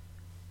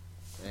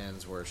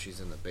ends where she's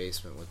in the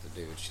basement with the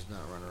dude. She's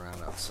not running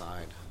around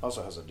outside.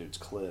 Also has a dude's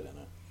clit in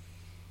it.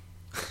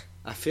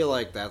 I feel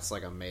like that's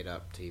like a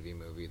made-up TV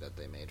movie that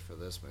they made for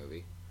this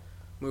movie.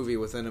 Movie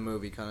within a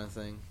movie kind of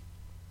thing.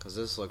 Because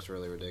this looks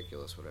really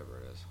ridiculous,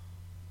 whatever it is.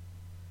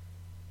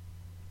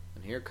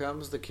 And here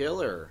comes the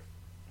killer.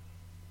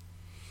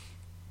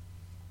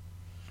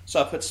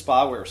 So I put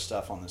spyware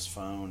stuff on this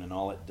phone, and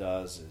all it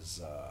does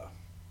is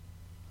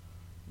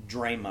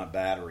drain my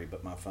battery,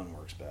 but my phone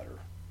works better.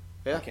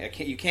 Yeah.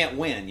 You can't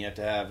win. You have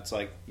to have, it's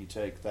like you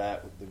take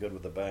that with the good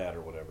with the bad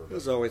or whatever.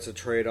 There's always a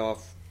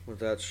trade-off with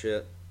that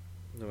shit,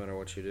 no matter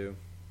what you do.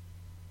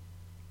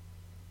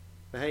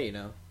 But hey,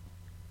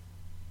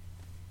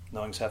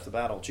 Knowing's half the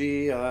battle.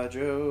 G.I.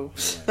 Joe.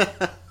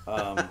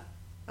 Anyway,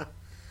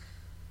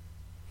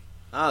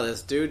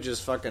 this dude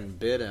just fucking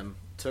bit him,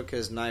 took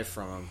his knife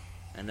from him,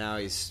 and now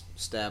he's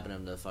stabbing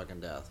him to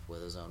fucking death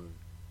with his own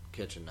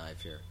kitchen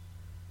knife here.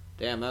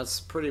 Damn, that's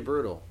pretty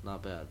brutal.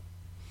 Not bad.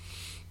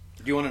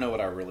 do you want to know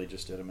what I really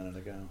just did a minute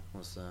ago?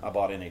 What's that? I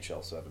bought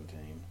NHL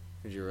 17.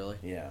 Did you really?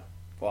 Yeah.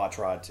 Well, I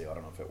tried to. I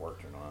don't know if it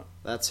worked or not.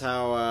 That's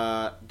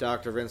how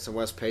Dr. Vincent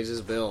West pays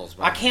his bills.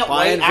 By I can't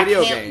buying wait.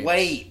 Video I can't games.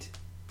 wait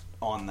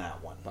on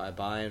that one. By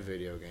buying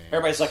video games.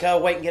 Everybody's like, oh,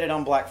 wait and get it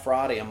on Black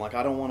Friday. I'm like,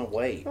 I don't want to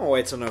wait. Don't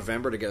wait till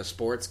November to get a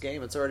sports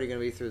game. It's already going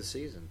to be through the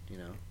season, You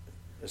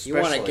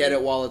Especially, want to get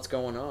it while it's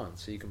going on,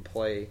 so you can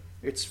play.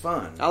 It's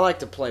fun. I like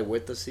to play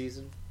with the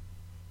season.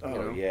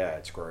 Oh, yeah,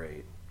 it's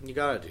great. You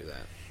got to do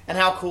that. And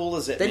how cool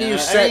is it, Then man? you I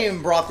set, ain't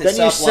even brought this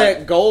then you up set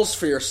like... goals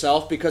for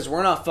yourself because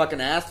we're not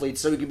fucking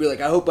athletes, so we can be like,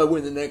 I hope I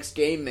win the next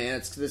game, man.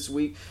 It's this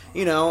week,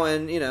 we got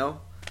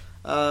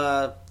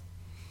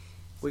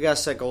to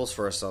set goals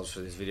for ourselves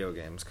for these video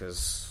games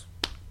because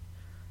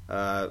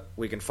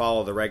we can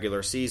follow the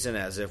regular season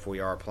as if we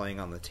are playing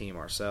on the team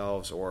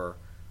ourselves. Or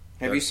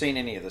Have you seen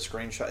any of the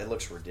screenshots? It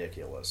looks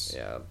ridiculous.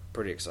 Yeah,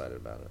 pretty excited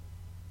about it.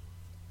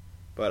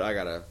 But I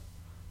gotta.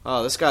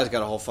 Oh, this guy's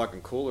got a whole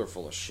fucking cooler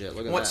full of shit.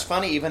 Look at What's that.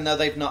 funny, even though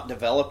they've not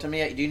developed them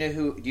yet, do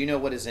you know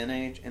what is in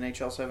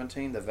NHL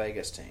 17? The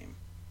Vegas team.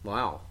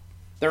 Wow.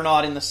 They're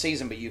not in the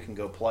season, but you can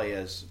go play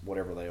as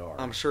whatever they are.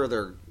 I'm sure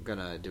they're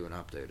gonna do an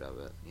update of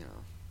it,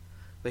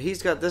 But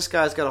this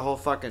guy's got a whole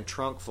fucking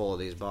trunk full of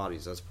these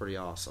bodies. That's pretty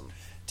awesome.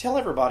 Tell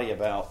everybody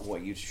about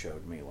what you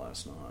showed me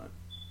last night.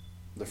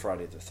 The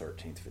Friday the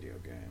 13th video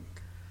game.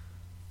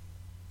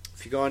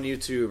 If you go on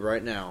YouTube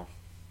right now,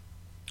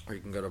 or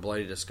you can go to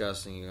Bloody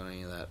Disgusting, you can go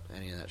to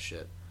any of that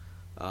shit.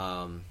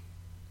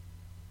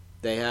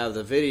 They have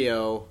the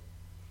video.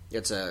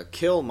 It's a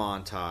kill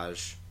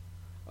montage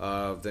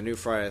of the new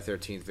Friday the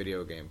 13th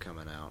video game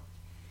coming out,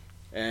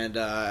 and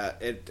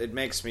it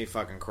makes me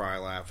fucking cry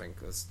laughing.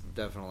 It's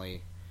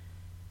definitely,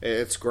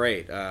 it's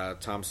great.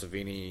 Tom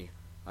Savini,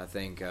 I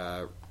think,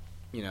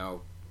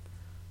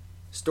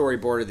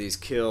 storyboarded these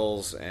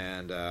kills,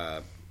 and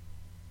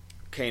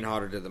Kane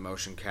Hodder did the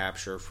motion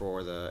capture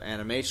for the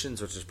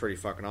animations, which is pretty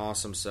fucking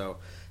awesome. So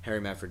Harry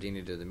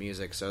Manfredini did the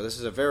music. So this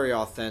is a very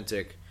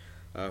authentic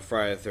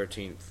Friday the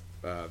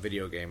 13th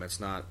video game. It's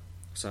not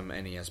some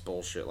NES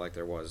bullshit like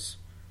there was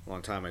a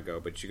long time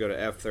ago. But you go to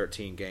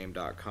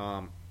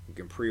f13game.com. You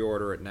can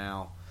pre-order it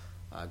now.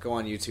 Go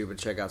on YouTube and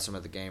check out some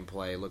of the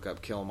gameplay. Look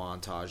up Kill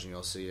Montage and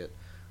you'll see it.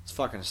 It's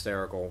fucking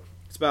hysterical.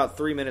 It's about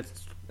 3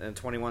 minutes and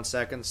 21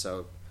 seconds,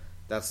 so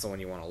that's the one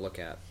you want to look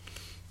at.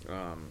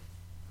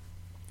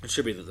 It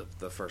should be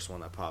the first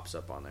one that pops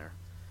up on there.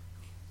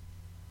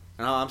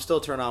 And I'm still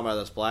turned on by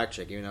this black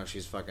chick, even though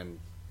she's fucking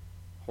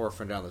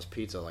horfing down this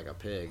pizza like a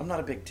pig. I'm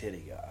not a big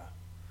titty guy.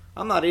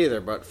 I'm not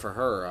either, but for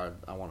her,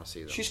 I want to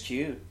see them. She's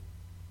cute.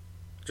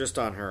 Just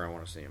on her, I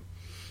want to see them.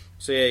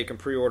 So yeah, you can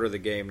pre-order the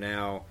game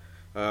now.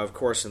 Of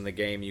course, in the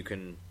game, you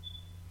can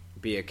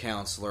be a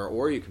counselor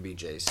or you can be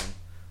Jason.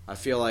 I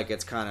feel like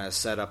it's kind of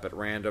set up at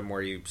random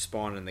where you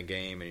spawn in the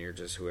game and you're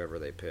just whoever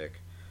they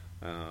pick.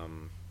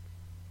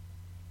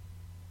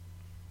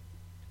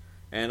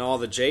 And all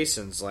the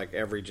Jasons, like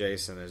every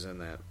Jason is in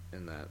that.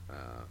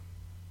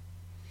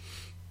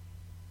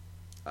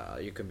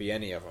 You can be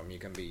any of them. You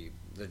can be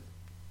the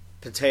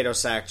Potato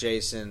Sack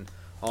Jason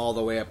all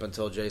the way up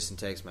until Jason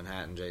Takes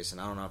Manhattan Jason.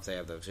 I don't know if they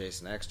have the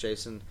Jason X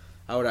Jason.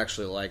 I would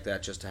actually like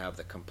that just to have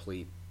the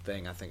complete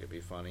thing. I think it'd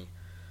be funny.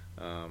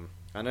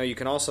 I know you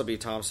can also be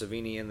Tom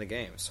Savini in the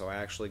game, so I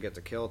actually get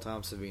to kill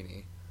Tom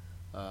Savini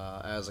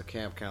as a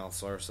camp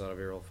counselor, so that'll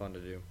be real fun to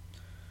do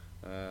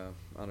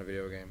on a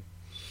video game.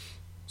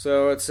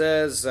 So it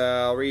says,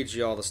 I'll read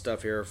you all the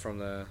stuff here from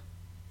the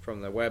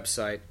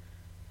website.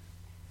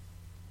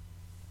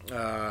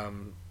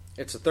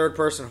 It's a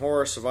third-person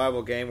horror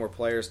survival game where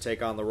players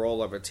take on the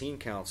role of a teen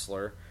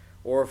counselor,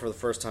 or for the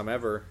first time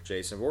ever,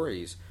 Jason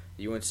Voorhees.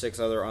 You and 6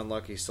 other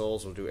unlucky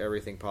souls will do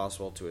everything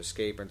possible to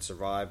escape and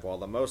survive, while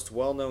the most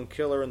well-known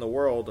killer in the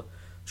world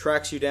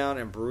tracks you down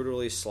and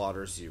brutally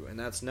slaughters you. And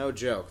that's no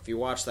joke. If you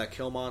watch that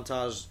kill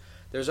montage,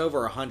 there's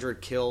over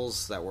 100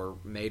 kills that were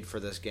made for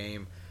this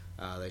game.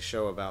 They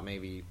show about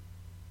maybe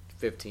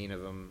 15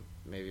 of them,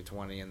 maybe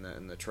 20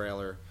 in the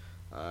trailer.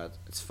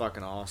 It's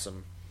fucking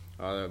awesome.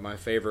 My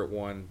favorite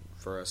one,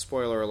 for a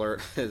spoiler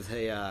alert,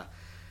 they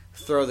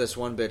throw this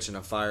one bitch in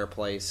a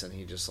fireplace and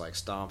he just like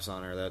stomps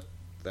on her.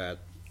 That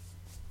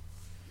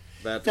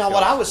now,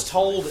 what I was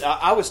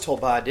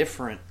told by a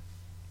different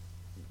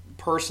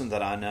person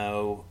that I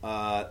know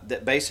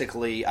that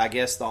basically, I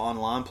guess the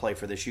online play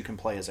for this, you can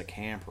play as a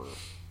camper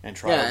and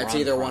try. Yeah, to it's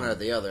run either from one him. or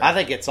the other. I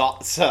think it's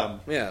awesome.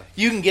 Yeah,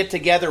 you can get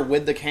together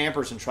with the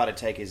campers and try to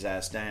take his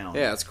ass down.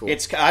 Yeah, that's cool.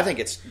 I think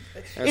it's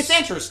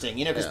interesting,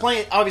 because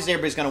playing, obviously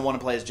everybody's going to want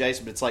to play as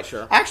Jason, but it's like,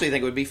 sure. I actually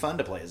think it would be fun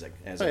to play as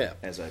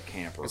a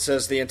camper. It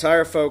says the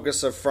entire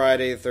focus of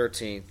Friday the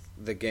 13th,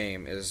 the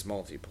game, is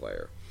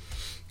multiplayer.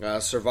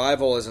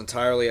 Survival is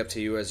entirely up to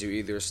you as you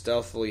either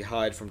stealthily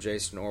hide from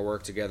Jason or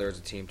work together as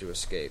a team to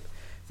escape.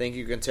 Think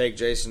you can take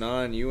Jason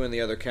on? You and the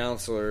other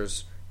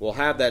counselors will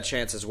have that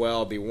chance as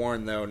well. Be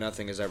warned, though,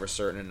 nothing is ever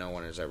certain and no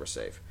one is ever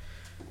safe.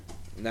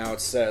 Now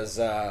it says,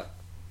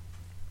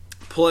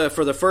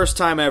 for the first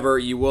time ever,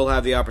 you will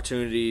have the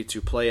opportunity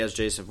to play as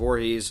Jason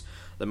Voorhees,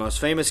 the most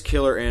famous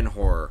killer in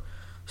horror.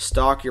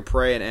 Stalk your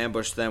prey and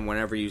ambush them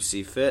whenever you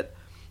see fit.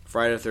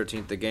 Friday the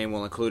 13th, the game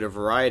will include a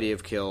variety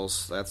of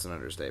kills. That's an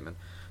understatement.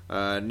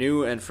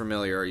 New and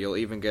familiar. You'll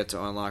even get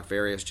to unlock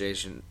various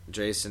Jason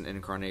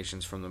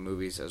incarnations from the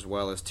movies, as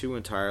well as 2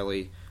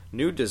 entirely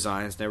new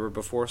designs never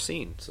before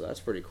seen. So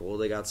that's pretty cool.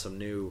 They got some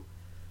new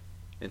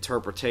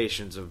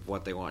interpretations of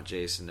what they want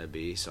Jason to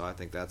be, so I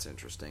think that's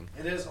interesting.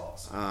 It is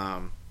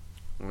awesome.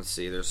 Let's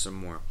see, there's some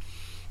more.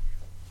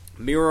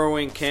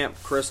 Mirroring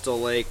Camp Crystal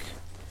Lake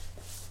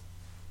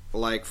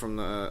from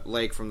the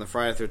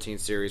Friday the 13th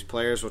series,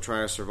 players will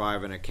try to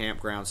survive in a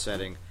campground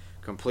setting,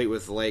 complete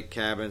with lake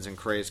cabins and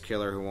crazed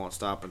killer who won't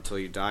stop until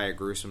you die a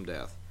gruesome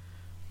death.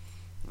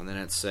 And then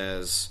it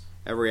says,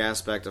 every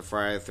aspect of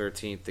Friday the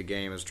 13th, the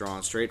game, is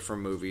drawn straight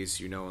from movies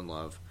you know and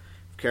love.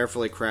 We've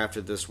carefully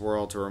crafted this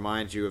world to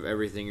remind you of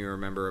everything you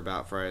remember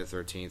about Friday the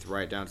 13th,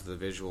 right down to the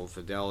visual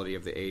fidelity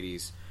of the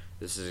 80s.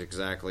 This is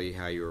exactly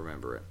how you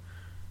remember it.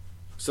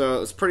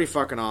 So it's pretty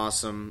fucking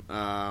awesome.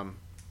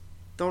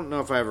 Don't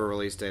know if I have a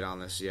release date on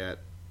this yet.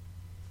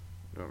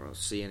 Don't really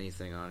see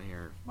anything on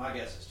here. My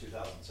guess is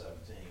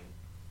 2017.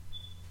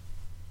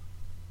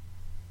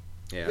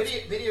 Yeah.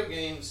 Video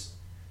games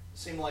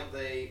seem like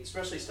they,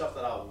 especially stuff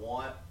that I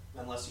want,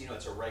 unless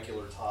it's a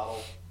regular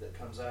title that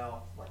comes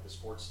out, like the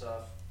sports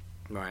stuff.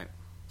 Right.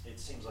 It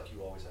seems like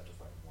you always have to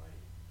fucking wait.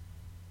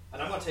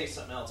 And I'm going to tell you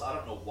something else. I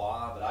don't know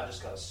why, but I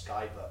just got a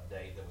Skype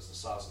update that was the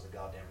size of the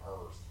goddamn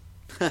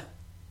Earth.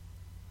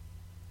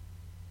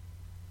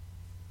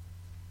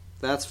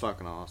 That's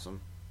fucking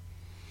awesome.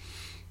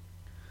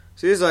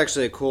 See, this is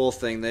actually a cool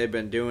thing they've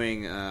been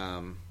doing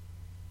the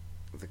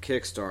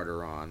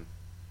Kickstarter on.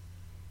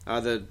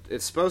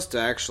 It's supposed to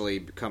actually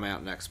come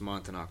out next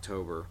month in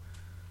October,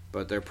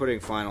 but they're putting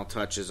final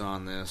touches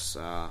on this.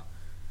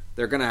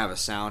 They're going to have a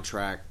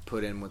soundtrack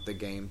put in with the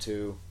game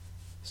too.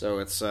 So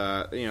it's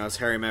it's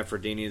Harry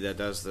Manfredini that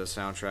does the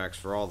soundtracks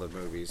for all the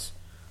movies.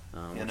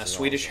 And a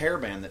Swedish hair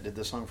band that did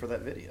the song for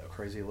that video,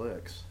 Crazy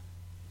Licks.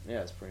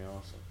 Yeah, it's pretty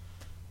awesome.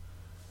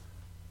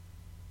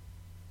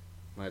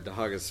 My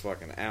dog is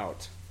fucking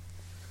out.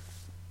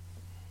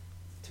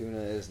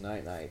 Tuna is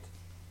night.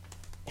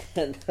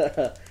 And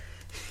so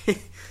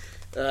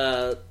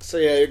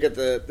yeah, you get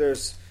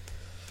this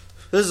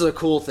is a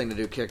cool thing to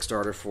do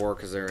Kickstarter for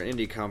because they're an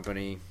indie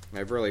company.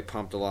 They've really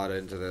pumped a lot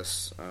into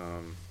this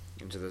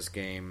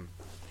game.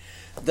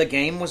 The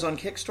game was on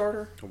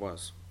Kickstarter? It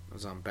was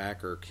on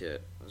BackerKit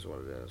is what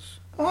it is.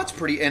 Oh, that's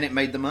pretty, and it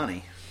made the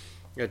money.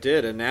 It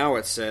did, and now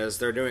it says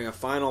they're doing a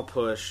final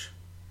push,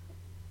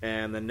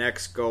 and the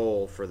next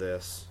goal for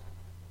this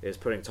is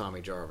putting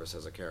Tommy Jarvis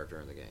as a character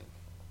in the game.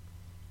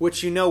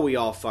 Which we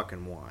all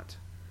fucking want.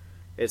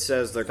 It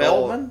says their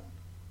Feldman? goal...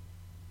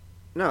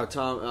 No,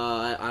 Tom...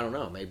 I don't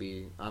know.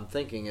 Maybe... I'm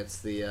thinking it's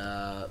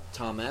the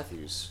Tom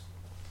Matthews.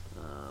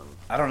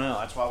 I don't know.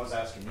 That's why I was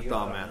asking you.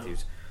 Tom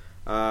Matthews.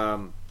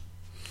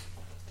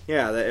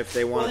 Yeah, if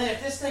they want... Well, then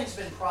if this thing's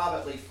been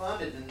privately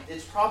funded, then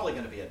it's probably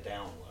going to be a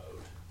download.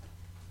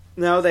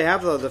 No, they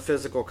have the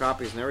physical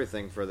copies and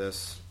everything for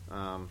this.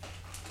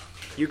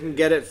 You can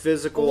get it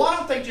physical. Well, why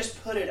don't they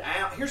just put it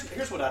out?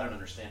 Here's what I don't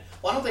understand.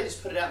 Why don't they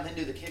just put it out and then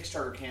do the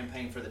Kickstarter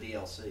campaign for the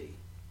DLC?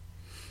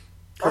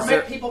 Or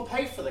make people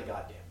pay for the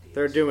goddamn DLC?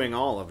 They're doing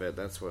all of it.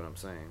 That's what I'm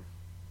saying.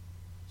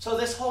 So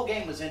this whole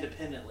game was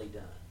independently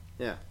done.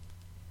 Yeah.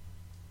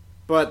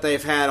 But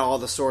they've had all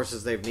the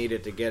sources they've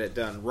needed to get it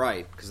done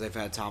right. Because they've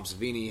had Tom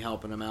Savini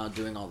helping them out,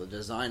 doing all the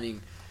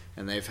designing.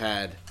 And they've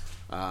had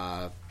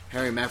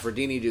Harry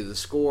Manfredini do the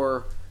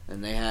score.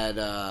 And they had,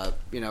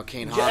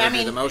 Kane Hodder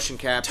do the motion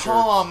capture.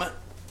 Tom,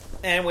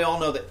 and we all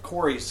know that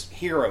Corey's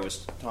hero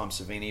is Tom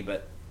Savini,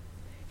 but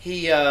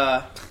he's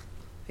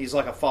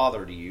like a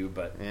father to you,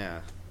 but...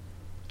 Yeah.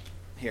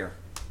 Here.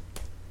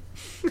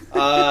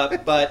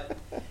 But,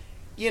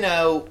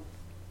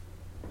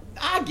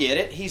 I get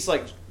it. He's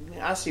like...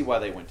 I see why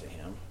they went to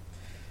him.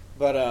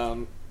 But,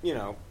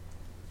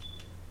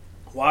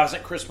 Why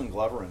isn't Crispin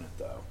Glover in it,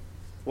 though?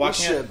 Why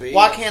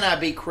can't I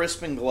be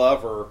Crispin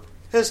Glover...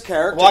 His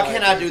character. Why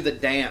can't I do the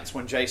dance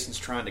when Jason's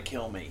trying to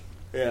kill me?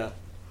 Yeah.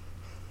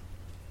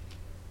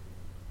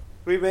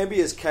 Maybe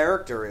his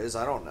character is.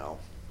 I don't know.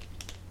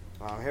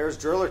 Here's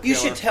Driller Killer. You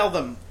should tell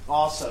them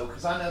also,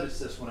 because I noticed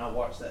this when I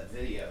watched that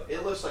video.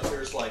 It looks like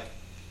there's like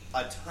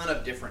a ton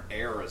of different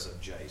eras of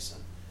Jason.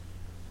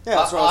 Yeah,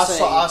 that's what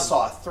I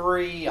saw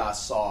 3, I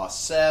saw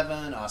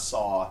 7, I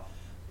saw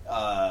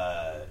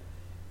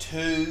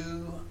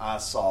 2,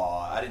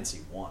 I didn't see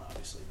 1,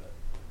 obviously, but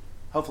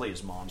hopefully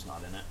his mom's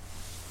not in it.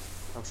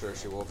 I'm sure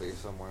she will be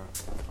somewhere.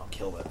 I'll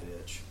kill that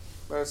bitch.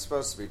 But it's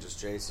supposed to be just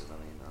Jason. I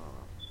don't know.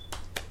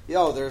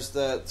 Yo, there's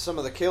some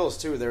of the kills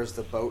too. There's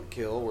the boat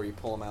kill where you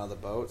pull him out of the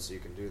boat, so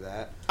you can do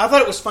that. I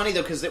thought it was funny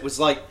though because it was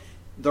like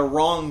the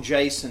wrong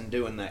Jason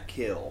doing that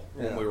kill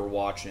when we were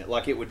watching it.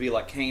 Like it would be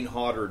like Kane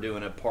Hodder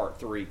doing a part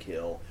 3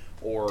 kill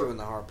or doing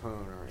the harpoon.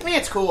 Or I mean,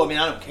 it's cool. I mean,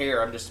 I don't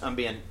care. If I'm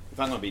going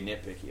to be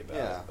nitpicky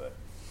about it,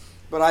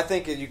 But I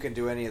think you can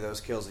do any of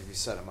those kills if you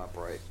set them up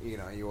right.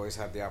 You always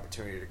have the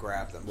opportunity to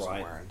grab them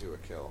somewhere and do a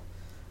kill.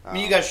 I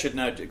mean, you guys should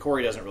know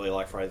Corey doesn't really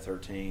like Friday the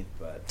 13th,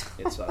 but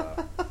it's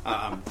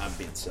I'm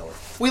being silly.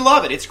 We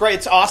love it. It's great.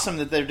 It's awesome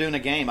that they're doing a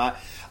game.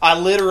 I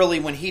literally,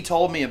 when he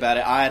told me about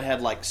it, I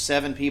had like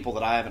 7 people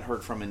that I haven't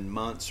heard from in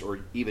months or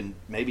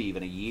maybe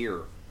even a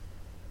year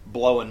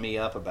blowing me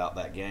up about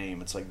that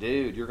game. It's like,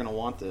 dude, you're going to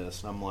want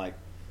this. And I'm like,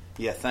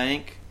 you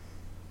think?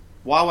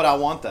 Why would I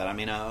want that? I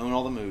mean, I own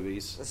all the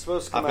movies. It's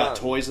supposed to come I've got out.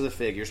 toys of the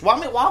figures. Why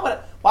would I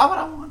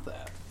want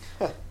that?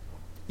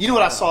 You know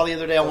what I saw the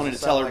other day? I wanted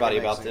to tell everybody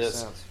about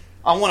this. Sense.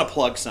 I want to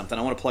plug something.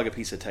 I want to plug a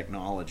piece of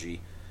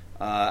technology.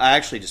 I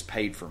actually just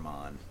paid for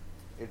mine.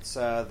 It's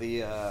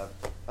the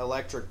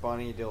electric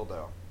bunny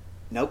dildo.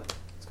 Nope.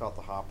 It's called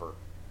the Hopper.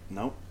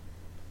 Nope.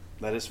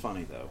 That is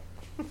funny though.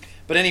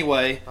 But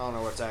anyway, I don't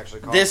know what it's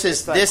actually called. This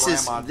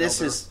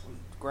is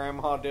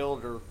Grandma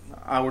dildo.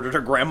 I ordered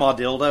a grandma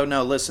dildo.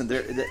 No, listen,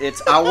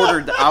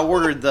 I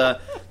ordered the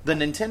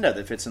Nintendo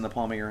that fits in the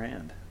palm of your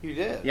hand. You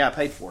did? Yeah, I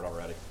paid for it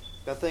already.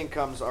 That thing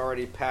comes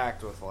already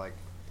packed with like.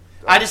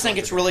 I just think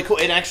it's really cool.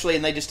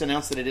 And they just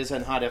announced that it is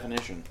in high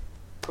definition.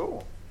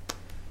 Cool.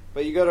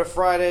 But you go to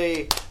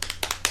Friday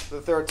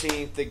the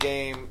 13th, the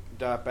game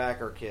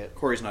 .BackerKit.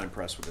 Corey's not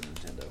impressed with the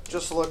Nintendo.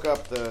 Just look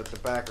up the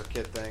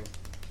BackerKit thing.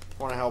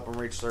 Want to help them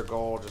reach their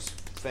goal, just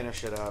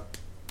finish it up.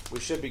 We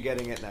should be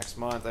getting it next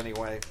month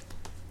anyway.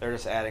 They're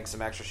just adding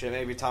some extra shit.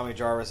 Maybe Tommy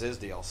Jarvis is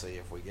DLC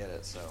if we get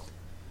it. So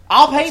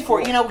I'll pay That's for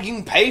it. cool. You know, you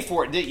can pay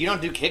for it. You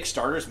don't do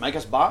Kickstarters. Make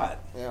us buy it.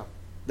 yeah,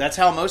 That's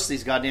how most of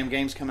these goddamn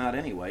games come out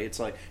anyway. It's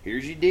like,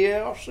 here's your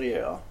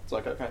DLC. It's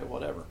like, okay,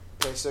 whatever.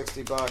 pay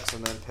 $60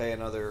 and then pay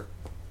another.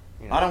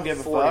 I don't give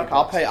a $40. fuck.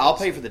 I'll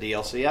pay for the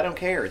DLC. I don't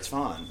care. It's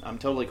fun. I'm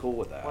totally cool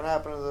with that. What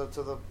happened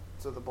to the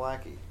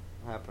Blackie?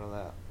 What happened to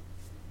that?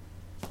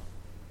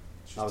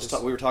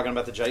 We were talking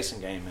about the Jason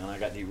game, man. I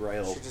got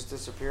derailed. She just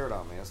disappeared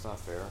on me. That's not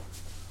fair.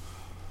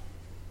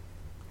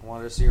 I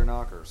wanted to see her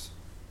knockers.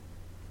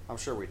 I'm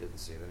sure we didn't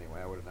see it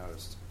anyway. I would have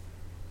noticed.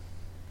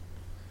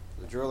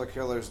 The driller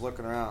killer's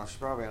looking around. She's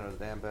probably under the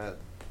damn bed.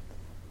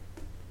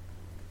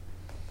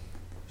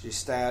 He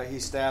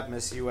stabbed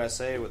Miss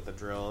USA with the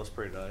drill. It was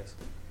pretty nice.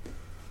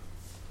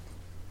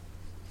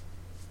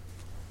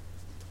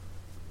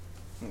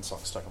 It's all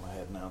stuck in my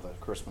head now that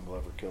Crispin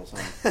Glover kills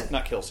him.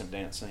 Not kills him,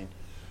 dance scene.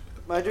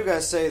 I do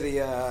gotta say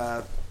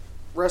the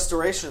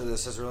restoration of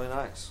this is really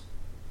nice.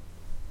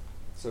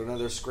 So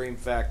another Scream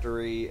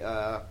Factory,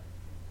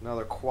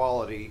 another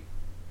quality.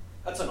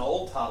 That's an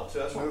old title too.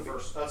 That's Movie.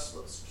 That's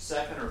the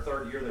second or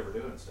third year they were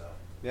doing stuff.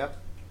 Yep.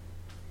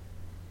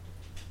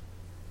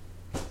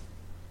 It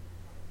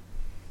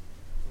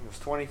was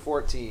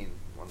 2014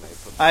 when they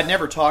put. I had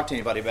never talked to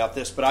anybody about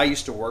this, but I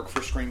used to work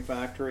for Scream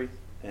Factory,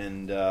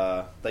 and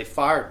they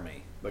fired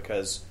me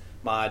because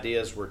my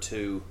ideas were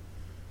too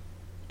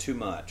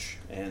much.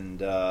 And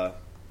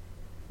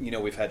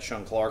we've had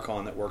Sean Clark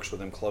on that works with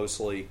them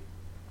closely,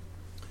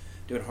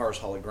 doing Horror's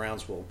Holly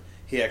Grounds. Well,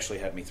 he actually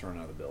had me thrown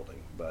out of the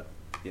building, but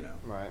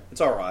Right.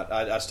 it's all right.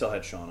 I still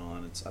had Sean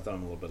on. I thought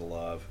him a little bit of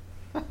love.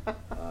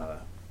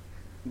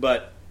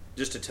 But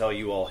just to tell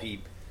you all,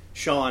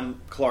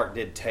 Sean Clark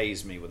did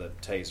tase me with a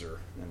taser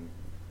and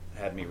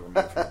had me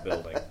removed from the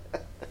building.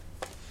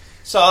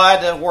 So I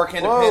had to work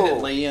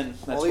independently, and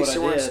that's At least what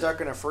you I weren't did.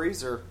 stuck in a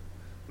freezer.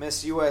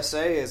 Miss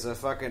USA is a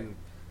fucking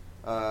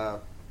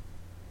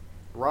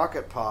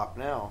rocket pop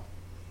now.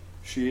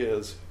 She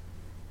is.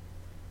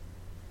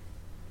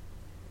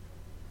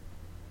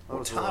 That What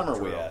was a time little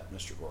are we drill. at,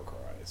 Mr.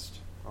 Gorchrist?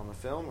 On the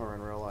film or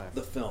in real life?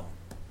 The film.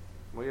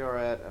 We are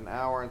at 1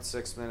 hour and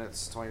 6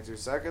 minutes, 22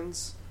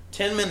 seconds.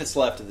 10 minutes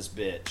left of this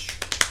bitch.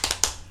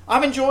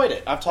 I've enjoyed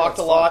it. I've talked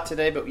it's a lot fun.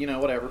 today, but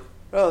whatever.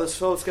 Oh, this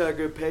film's got a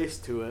good pace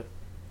to it.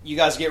 You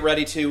guys get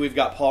ready too. We've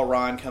got Paul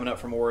Ryan coming up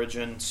from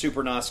Origin.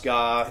 Super nice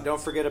guy. And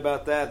don't forget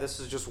about that. This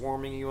is just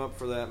warming you up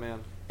for that,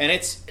 man. And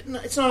it's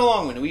not a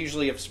long one. We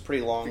usually have some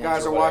pretty long If ones. you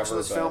guys or are whatever, watching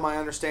this but- film, I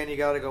understand you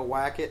got to go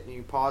whack it and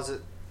you pause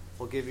it.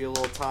 We'll give you a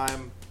little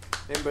time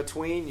in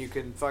between. You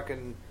can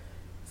fucking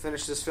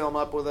finish this film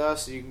up with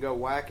us. You can go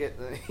whack it.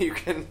 And you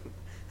can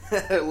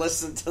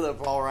listen to the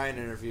Paul Ryan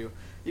interview.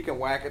 You can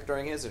whack it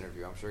during his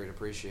interview. I'm sure he'd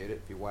appreciate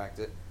it if you whacked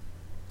it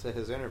to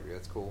his interview.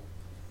 That's cool.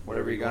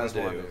 Whatever you guys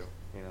want to do.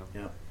 You know.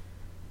 Yeah.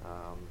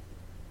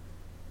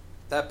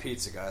 That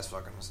pizza guy is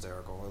fucking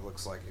hysterical. It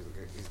looks like he's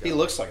got He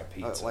looks like a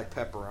pizza. like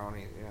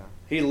pepperoni. Yeah.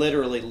 He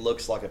literally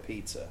looks like a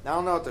pizza. I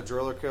don't know what the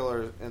driller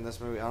killer in this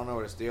movie. I don't know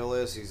what his deal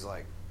is. He's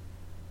like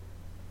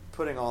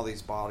putting all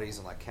these bodies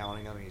and like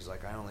counting them. He's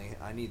like,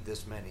 I need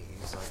this many.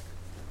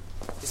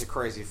 He's a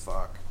crazy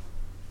fuck.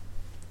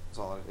 That's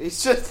all.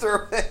 He's just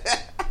threw.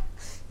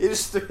 He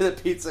just threw the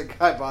pizza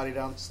guy body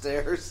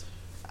downstairs.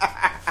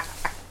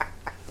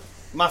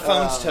 My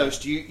phone's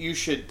toast. We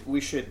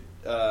should.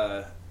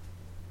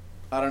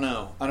 I don't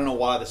know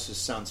why this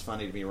just sounds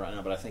funny to me right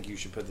now, but I think you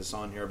should put this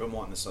on here. I've been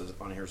wanting this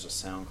on here as a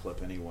sound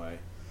clip anyway.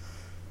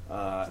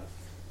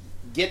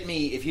 Get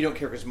me, if you don't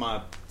care because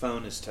my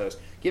phone is toast,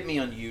 get me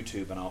on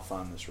YouTube and I'll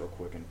find this real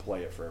quick and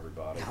play it for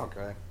everybody.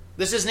 Okay.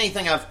 This isn't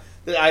anything I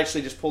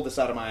actually just pulled this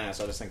out of my ass.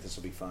 I just think this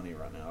will be funny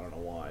right now. I don't know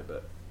why,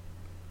 but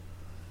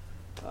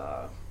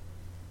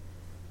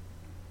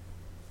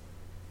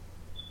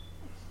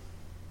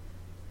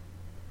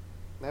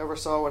Never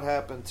saw what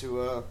happened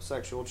to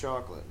Sexual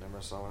Chocolate.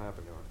 Never saw what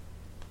happened to her.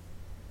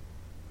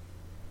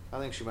 I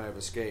think she might have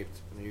escaped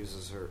and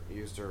used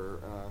her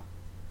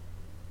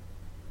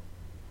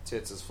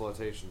tits as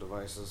flotation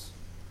devices.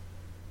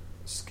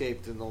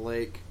 Escaped in the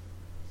lake.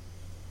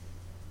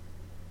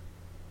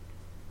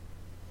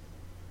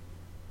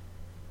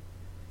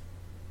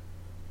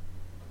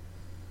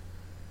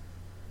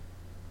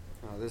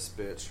 Oh, this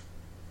bitch.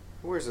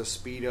 Who wears a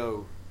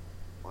Speedo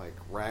like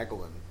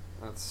raglan?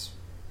 That's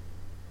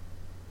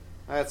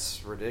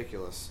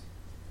ridiculous.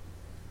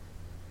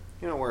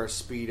 You don't wear a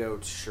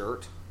Speedo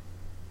shirt.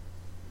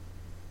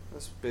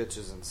 This bitch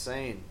is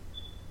insane.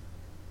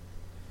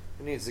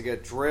 It needs to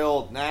get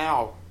drilled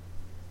now.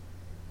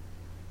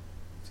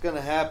 It's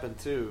gonna happen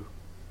too.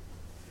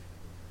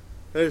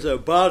 There's a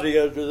body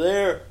under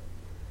there.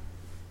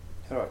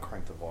 how do I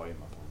crank the volume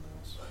up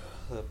on this?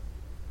 The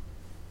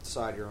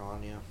side you're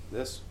on, yeah.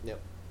 This? Yep.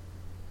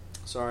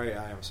 Sorry,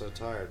 I am so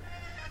tired.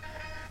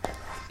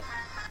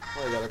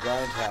 Well, you got a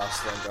grindhouse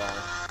thing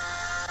going.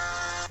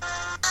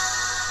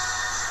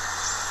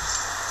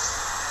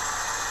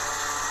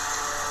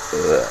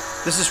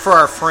 This is for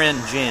our friend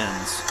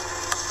Jens.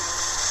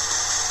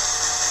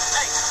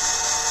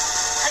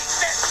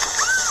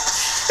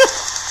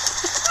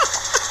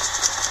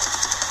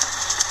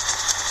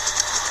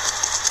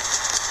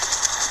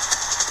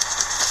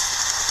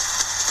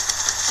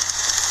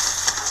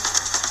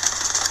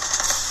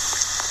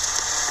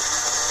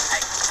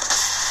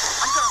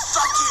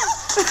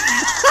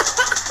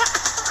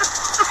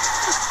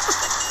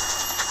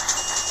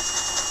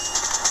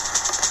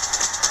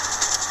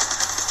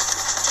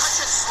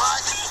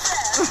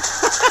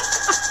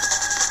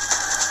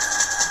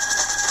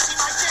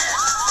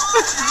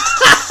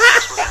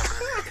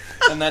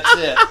 And that's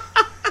it.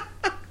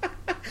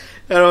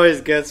 That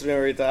always gets me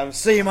every time.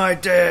 See my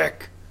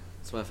dick.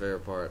 That's my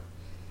favorite part.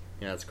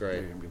 Yeah, that's great.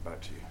 I'm gonna get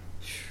back to you.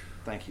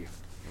 Thank you.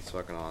 That's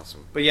fucking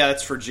awesome. But yeah,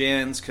 it's for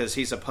Jens because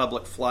he's a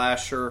public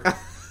flasher.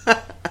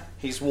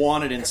 He's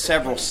wanted in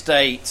several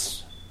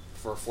states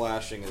For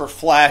flashing. for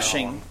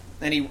flashing.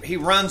 And he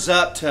runs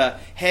up to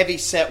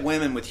heavy-set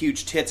women with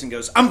huge tits and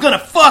goes, "I'm gonna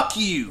fuck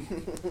you!"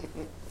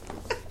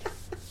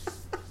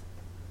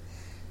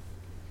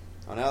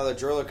 Oh, now the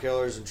driller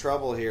killer's in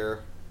trouble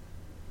here.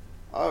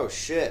 Oh,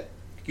 shit.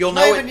 You'll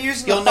Not know even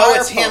using the you'll know fire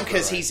it's him poker,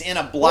 because right? he's in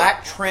a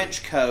black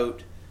trench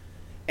coat,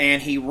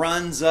 and he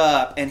runs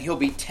up, and he'll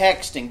be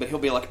texting, but he'll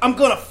be like, "I'm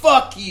gonna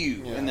fuck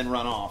you," Yeah. and then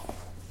run off.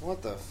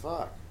 What the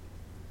fuck?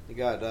 You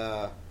got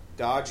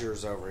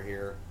Dodgers over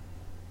here.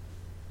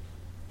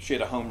 She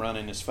had a home run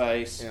in his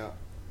face. Yeah.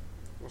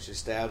 Well, she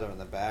stabbed him in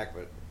the back,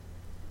 but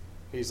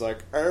he's like,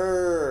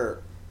 "Err."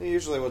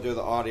 Usually we'll do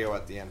the audio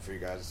at the end for you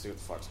guys to see what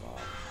the fuck's going on.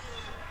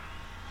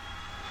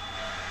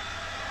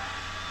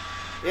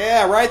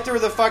 Yeah, right through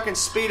the fucking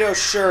Speedo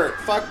shirt.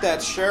 Fuck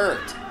that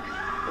shirt.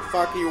 The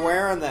fuck are you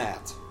wearing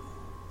that?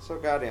 So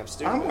goddamn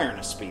stupid. I'm wearing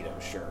a Speedo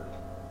shirt.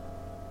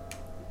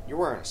 You're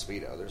wearing a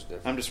Speedo. There's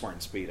different. I'm just wearing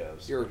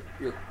Speedos. Your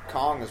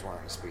Kong is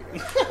wearing a Speedo.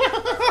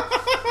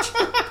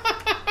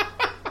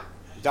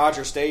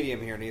 Dodger Stadium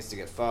here needs to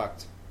get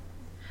fucked.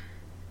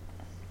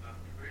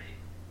 Pretty.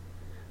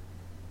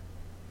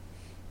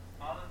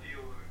 All of you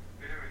are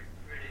very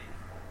pretty.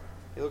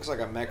 He looks like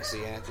a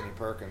Mexi Anthony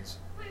Perkins.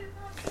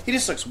 He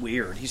just looks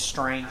weird. He's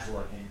strange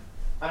looking.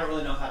 I don't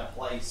really know how to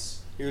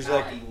place He was how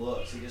like- he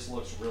looks. He just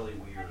looks really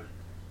weird.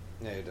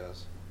 Yeah, he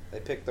does. They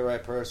picked the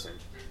right person.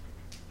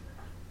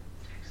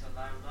 Takes a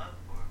lot of love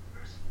for a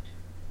person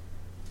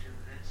to do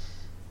this.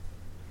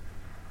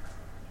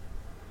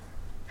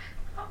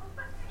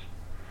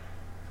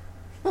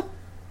 You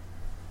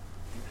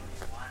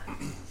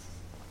want it.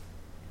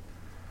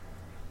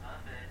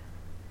 Love it.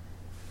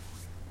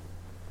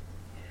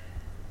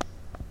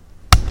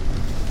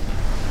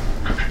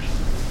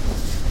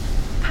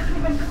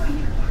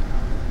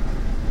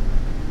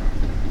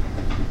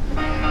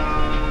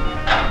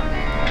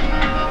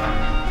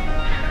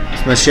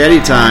 It's machete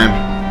time.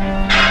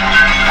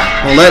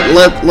 Well,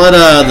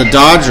 let the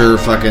Dodger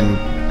fucking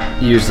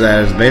use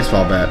that as a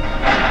baseball bat.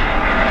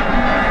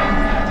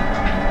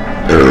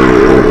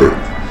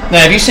 Now,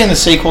 have you seen the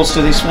sequels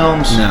to these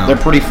films? No. They're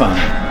pretty funny.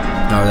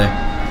 Are they?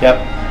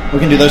 Yep. We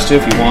can do those too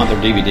if you want. They're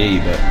DVD,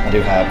 but I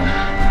do have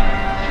them.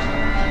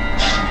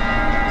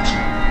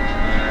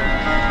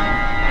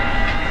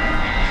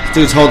 This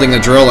dude's holding a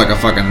drill like a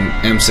fucking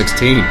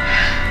M16.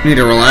 You need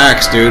to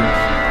relax, dude.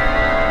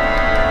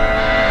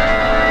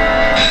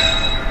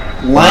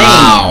 Lame.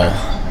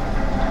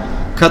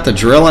 Wow. Cut the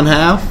drill in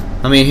half?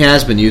 I mean, he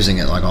has been using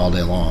it like all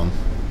day long.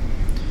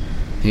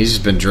 He's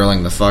just been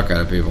drilling the fuck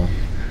out of people.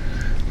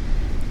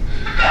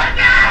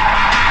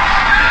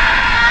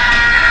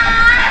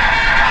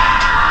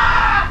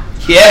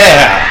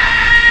 Yeah.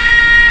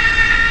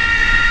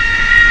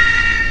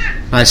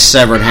 Nice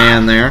severed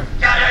hand there.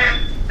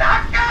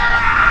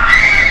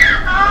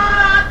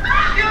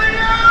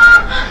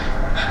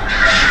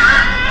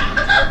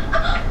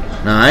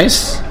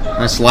 Nice.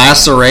 Nice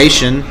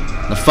laceration.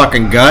 The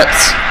fucking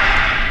guts.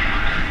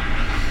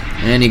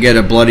 And you get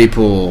a bloody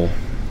pool.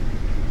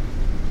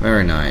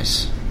 Very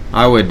nice.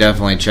 I would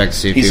definitely check to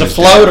see if He's he a was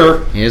floater.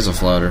 dead. He is a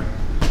floater.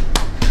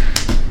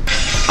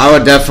 I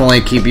would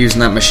definitely keep using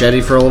that machete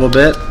for a little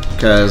bit,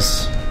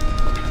 because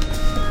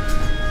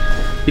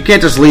you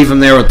can't just leave him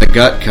there with the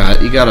gut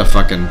cut. You gotta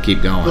fucking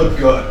keep going.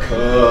 gut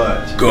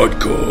cut. Gut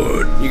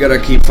cut. You gotta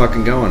keep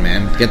fucking going,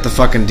 man. Get the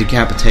fucking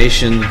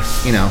decapitation,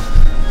 you know.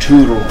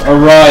 Toodle,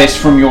 arise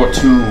from your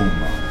tomb.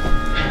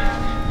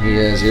 He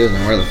is. He doesn't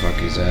know where the fuck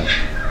he's at.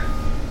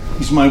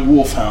 He's my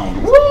wolfhound.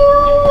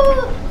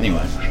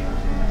 Anyway.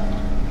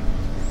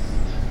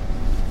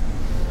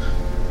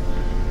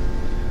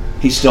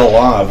 He's still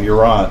alive, you're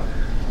right.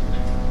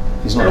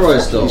 He's not,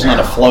 Everybody's still he's not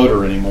a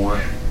floater anymore.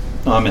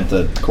 I'm at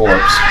the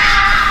corpse.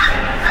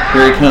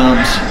 Here he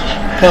comes.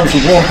 Comes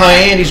with one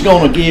hand, he's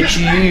gonna get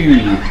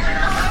you.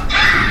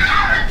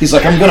 He's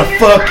like, I'm gonna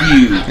fuck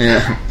you.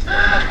 Yeah.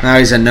 Now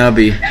he's a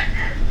nubby.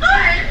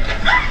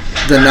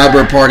 The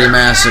Nubber Party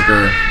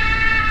Massacre.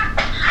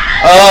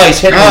 Oh, he's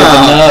hitting her with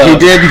a nub. He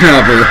did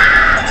nubber.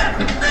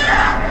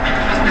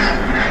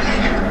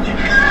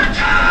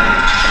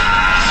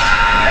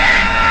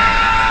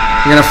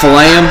 You gonna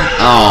fillet him?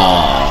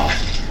 Oh.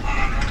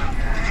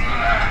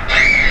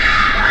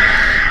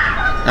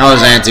 That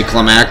was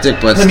anticlimactic,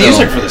 but The still.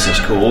 music for this is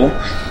cool.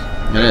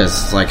 It is.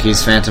 It's like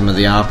he's Phantom of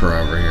the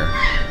Opera over here.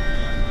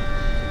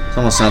 It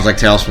almost sounds like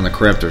Tales from the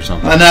Crypt or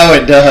something. I know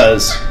it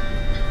does.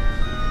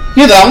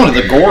 Yeah,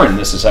 the gore in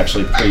this is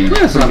actually pretty.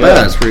 Yeah, it's pretty not good.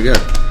 bad. It's pretty good.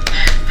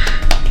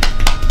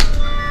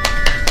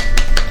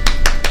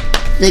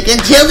 Like,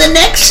 until the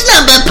next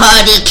slumber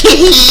party,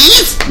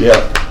 kiddies!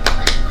 Yep.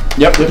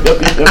 Yep.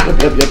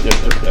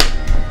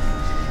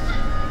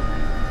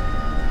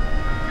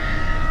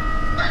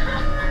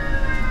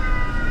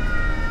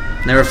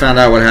 Never found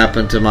out what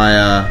happened to my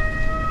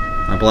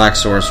my black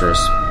sorceress.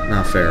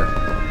 Not fair,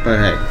 but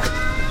hey.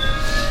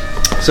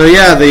 So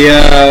yeah,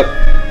 the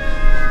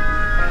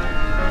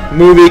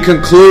movie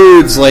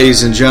concludes,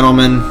 ladies and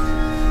gentlemen,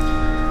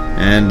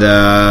 and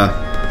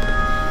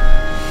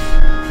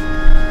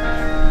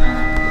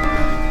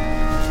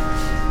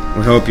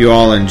we hope you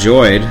all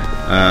enjoyed.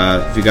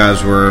 If you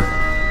guys were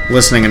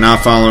listening and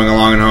not following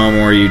along at home,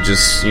 or you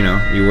just,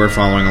 you were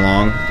following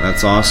along,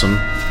 that's awesome.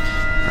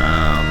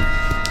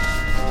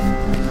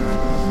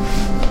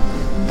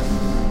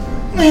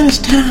 Man, it's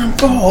time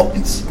for...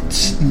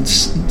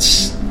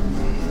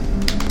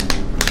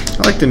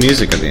 I like the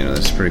music at the end of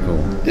this. It's pretty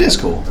cool. It is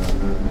cool.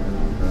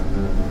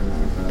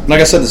 Like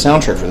I said, the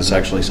soundtrack for this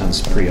actually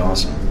sounds pretty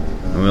awesome.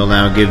 And we'll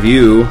now give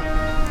you...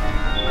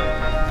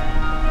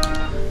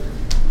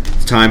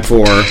 It's time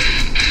for...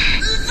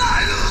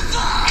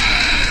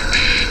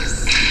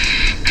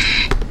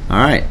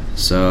 Alright,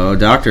 so,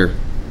 Doctor.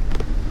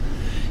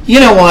 You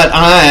know what?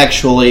 I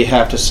actually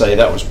have to say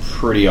that was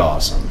pretty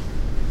awesome.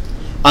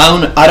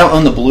 I don't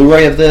own the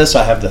Blu-ray of this.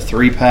 I have the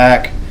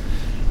 3-pack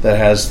that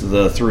has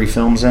the 3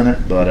 films in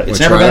it, but it's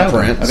never been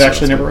opened. I've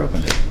actually never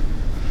opened it.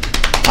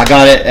 I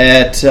got it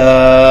at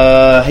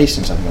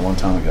Hastings, I think, a long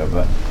time ago.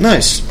 But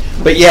nice.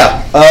 But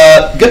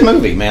yeah, good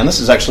movie, man. This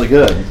is actually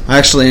good. I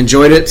actually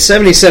enjoyed it.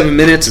 77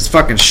 minutes. It's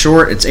fucking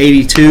short. It's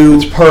 82.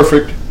 It's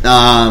perfect.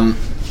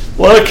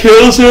 What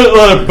kills it?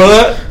 What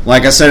butt?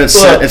 Like I said, it's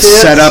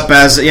set up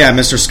as... Yeah,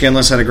 Mr.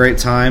 Skinless had a great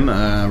time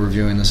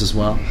reviewing this as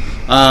well.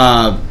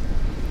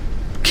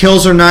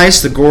 Kills are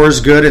nice. The gore is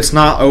good. It's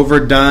not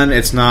overdone.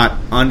 It's not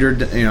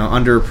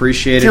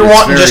underappreciated. If you're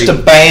wanting just a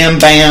bam,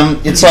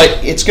 bam, it's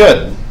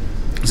good.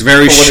 It's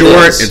very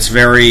short. It's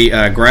very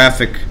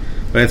graphic,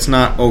 but it's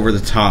not over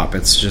the top.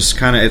 It's just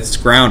kind of... It's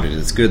grounded.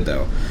 It's good,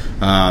 though.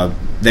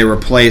 They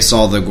replace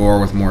all the gore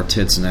with more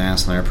tits and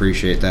ass, and I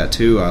appreciate that,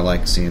 too. I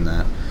like seeing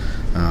that.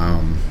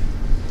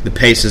 The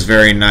pace is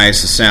very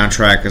nice. The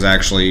soundtrack is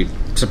actually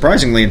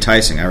surprisingly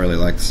enticing. I really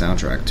like the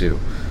soundtrack too.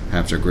 I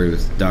have to agree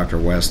with Dr.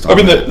 West.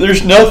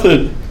 There's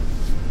nothing.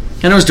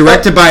 And it was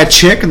directed by a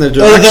chick, and the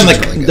direction's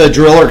really good. The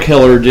driller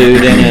killer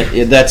dude in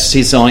it.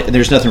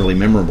 There's nothing really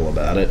memorable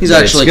about it. He's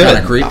actually kind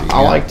of creepy.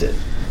 I liked it.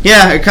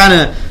 Yeah,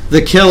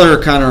 the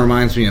killer kind of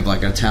reminds me of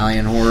like an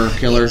Italian horror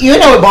killer. You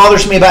know what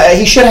bothers me about it?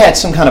 He should have had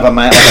some kind of a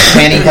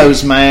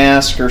pantyhose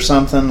mask or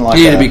something.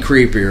 He had to be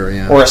creepier,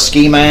 yeah. Or a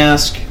ski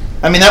mask.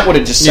 I mean, that would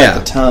have just set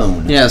the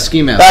tone. Yeah,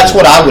 ski mask. That's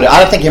what I would...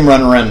 I don't think him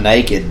running around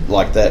naked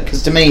like that,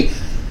 because to me,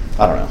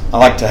 I don't know. I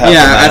like to have...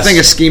 Yeah, I think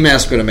a ski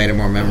mask would have made it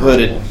more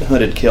memorable.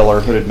 Hooded killer,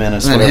 hooded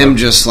menace, and whatever. him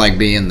just like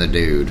being the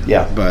dude.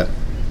 Yeah. But,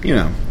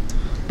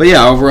 But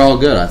yeah, overall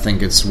good. I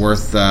think it's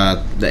worth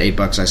the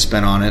 $8 I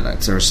spent on it.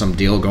 There was some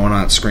deal going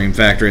on at Scream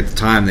Factory at the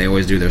time. They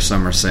always do their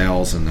summer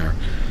sales and their,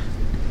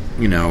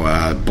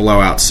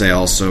 blowout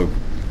sales. So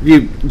if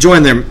you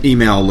join their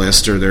email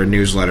list or their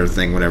newsletter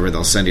thing, whatever,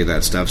 they'll send you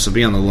that stuff. So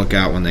be on the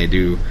lookout when they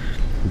do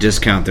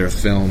discount their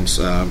films.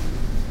 Of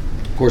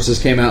course,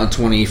 this came out in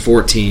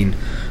 2014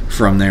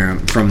 from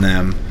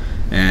them,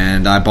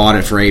 and I bought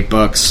it for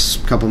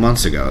 $8 a couple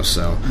months ago.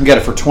 So you got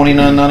it for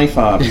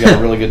 $29.95. You got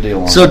a really good deal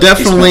on it. So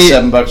definitely you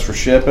spent $7 for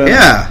shipping.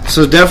 Yeah,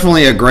 so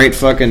definitely a great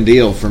fucking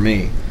deal for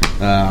me.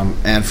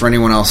 And for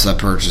anyone else that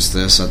purchased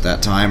this at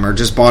that time or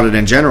just bought it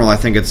in general, I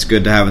think it's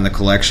good to have in the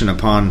collection.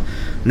 Upon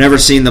never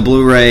seen the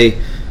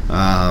Blu-ray,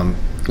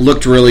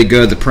 looked really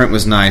good. The print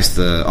was nice.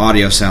 The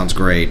audio sounds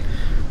great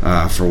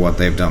for what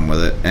they've done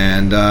with it.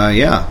 And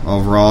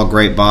overall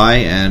great buy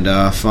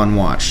and fun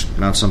watch.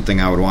 Not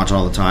something I would watch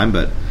all the time,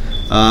 but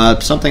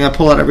something I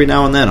pull out every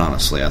now and then.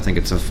 Honestly, I think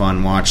it's a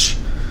fun watch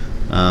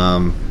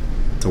to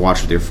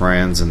watch with your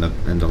friends and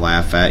to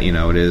laugh at.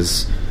 It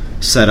is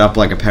set up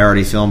like a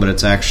parody film, but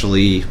it's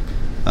actually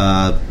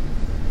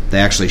they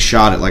actually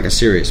shot it like a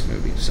serious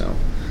movie. So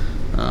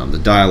the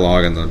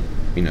dialogue and the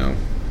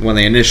when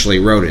they initially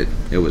wrote it,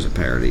 it was a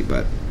parody,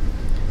 but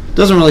it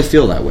doesn't really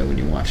feel that way when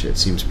you watch it. It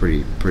seems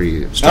pretty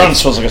straight. It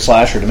feels like a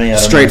slasher to me.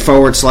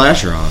 Straightforward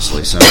slasher,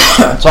 honestly. So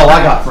that's all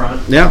I got from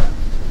it. Yeah.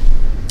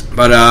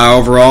 But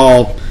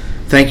overall,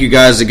 thank you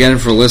guys again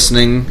for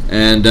listening.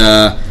 And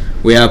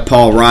we have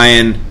Paul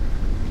Ryan.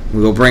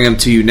 We will bring him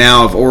to you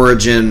now of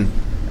Origin.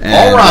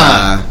 And, Paul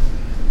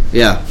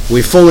Ryan.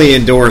 We fully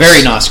endorse.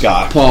 Very nice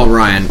guy, Paul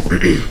Ryan.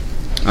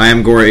 I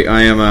am Corey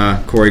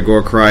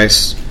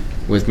Gorechrist.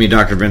 With me,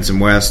 Dr. Vincent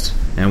West,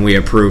 and we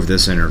approve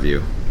this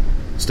interview.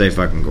 Stay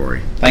fucking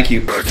gory. Thank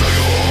you.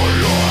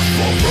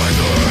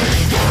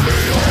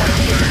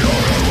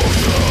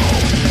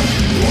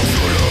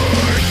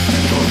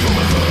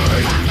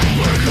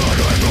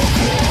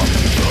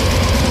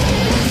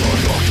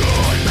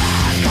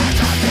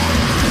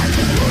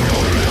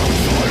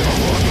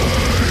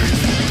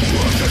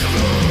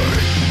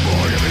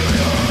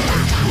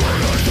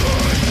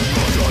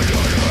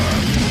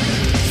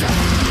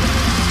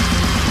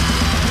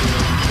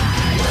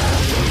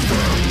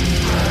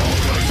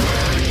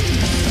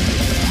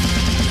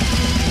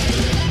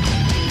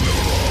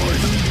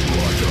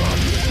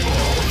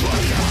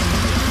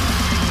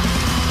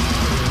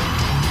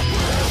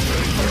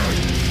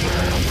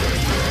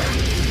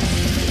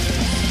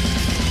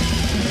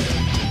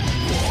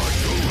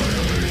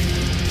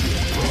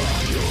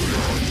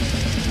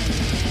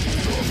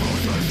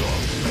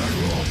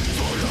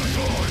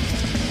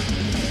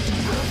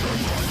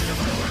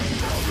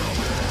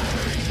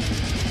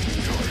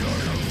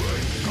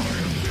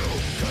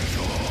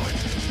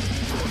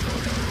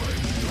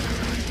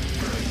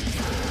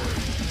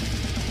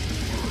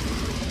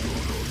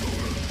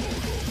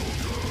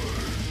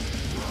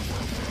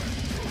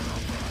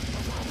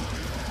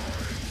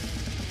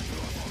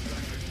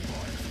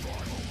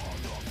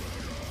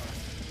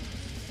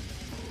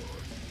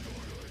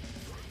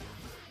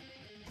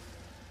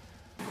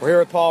 We're here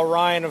with Paul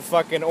Ryan of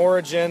fucking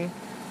Origin.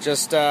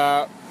 Just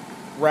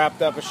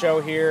wrapped up a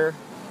show here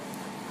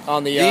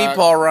on the...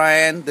 Paul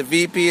Ryan, the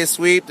VP of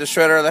Sweep, the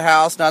shredder of the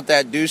house, not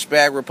that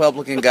douchebag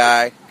Republican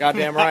guy.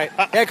 Goddamn right.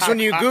 Yeah, because when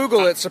you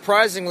Google it,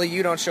 surprisingly,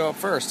 you don't show up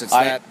first. It's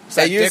that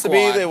used to be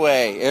dickwad. the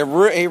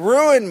way. He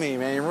ruined me,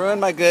 man. He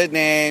ruined my good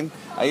name.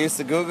 I used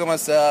to Google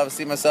myself,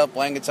 see myself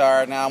playing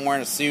guitar. Now I'm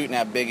wearing a suit and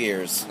have big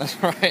ears.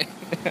 That's right.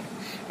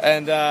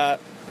 And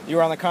you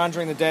were on the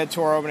Conjuring the Dead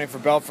tour opening for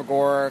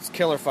Belphegor. It's a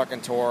killer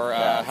fucking tour.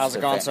 How's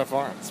it gone so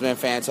far? It's been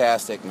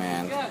fantastic,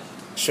 man.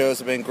 Shows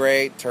have been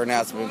great.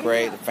 Turnouts have been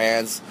great. The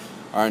fans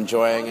are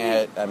enjoying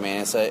it. I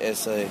mean, it's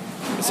a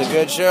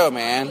good show,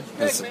 man.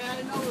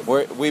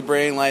 We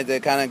bring like the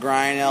kind of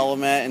grind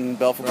element, and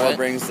Belphegor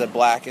brings the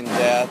black and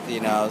death.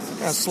 You know,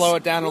 slow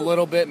it down a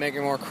little bit, make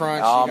it more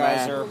crunch. Oh, you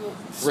guys man. are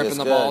ripping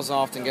the balls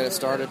off and get it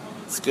started.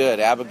 It's good.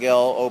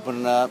 Abigail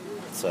opening up.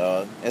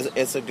 So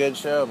it's a good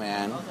show,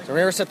 man. So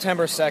we were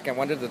September 2nd.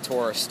 When did the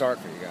tour start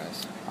for you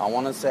guys? I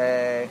want to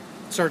say...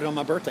 Started on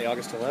my birthday,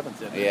 August 11th.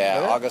 Didn't it?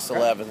 Yeah, August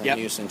 11th in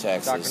Houston,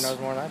 Texas. Doctor knows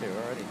more than I do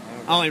already.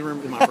 I only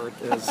remember my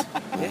birthday. It's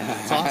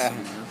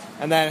awesome. Man.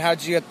 And then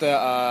how'd you get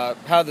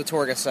how did the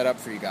tour get set up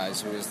for you guys?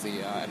 Who was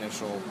the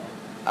initial...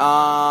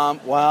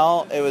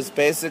 Well, it was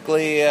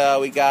basically,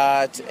 we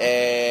got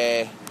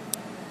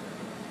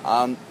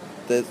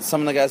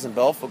some of the guys in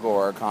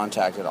Belphegor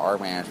contacted our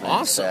management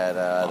and said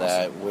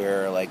that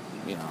we're like,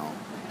 you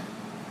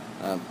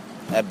know,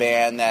 a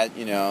band that,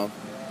 you know,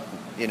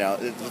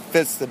 it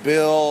fits the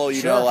bill,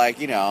 you know,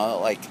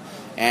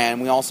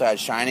 and we also had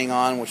Shining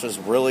On, which was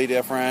really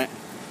different.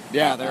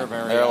 Yeah,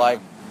 they're like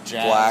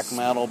jazz, black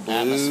metal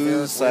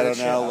blues. I don't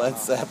know, Led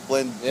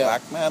Zeppelin,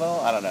 black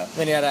metal. I don't know.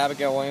 Then you had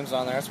Abigail Williams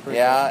on there. That's pretty.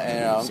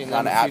 Yeah, cool.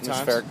 kind of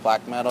atmospheric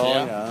black metal.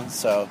 Yeah. You know,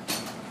 so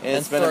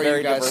it's been throw a very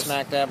you guys diverse.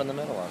 smack dab in the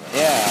middle of it.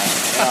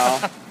 Yeah,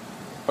 you know,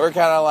 we're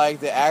kind of like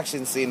the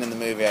action scene in the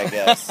movie, I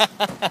guess.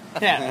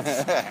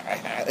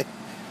 Yeah.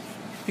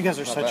 You guys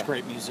are such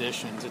great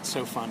musicians. It's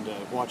so fun to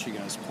watch you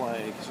guys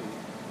play because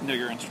you know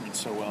your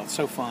instruments so well. It's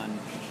so fun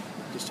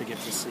just to get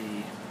to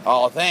see.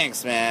 Oh,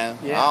 thanks, man.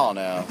 Yeah. I don't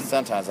know.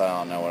 Sometimes I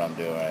don't know what I'm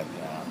doing.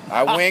 You know.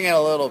 I wing it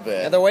a little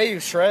bit. And the way you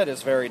shred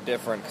is very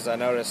different because I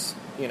noticed,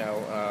 you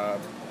know,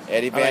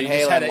 Eddie Van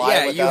Halen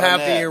live you without have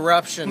a the net.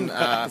 eruption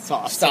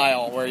awesome.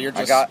 style where you're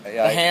just the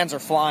hands are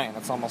flying.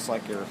 It's almost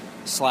like you're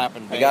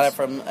slapping bass. I got it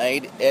from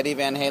Eddie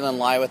Van Halen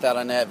Live Without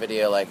a Net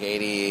video, like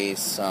 80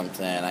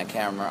 something. I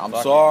can't remember.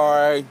 I'm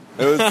sorry.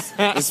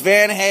 It's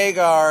Van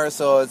Hagar,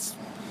 so it's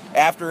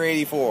after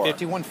 84.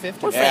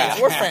 5150. We're fans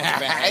of Van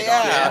Halen.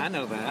 Yeah, I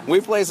know that.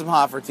 We play some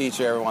Hot for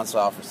Teacher every once in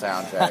a while for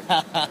soundtrack.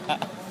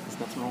 There's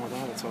nothing wrong with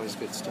that. It's always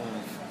good stuff.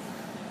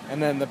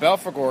 And then the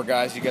Belphegor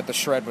guys, you get the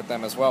shred with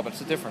them as well, but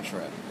it's a different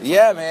shred.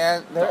 Yeah,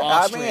 man.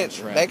 Austrian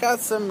shred. They got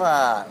some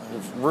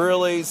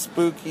really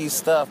spooky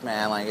stuff,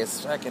 man. Like,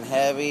 it's fucking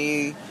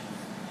heavy.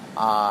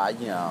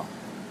 You know,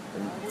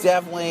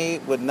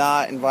 definitely would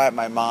not invite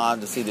my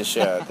mom to see the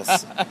show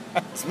because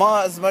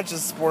as much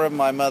as supportive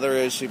my mother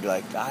is, she'd be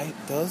like,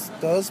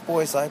 those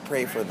boys, I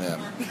pray for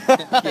them.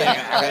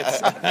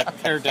 Yeah,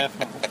 they're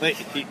definitely.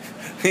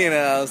 You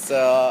know,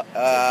 so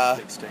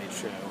big stage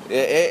show.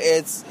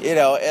 It's you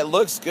know, it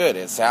looks good.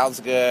 It sounds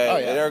good. Oh,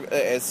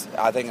 yeah.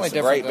 I think it's a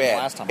great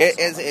band.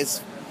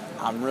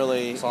 I'm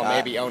really Saw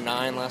maybe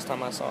 09 last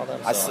time I saw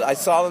them. I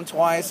saw them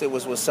twice. It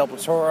was with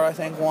Sepultura, I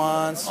think,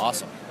 once.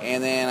 Awesome.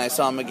 And then I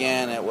saw them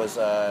again. It was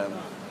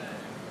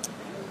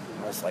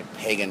like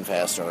Pagan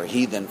Fest or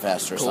Heathen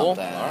Fest or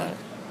something. All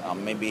right.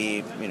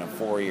 Maybe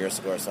 4 years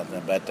ago or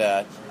something. But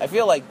I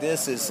feel like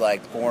this is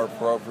like more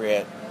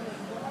appropriate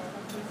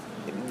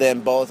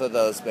than both of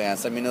those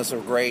bands. I mean, those are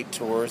great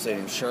tours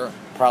and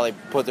probably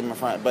put them in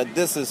front. But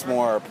this is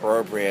more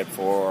appropriate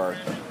for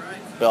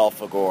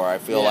Belphegor. I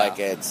feel like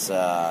it's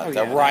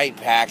the right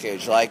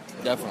package. Like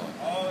definitely.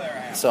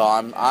 So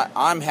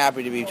I'm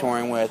happy to be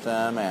touring with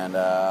them, and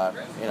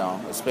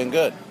it's been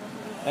good.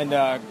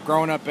 And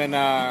growing up in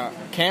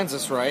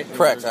Kansas, right?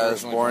 Correct. I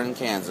was born in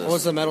Kansas. What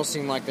was the metal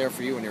scene like there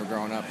for you when you were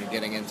growing up and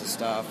getting into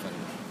stuff? And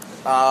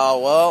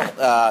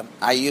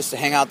I used to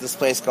hang out at this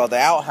place called the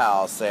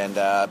Outhouse, and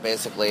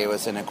basically it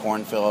was in a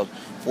cornfield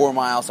 4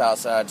 miles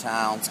outside of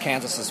town. It's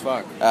Kansas as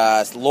fuck.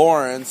 It's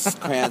Lawrence,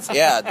 Kansas.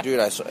 Yeah, dude,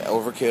 I saw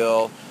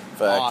Overkill,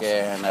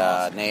 fucking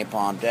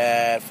Napalm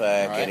Death,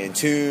 fucking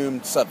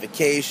Entombed,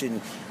 Suffocation,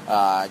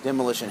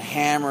 Demolition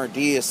Hammer,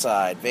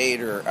 Deicide,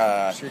 Vader.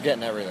 So you're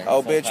getting everything.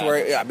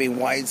 Obituary. I mean,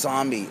 White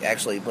Zombie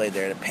actually played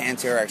there. The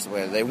Pantera actually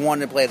played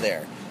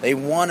there. They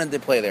wanted to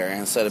play there.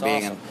 Instead of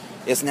being awesome.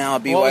 It's now a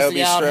BYOB what was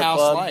the strip Outhouse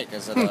club. like?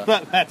 Is it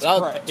That's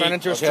right. Turn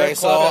into a Okay, strip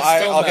so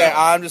club?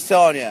 I'm just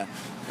telling you.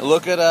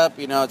 Look it up.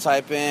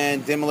 Type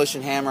in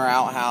Demolition Hammer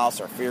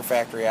Outhouse or Fear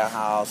Factory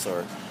Outhouse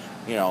or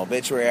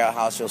Obituary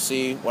Outhouse. You'll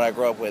see what I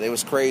grew up with. It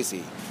was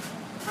crazy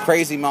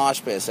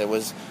mosh pits. There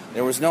was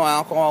no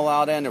alcohol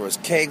allowed in. There was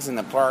kegs in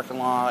the parking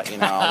lot. It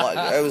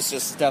was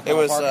just It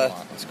was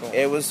That's cool.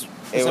 It was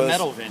a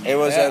metal venue. It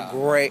was a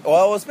great.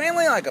 Well, it was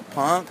mainly like a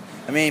punk.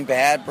 I mean,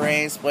 Bad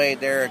Brains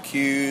played there.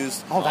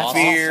 Accused. Oh, that's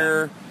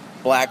Fear. awesome.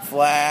 Black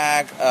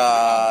Flag,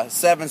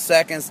 7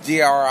 Seconds,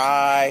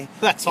 DRI.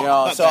 That's you all-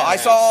 know. that's So I badass.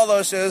 saw all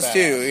those shows Badass.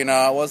 too. You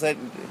know, it wasn't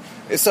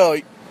so.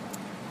 You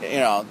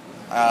know,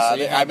 So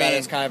you I had that mean,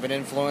 as kind of an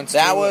influence.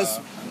 that to, was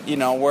you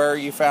know where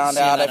you found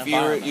seeing out that if you were,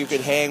 environment. you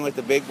could hang with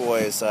the big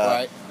boys.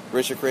 Right.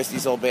 Richard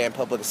Christie's old band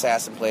Public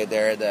Assassin played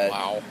there.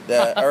 Wow.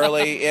 The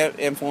early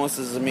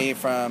influences of me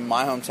from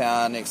my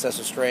hometown,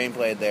 Excessive Strain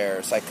played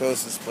there.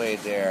 Psychosis played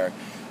there.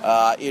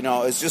 You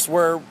know, it's just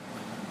where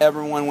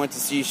everyone went to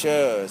see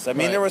shows. I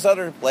mean, Right. there was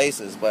other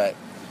places, but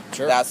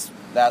Sure. that's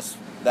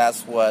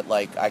what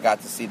like I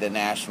got to see the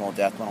national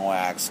death metal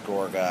acts,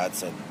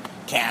 Gorguts and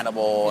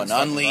Cannibal and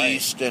That's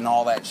Unleashed and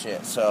all that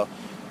shit. So,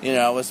 you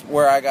know, it was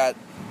where I got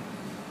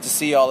to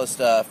see all this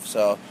stuff.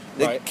 So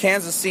the Right.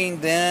 Kansas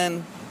scene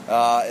then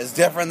is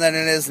different than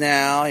it is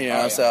now. You know,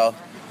 Oh, yeah. so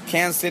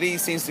Kansas City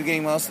seems to be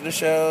getting most of the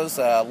shows.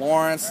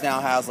 Lawrence now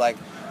has like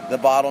the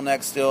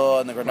Bottleneck still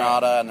and the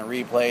Granada and the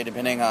Replay,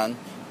 depending on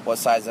what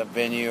size of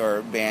venue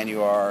or band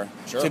you are.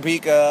 Sure.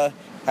 Topeka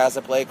has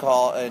a play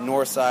called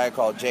Northside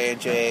called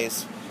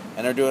J&J's,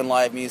 and they're doing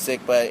live music,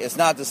 but it's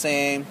not the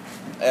same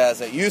as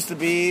it used to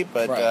be.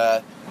 But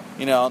Right.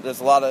 you know, there's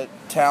a lot of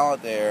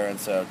talent there, and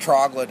so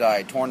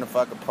Troglodyte, Torn the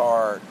Fuck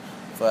Apart,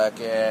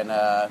 fucking.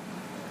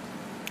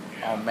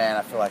 Oh man,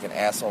 I feel like an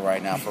asshole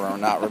right now for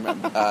not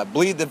remember.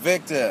 Bleed the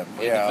Victim.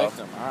 Bleed you the know.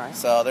 Victim, all right.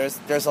 So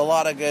there's a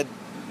lot of good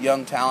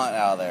young talent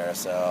out there.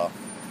 So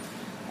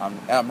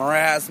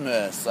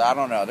Marasmus, I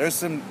don't know. There's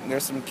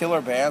some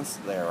killer bands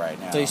there right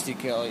now. So you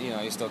still,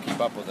 you still keep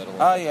up with it a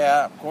little Oh bit.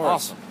 yeah, of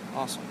course.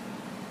 Awesome.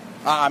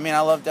 I mean, I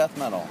love death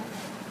metal.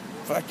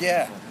 Fuck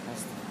yeah.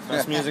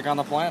 Best music on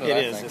the planet, It I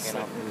is. think. It's you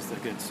know. it is the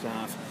good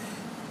stuff.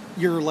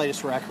 Your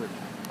latest record.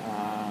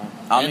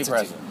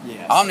 Omnipresent.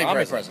 Yes.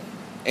 Omnipresent.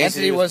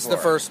 Entity was the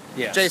before. first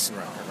Yes. Jason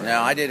record. Right?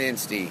 No, I did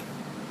Insti. It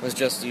was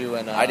just you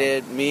and... I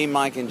did me,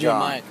 Mike, and you and John.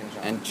 Mike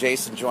and John.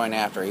 Jason joined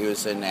after. He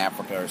was in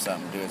Africa or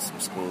something doing some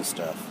school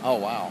stuff. Oh,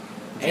 wow.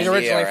 He's And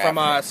originally yeah, from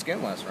after.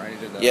 Skinless, right? He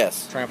did the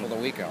Yes. Trample the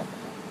Week album.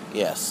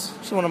 Yes.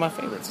 It's one of my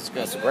favorites. It's good.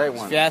 That's a great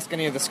one. If you ask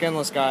any of the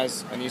Skinless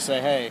guys and you say,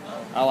 hey,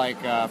 I like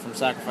From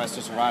Sacrifice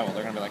to Survival,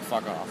 they're going to be like,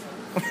 fuck off.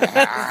 I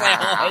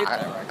hate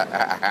that record.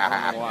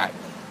 I don't know why.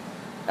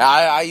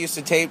 I used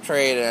to tape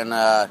trade,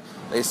 and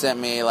they sent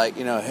me like,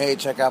 hey,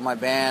 check out my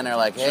band. They're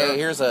like, hey, Sure.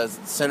 here's a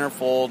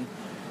centerfold,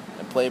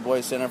 a Playboy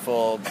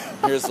centerfold.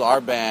 Here's our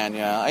band.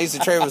 I used to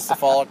trade with the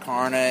Fall of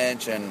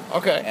Carnage and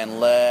Okay. and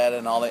Lead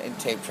and all that, and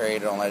tape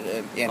trade and all that.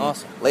 And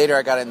Awesome. later,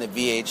 I got into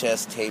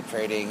VHS tape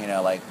trading.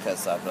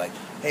 Because I'd be like,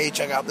 hey,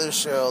 check out this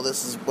show.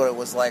 This is what it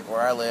was like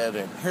where I lived.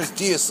 And here's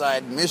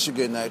Deicide,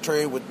 Michigan. I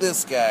traded with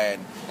this guy,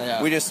 and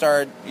Yeah. we just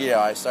started.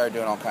 I started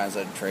doing all kinds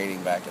of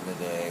trading back in the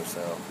day.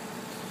 So.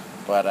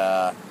 But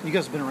You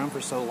guys have been around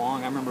for so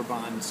long. I remember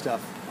buying stuff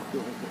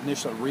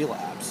initially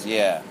Relapse.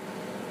 yeah,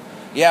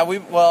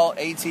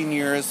 18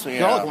 years.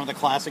 You're like one of the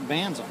classic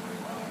bands on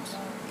Relapse.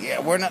 Yeah,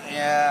 we're not.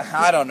 Yeah,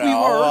 I don't know. We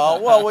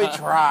were. Well, we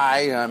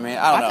try. I mean,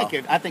 I don't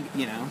know. I think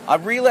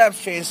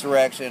Relapse changed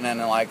direction, and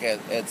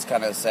it's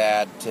kind of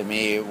sad to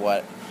me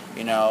what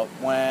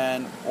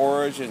when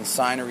Origin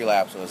signed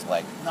Relapse, it was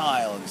like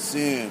Nile and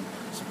Zoom,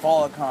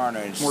 Fall of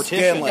Carnage, Mortician.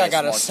 Skinless, I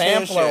got a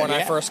sampler when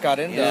I Mortician. first got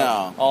into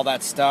Yeah. all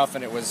that stuff,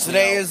 and it was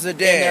Today is the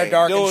day. in their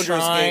Dark Dillinger's Game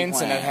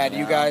Shrines, and Plan, it had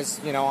you yeah. guys,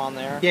 on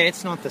there. yeah,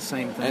 it's not the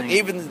same thing. And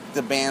even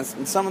the bands,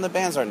 and some of the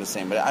bands aren't the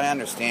same, but I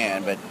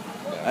understand. But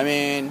I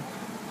mean,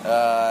 it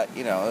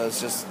was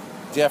just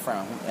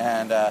different.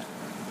 And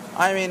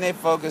they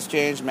focus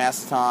changed.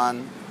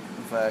 Mastodon,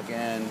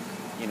 fucking,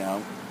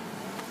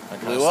 That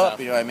kind blew of up. stuff.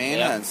 You know what I mean?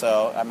 Yeah. And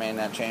so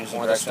that changed the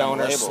More the direction of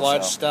stoner the label.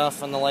 sludge so.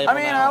 stuff and the label. I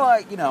mean, now. I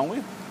like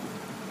we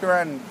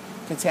around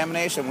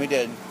Contamination. We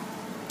did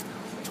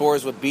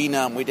tours with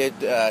B-Numb. We did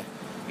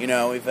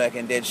we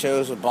fucking did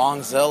shows with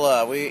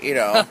Bongzilla. We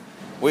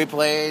we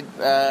played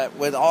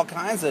with all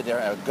kinds of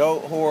different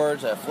Goat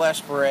Hordes, a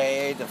Flesh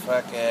Parade, the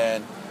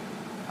fucking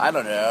I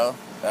don't know.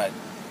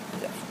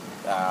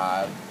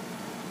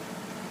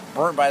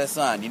 Burnt by the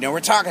Sun. We're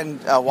talking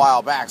a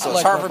while back, so I it's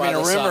like hard Burnt for me by to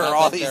the Sun. remember I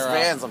all think these they're,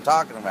 bands I'm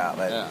talking about.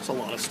 But Yeah. There's a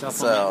lot of stuff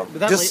so on there. But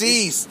that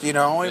Deceased, we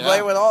Yeah.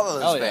 play with all of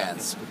those Hell yeah.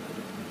 bands.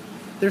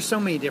 There's so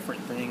many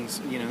different things.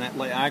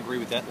 I agree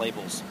with that.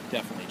 Label's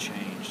definitely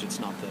changed. It's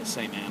not the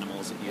same animal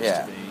as it used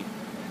Yeah. to be.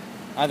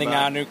 I think But-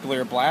 now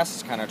Nuclear Blast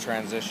has kind of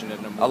transitioned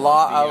into more A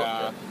lot.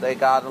 of the, They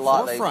got a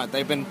lot. forefront.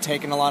 They've been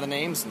taking a lot of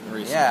names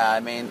recently. Yeah, I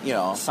mean,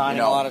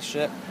 signing a lot of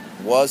shit.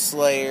 was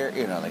Slayer.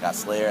 They got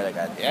Slayer. They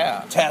got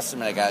Yeah.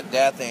 Testament. They got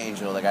Death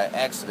Angel. They got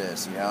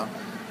Exodus.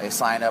 They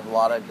signed up a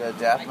lot of good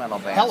death metal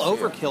bands. Hell,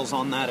 here. Overkill's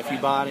on that if you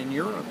buy it in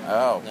Europe.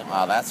 Oh,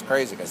 wow, that's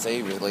crazy because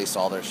they released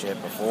all their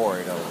shit before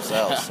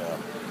themselves. So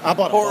I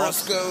bought a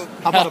Horoscope.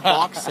 I bought a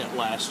box set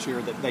last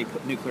year that they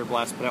put Nuclear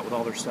Blast put out with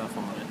all their stuff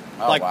on it.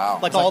 Oh, wow.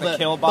 Like It's all like the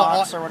Kill the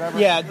box all- or whatever?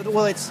 Yeah,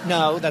 well, that's an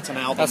album.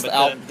 That's but the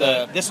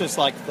album- this was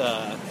like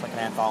the It's like an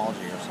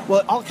anthology or something.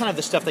 well, all kind of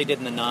the stuff they did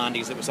in the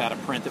 '90s that was out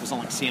of print. That was on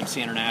like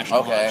CMC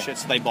International. and all Okay. that shit.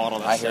 So they bought all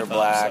that I stuff. Hear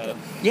Black. Up, so.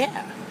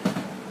 Yeah,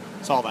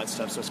 it's all that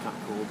stuff. So it's kind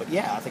of cool. But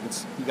yeah, I think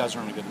you guys are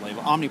on a good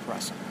label.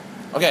 Omnipresent.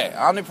 Okay,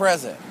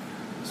 Omnipresent.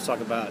 Let's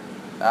talk about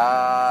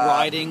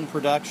Writing,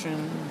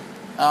 production.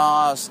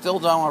 Still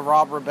done with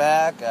Rob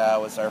Rebeck.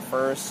 Was our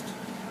first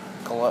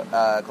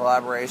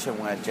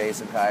collaboration with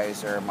Jason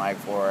Kaiser, Mike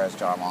Flores,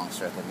 John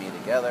Longstreth, and me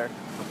together.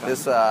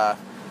 This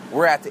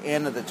we're at the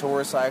end of the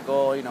tour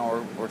cycle. You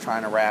know, we're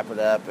trying to wrap it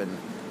up and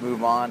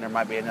move on. There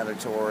might be another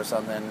tour or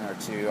something or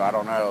two. I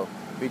don't know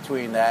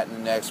between that and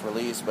the next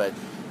release, but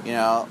you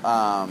know,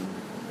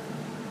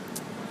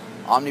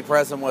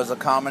 Omnipresent was a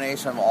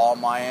combination of all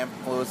my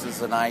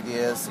influences and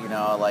ideas. You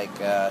know, like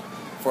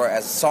for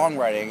as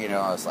songwriting, you know,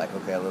 I was like,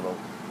 okay, a little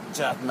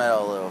death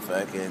metal, a little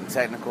fucking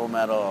technical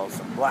metal,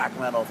 some black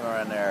metal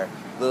thrown in there,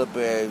 a little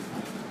bit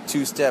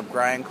two-step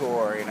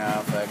grindcore, you know,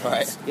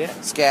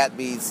 fucking scat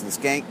beats and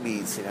skank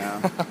beats, you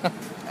know.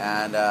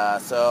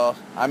 And so,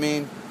 I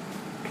mean,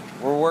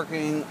 we're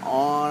working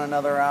on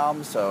another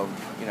album, so,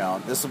 you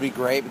know, this will be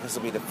great because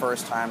it'll be the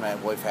first time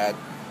that we've had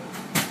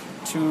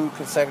 2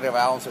 consecutive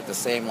albums with the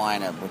same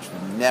lineup, which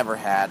we've never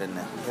had in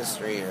the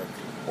history of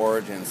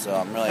Origin, so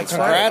I'm really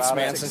excited. Congrats, about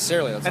man! it.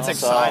 Sincerely, that's awesome.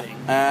 exciting.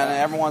 And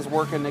everyone's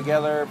working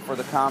together for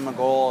the common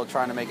goal of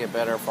trying to make it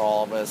better for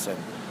all of us. And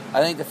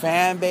I think the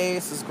fan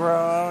base has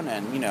grown,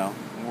 and you know,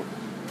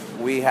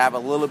 we have a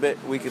little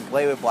bit. We can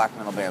play with black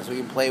metal bands. We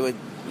can play with,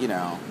 you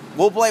know,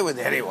 we'll play with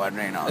anyone.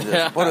 You know,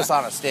 just put us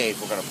on a stage,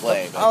 we're gonna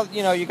play. But,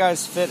 you know, you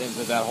guys fit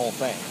into that whole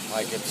thing.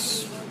 Like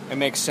it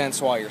makes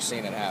sense while you're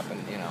seeing it happen.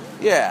 You know.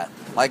 yeah,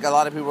 like a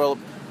lot of people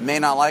may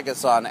not like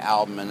us on the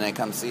album, and they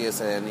come see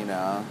us, and you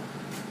know.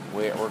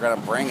 We're going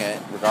to bring it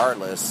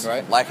regardless,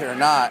 right? Like it or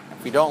not.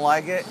 If you don't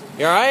like it...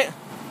 You alright?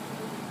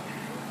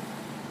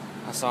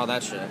 I saw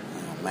that shit.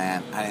 Oh,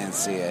 man, I didn't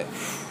see it.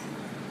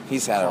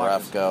 He's had a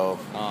rough go.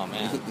 Oh,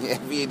 man.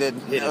 If you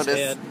didn't Hit his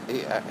notice...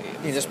 head.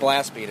 He just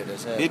blast beated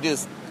his head. He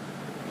just...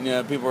 You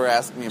know, people were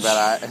asking me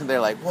about it, and they're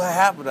like, what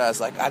happened to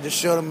us? Like, I just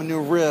showed him a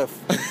new riff.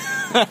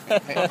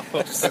 It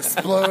just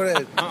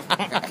exploded.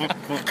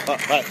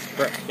 That's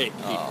great.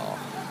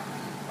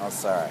 Oh,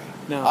 sorry.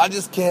 No. I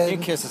just You kidding.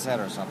 can kiss his head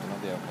or something. He'll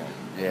be okay.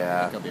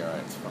 Yeah. He'll be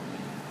alright. It's fine.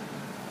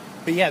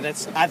 But yeah,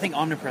 I think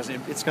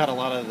Omnipresent, it's got a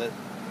lot of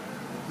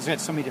it's got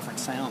so many different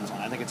sounds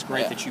on it. I think it's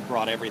great that you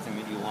brought everything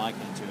that you like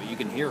into it. You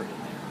can hear it in there.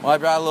 Well, I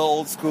brought a little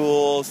old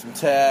school, some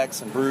tech,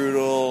 some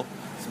brutal,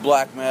 some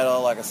black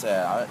metal. Like I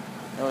said,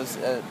 it was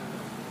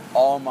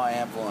all my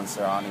influence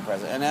are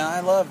omnipresent. And then I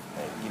love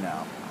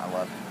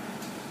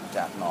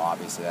death metal.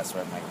 Obviously, that's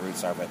where my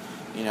roots are. But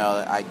you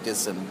know, I did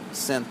some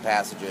synth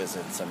passages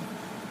and some,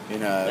 you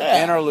know,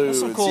 interludes.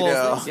 some cool you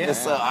know, things. Yeah.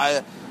 So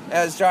I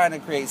was trying to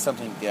create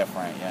something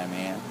different. You know what I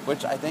mean?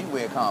 Which I think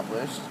we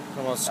accomplished.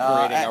 Almost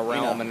creating a you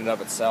realm know, in and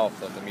of itself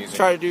that the music.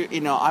 Try to do,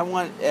 you know, I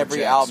want every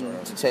projects album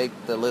or- to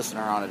take the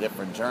listener on a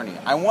different journey.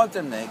 I want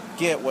them to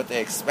get what they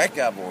expect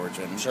out of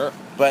Origin. Sure.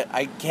 But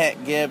I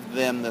can't give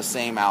them the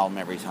same album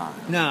every time.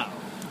 No.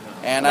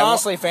 And And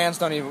honestly, fans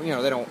don't even, you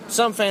know, they don't.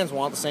 Some fans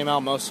want the same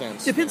album. Most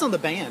fans Depends on the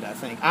band, I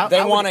think. They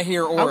I would- wanna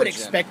hear I would Origin,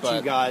 expect but,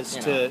 you guys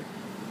you know.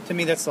 to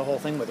me, that's the whole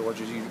thing with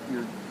Origin.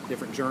 Your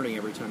different journey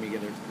every time you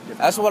get a different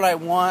that's what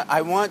album. I want.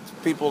 I want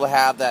people to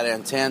have that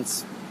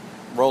intense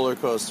roller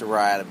coaster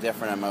ride of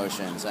different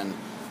emotions. And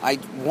I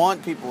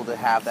want people to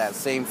have that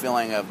same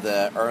feeling of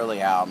the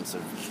early albums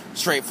of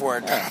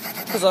straightforward.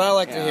 Because what I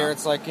like to Yeah. hear,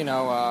 it's like, you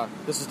know,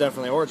 this is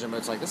definitely Origin, but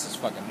it's like, this is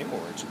fucking new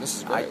Origin. This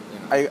is great.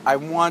 You know? I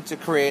want to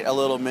create a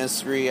little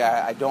mystery.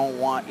 I don't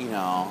want, you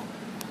know,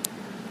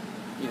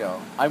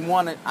 I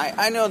want it.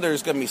 I know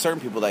there's going to be certain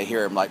people that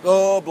hear him like,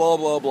 oh, blah,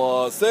 blah,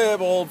 blah,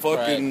 same old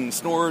fucking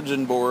Snorge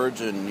and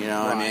Borge, and, you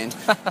know what I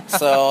mean?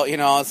 So, you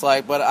know, it's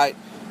like, but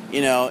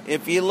you know,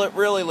 if you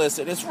really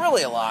listen, it's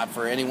really a lot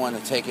for anyone to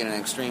take in an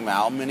extreme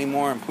album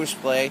anymore and push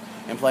play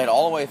and play it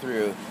all the way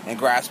through and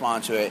grasp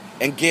onto it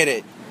and get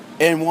it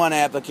in one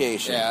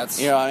application. Yeah, it's-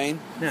 you know what I mean?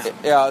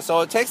 Yeah, so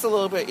it takes a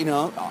little bit, you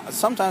know.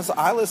 Sometimes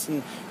I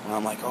listen and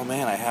I'm like, oh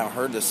man, I haven't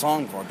heard this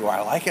song before. Do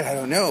I like it? I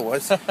don't know.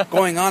 What's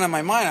going on in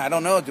my mind? I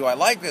don't know. Do I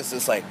like this?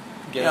 It's like,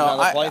 Get you know,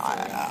 another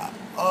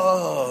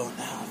playthrough.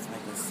 now it's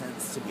making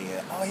sense to me.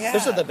 Oh yeah.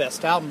 Those are the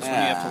best albums when you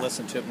have Yeah. to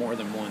listen to it more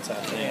than once, I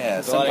think. Yeah, Let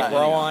it sometimes-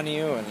 grow on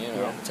you and, you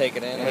know, take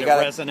it in. Let it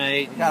gotta-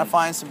 resonate. You gotta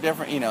find some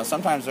different, you know,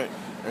 sometimes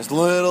there's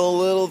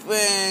little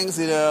things,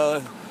 you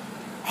know.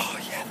 Oh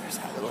yeah, there's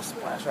that little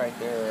splash right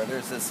there. Or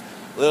there's this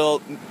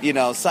little, you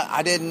know,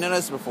 I didn't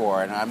notice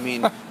before. And I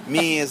mean,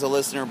 me as a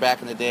listener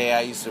back in the day,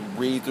 I used to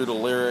read through the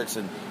lyrics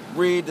and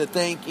read the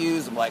thank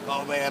yous. I'm like,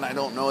 oh man, I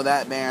don't know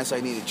that band, so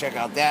I need to check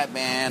out that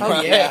band.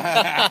 Oh,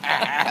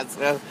 yeah.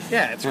 So,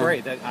 Yeah, it's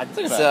great.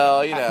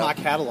 so, you know. My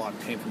catalog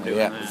came from doing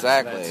Yeah, that.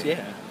 exactly. That's-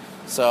 yeah.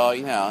 So,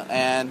 you know,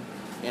 and,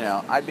 you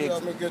know, I'd be.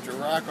 Let me get your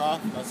rack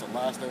off. That's the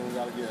last thing we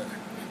gotta get.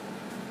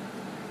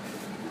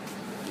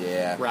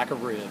 Yeah. Rack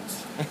of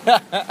ribs. It's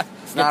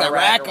not that a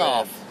rack of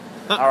off.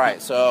 ribs. All right,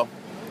 so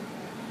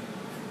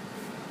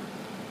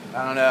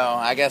I don't know.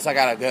 I guess I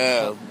gotta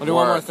go. We'll do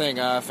one more thing.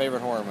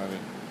 Favorite horror movie.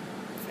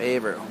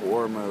 Favorite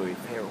horror movie.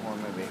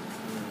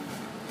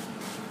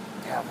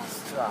 Yeah,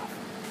 what's tough?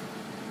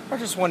 Or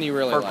just one you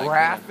really For like.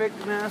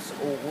 graphicness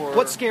or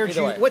What scared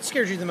Either you? way. What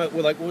scared you the most?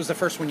 Like, what was the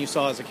first one you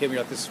saw as a kid? You're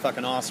like, "This is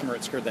fucking awesome," or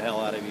it scared the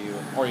hell out of you.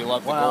 Or you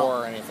love the Well-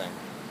 gore or anything.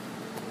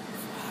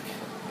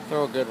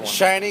 Throw a good one.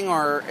 Shining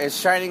or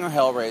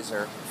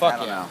Hellraiser? Fuck I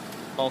don't know.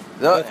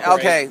 Both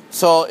Okay,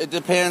 so it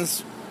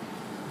depends.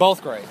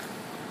 Both great.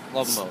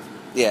 Love them both.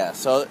 Yeah,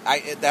 so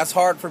that's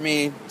hard for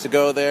me to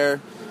go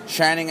there.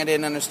 Shining, I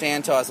didn't understand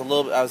until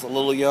I was a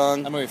little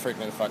young. That movie freaked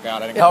me the fuck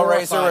out.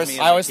 Hellraiser was.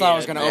 I always thought I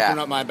was going to open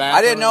up my bathroom.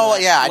 I didn't know.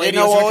 I didn't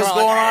know what was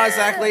going on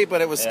exactly,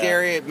 but it was Yeah.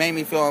 scary. It made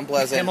me feel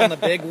unpleasant. Him on the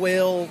big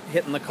wheel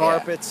hitting the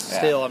carpets. Yeah.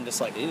 Still, I'm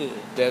just like, ew.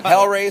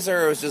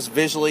 Hellraiser was just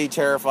visually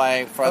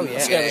terrifying from the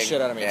Scared the beginning.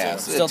 shit out of me Yeah, too.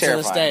 it's Still to this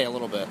terrifying. day, a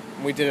little bit.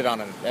 We did it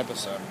on an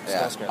episode. Yeah.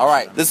 Still scared All the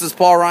right, shit. this is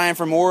Paul Ryan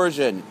from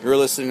Origin. You're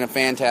listening to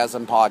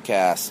Phantasm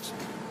Podcast.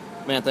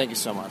 Man, thank you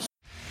so much.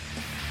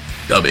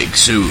 Coming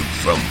soon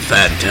from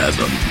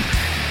Phantasm.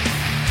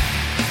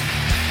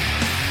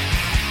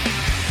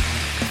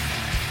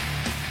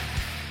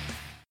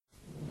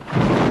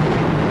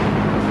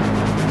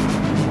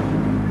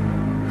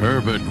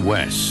 Herbert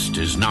West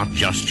is not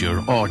just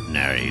your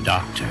ordinary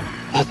doctor.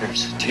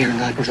 Others dare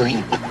not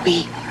dream what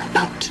we are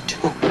about to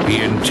do.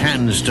 He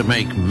intends to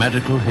make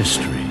medical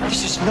history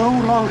This is no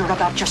longer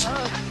about just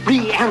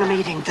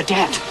reanimating the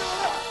dead.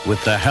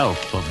 with the help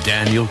of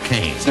Daniel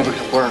Kane It's never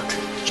gonna work.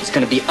 She's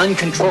gonna be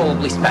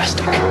uncontrollably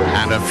spastic.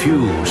 and a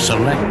few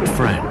select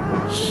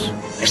friends.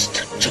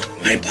 West took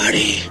my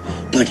body,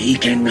 but he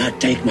cannot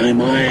take my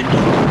mind.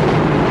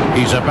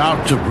 He's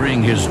about to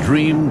bring his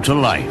dream to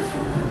life.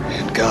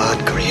 And God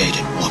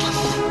created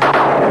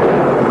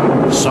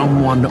woman.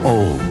 Someone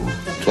old.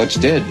 What's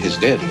dead is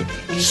dead.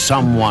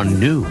 Someone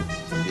new.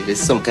 It's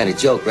some kind of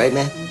joke, right,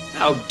 man?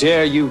 How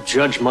dare you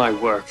judge my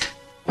work?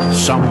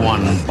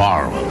 Someone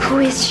borrowed. Who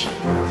is she?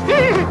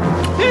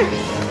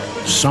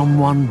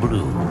 Someone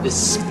blue.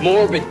 This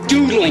morbid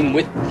doodling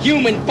with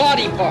human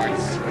body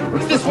parts.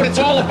 Is this what it's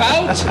all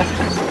about?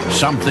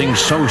 Something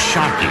so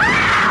shocking,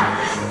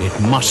 it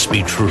must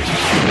be true.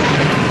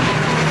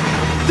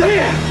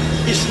 There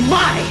is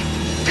my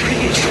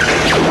creation.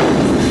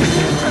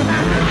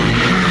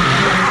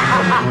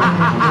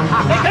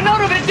 Make a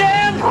note of it,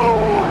 Dan!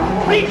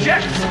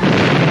 Reject!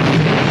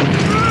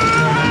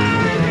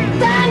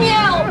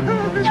 Daniel!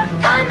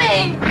 You're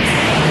coming!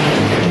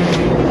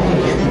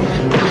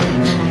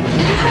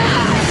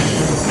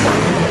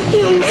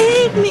 You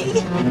made me!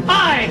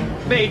 I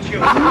made you!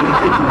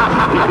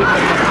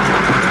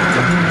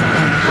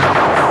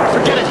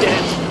 Forget it,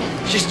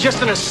 Dan. She's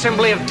just an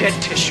assembly of dead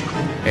tissue.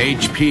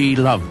 H.P.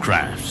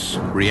 Lovecraft's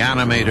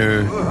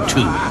Reanimator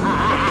 2.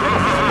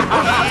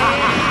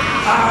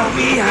 Are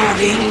we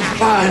having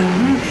fun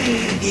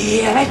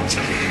yet?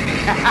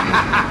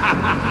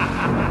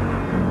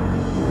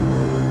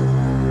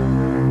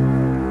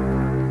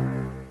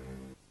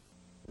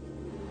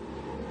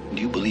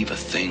 Do you believe a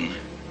thing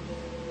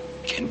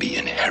can be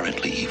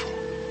inherently evil?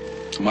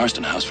 The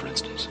Marston House, for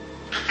instance.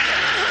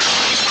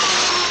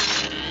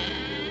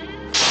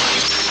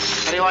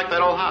 How do you like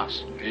that old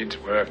house? Needs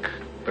work,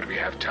 but we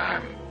have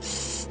time.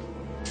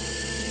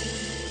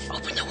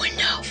 Open the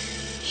window.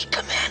 He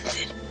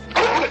commands it.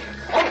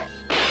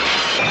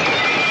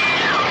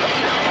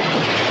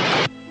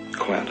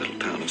 Quiet little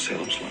town of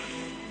Salem's Lot.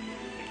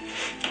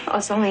 Oh,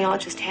 it's only all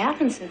just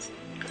happened since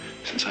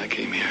Since I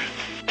came here.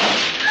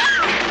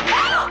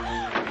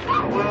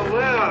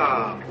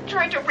 Well.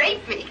 tried to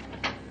rape me.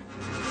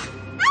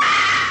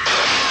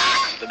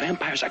 The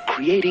vampires are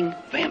creating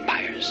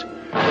vampires.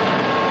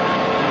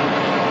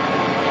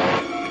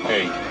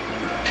 Hey,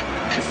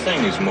 the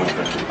thing is moving.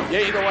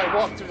 Yea, though I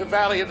walk through the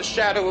valley of the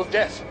shadow of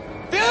death.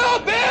 Bill!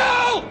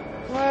 Bill!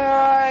 Where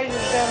are you,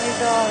 Benny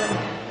darling?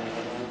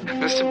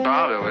 Mr.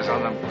 Barlow is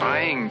on a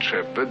buying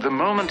trip, but the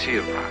moment he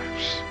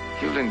arrives,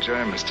 you'll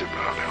enjoy Mr.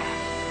 Barlow.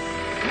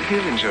 And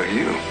he'll enjoy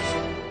you.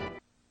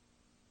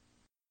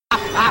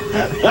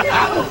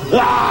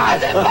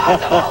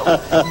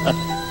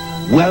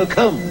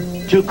 Welcome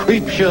to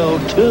Creepshow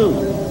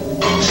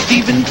 2.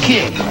 Stephen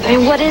King. I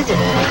mean, what is it?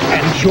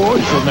 And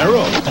George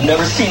Romero. I've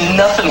never seen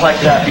nothing like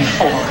that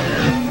before.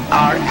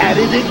 Are at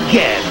it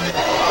again.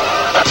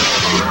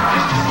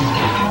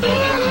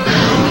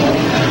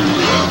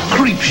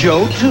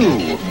 Creepshow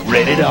 2.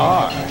 Rated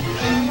R.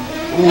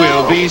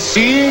 We'll be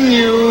seeing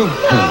you.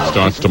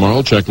 Starts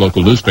tomorrow. Check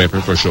local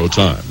newspaper for show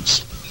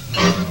times.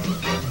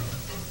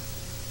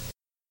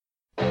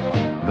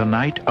 The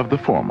night of the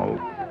formal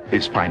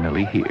is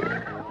finally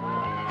here.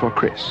 For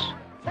Chris,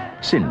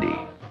 Cindy,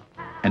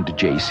 and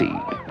JC.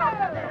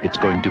 It's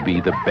going to be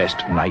the best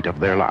night of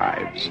their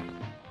lives.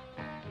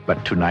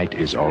 But tonight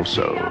is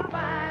also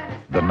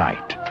the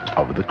night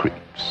of the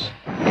creeps.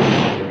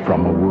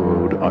 From a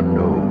world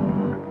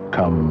unknown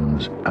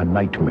comes a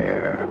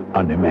nightmare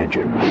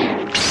unimagined.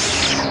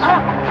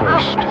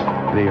 First,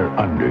 they are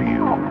under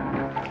you,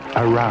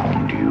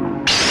 around you,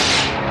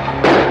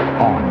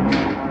 on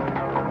you,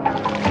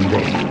 and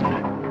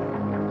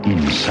then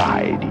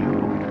inside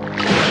you.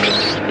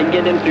 You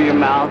get in through your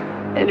mouth,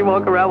 and you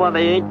walk around while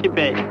they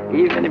incubate,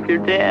 even if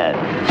you're dead.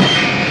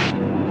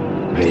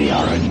 They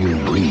are a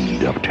new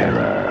breed of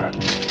terror.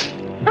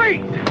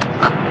 Hey!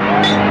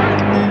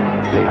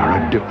 They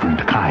are a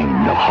different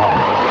kind of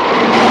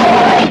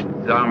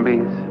horror.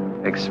 Zombies,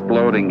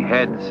 exploding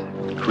heads,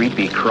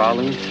 creepy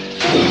crawlies.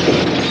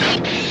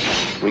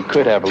 We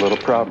could have a little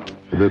problem.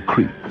 The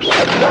creeps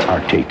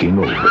are taking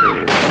over.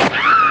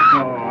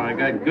 Oh, I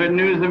got good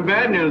news and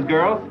bad news,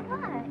 girls.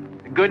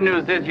 The good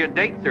news is your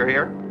dates are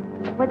here.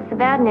 What's the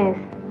bad news?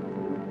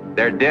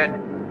 They're dead.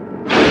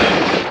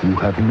 You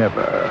have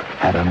never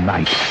had a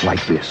night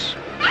like this.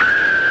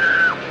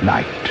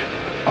 Night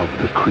of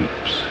the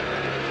creeps.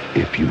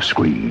 If you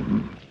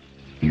scream,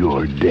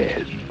 you're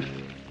dead.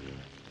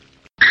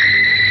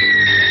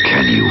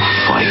 Can you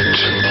fight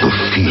the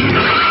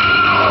fear?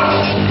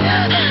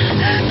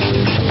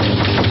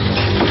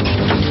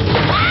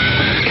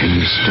 Can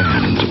you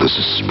stand the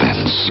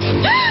suspense?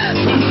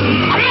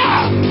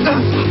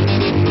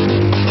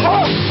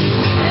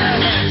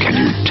 Can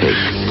you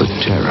take the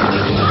terror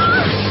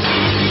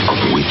of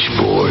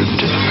Witchboard?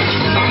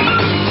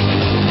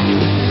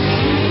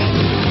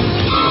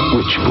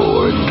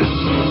 Witchboard,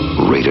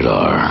 rated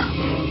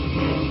R.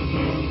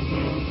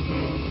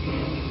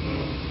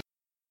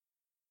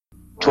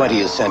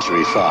 20th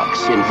Century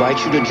Fox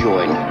invites you to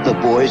join the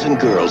boys and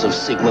girls of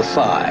Sigma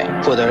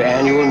Phi for their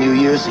annual New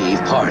Year's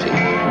Eve party.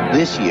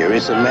 This year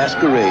it's a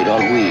masquerade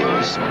on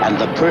wheels, and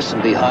the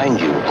person behind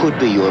you could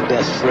be your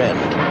best friend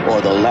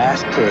or the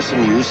last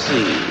person you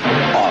see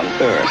on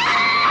Earth.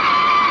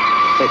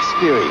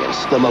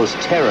 Experience the most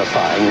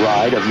terrifying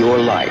ride of your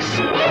life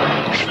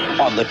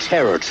on the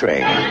Terror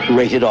Train,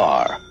 rated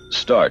R.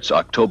 Starts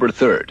October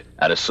 3rd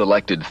at a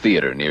selected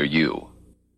theater near you.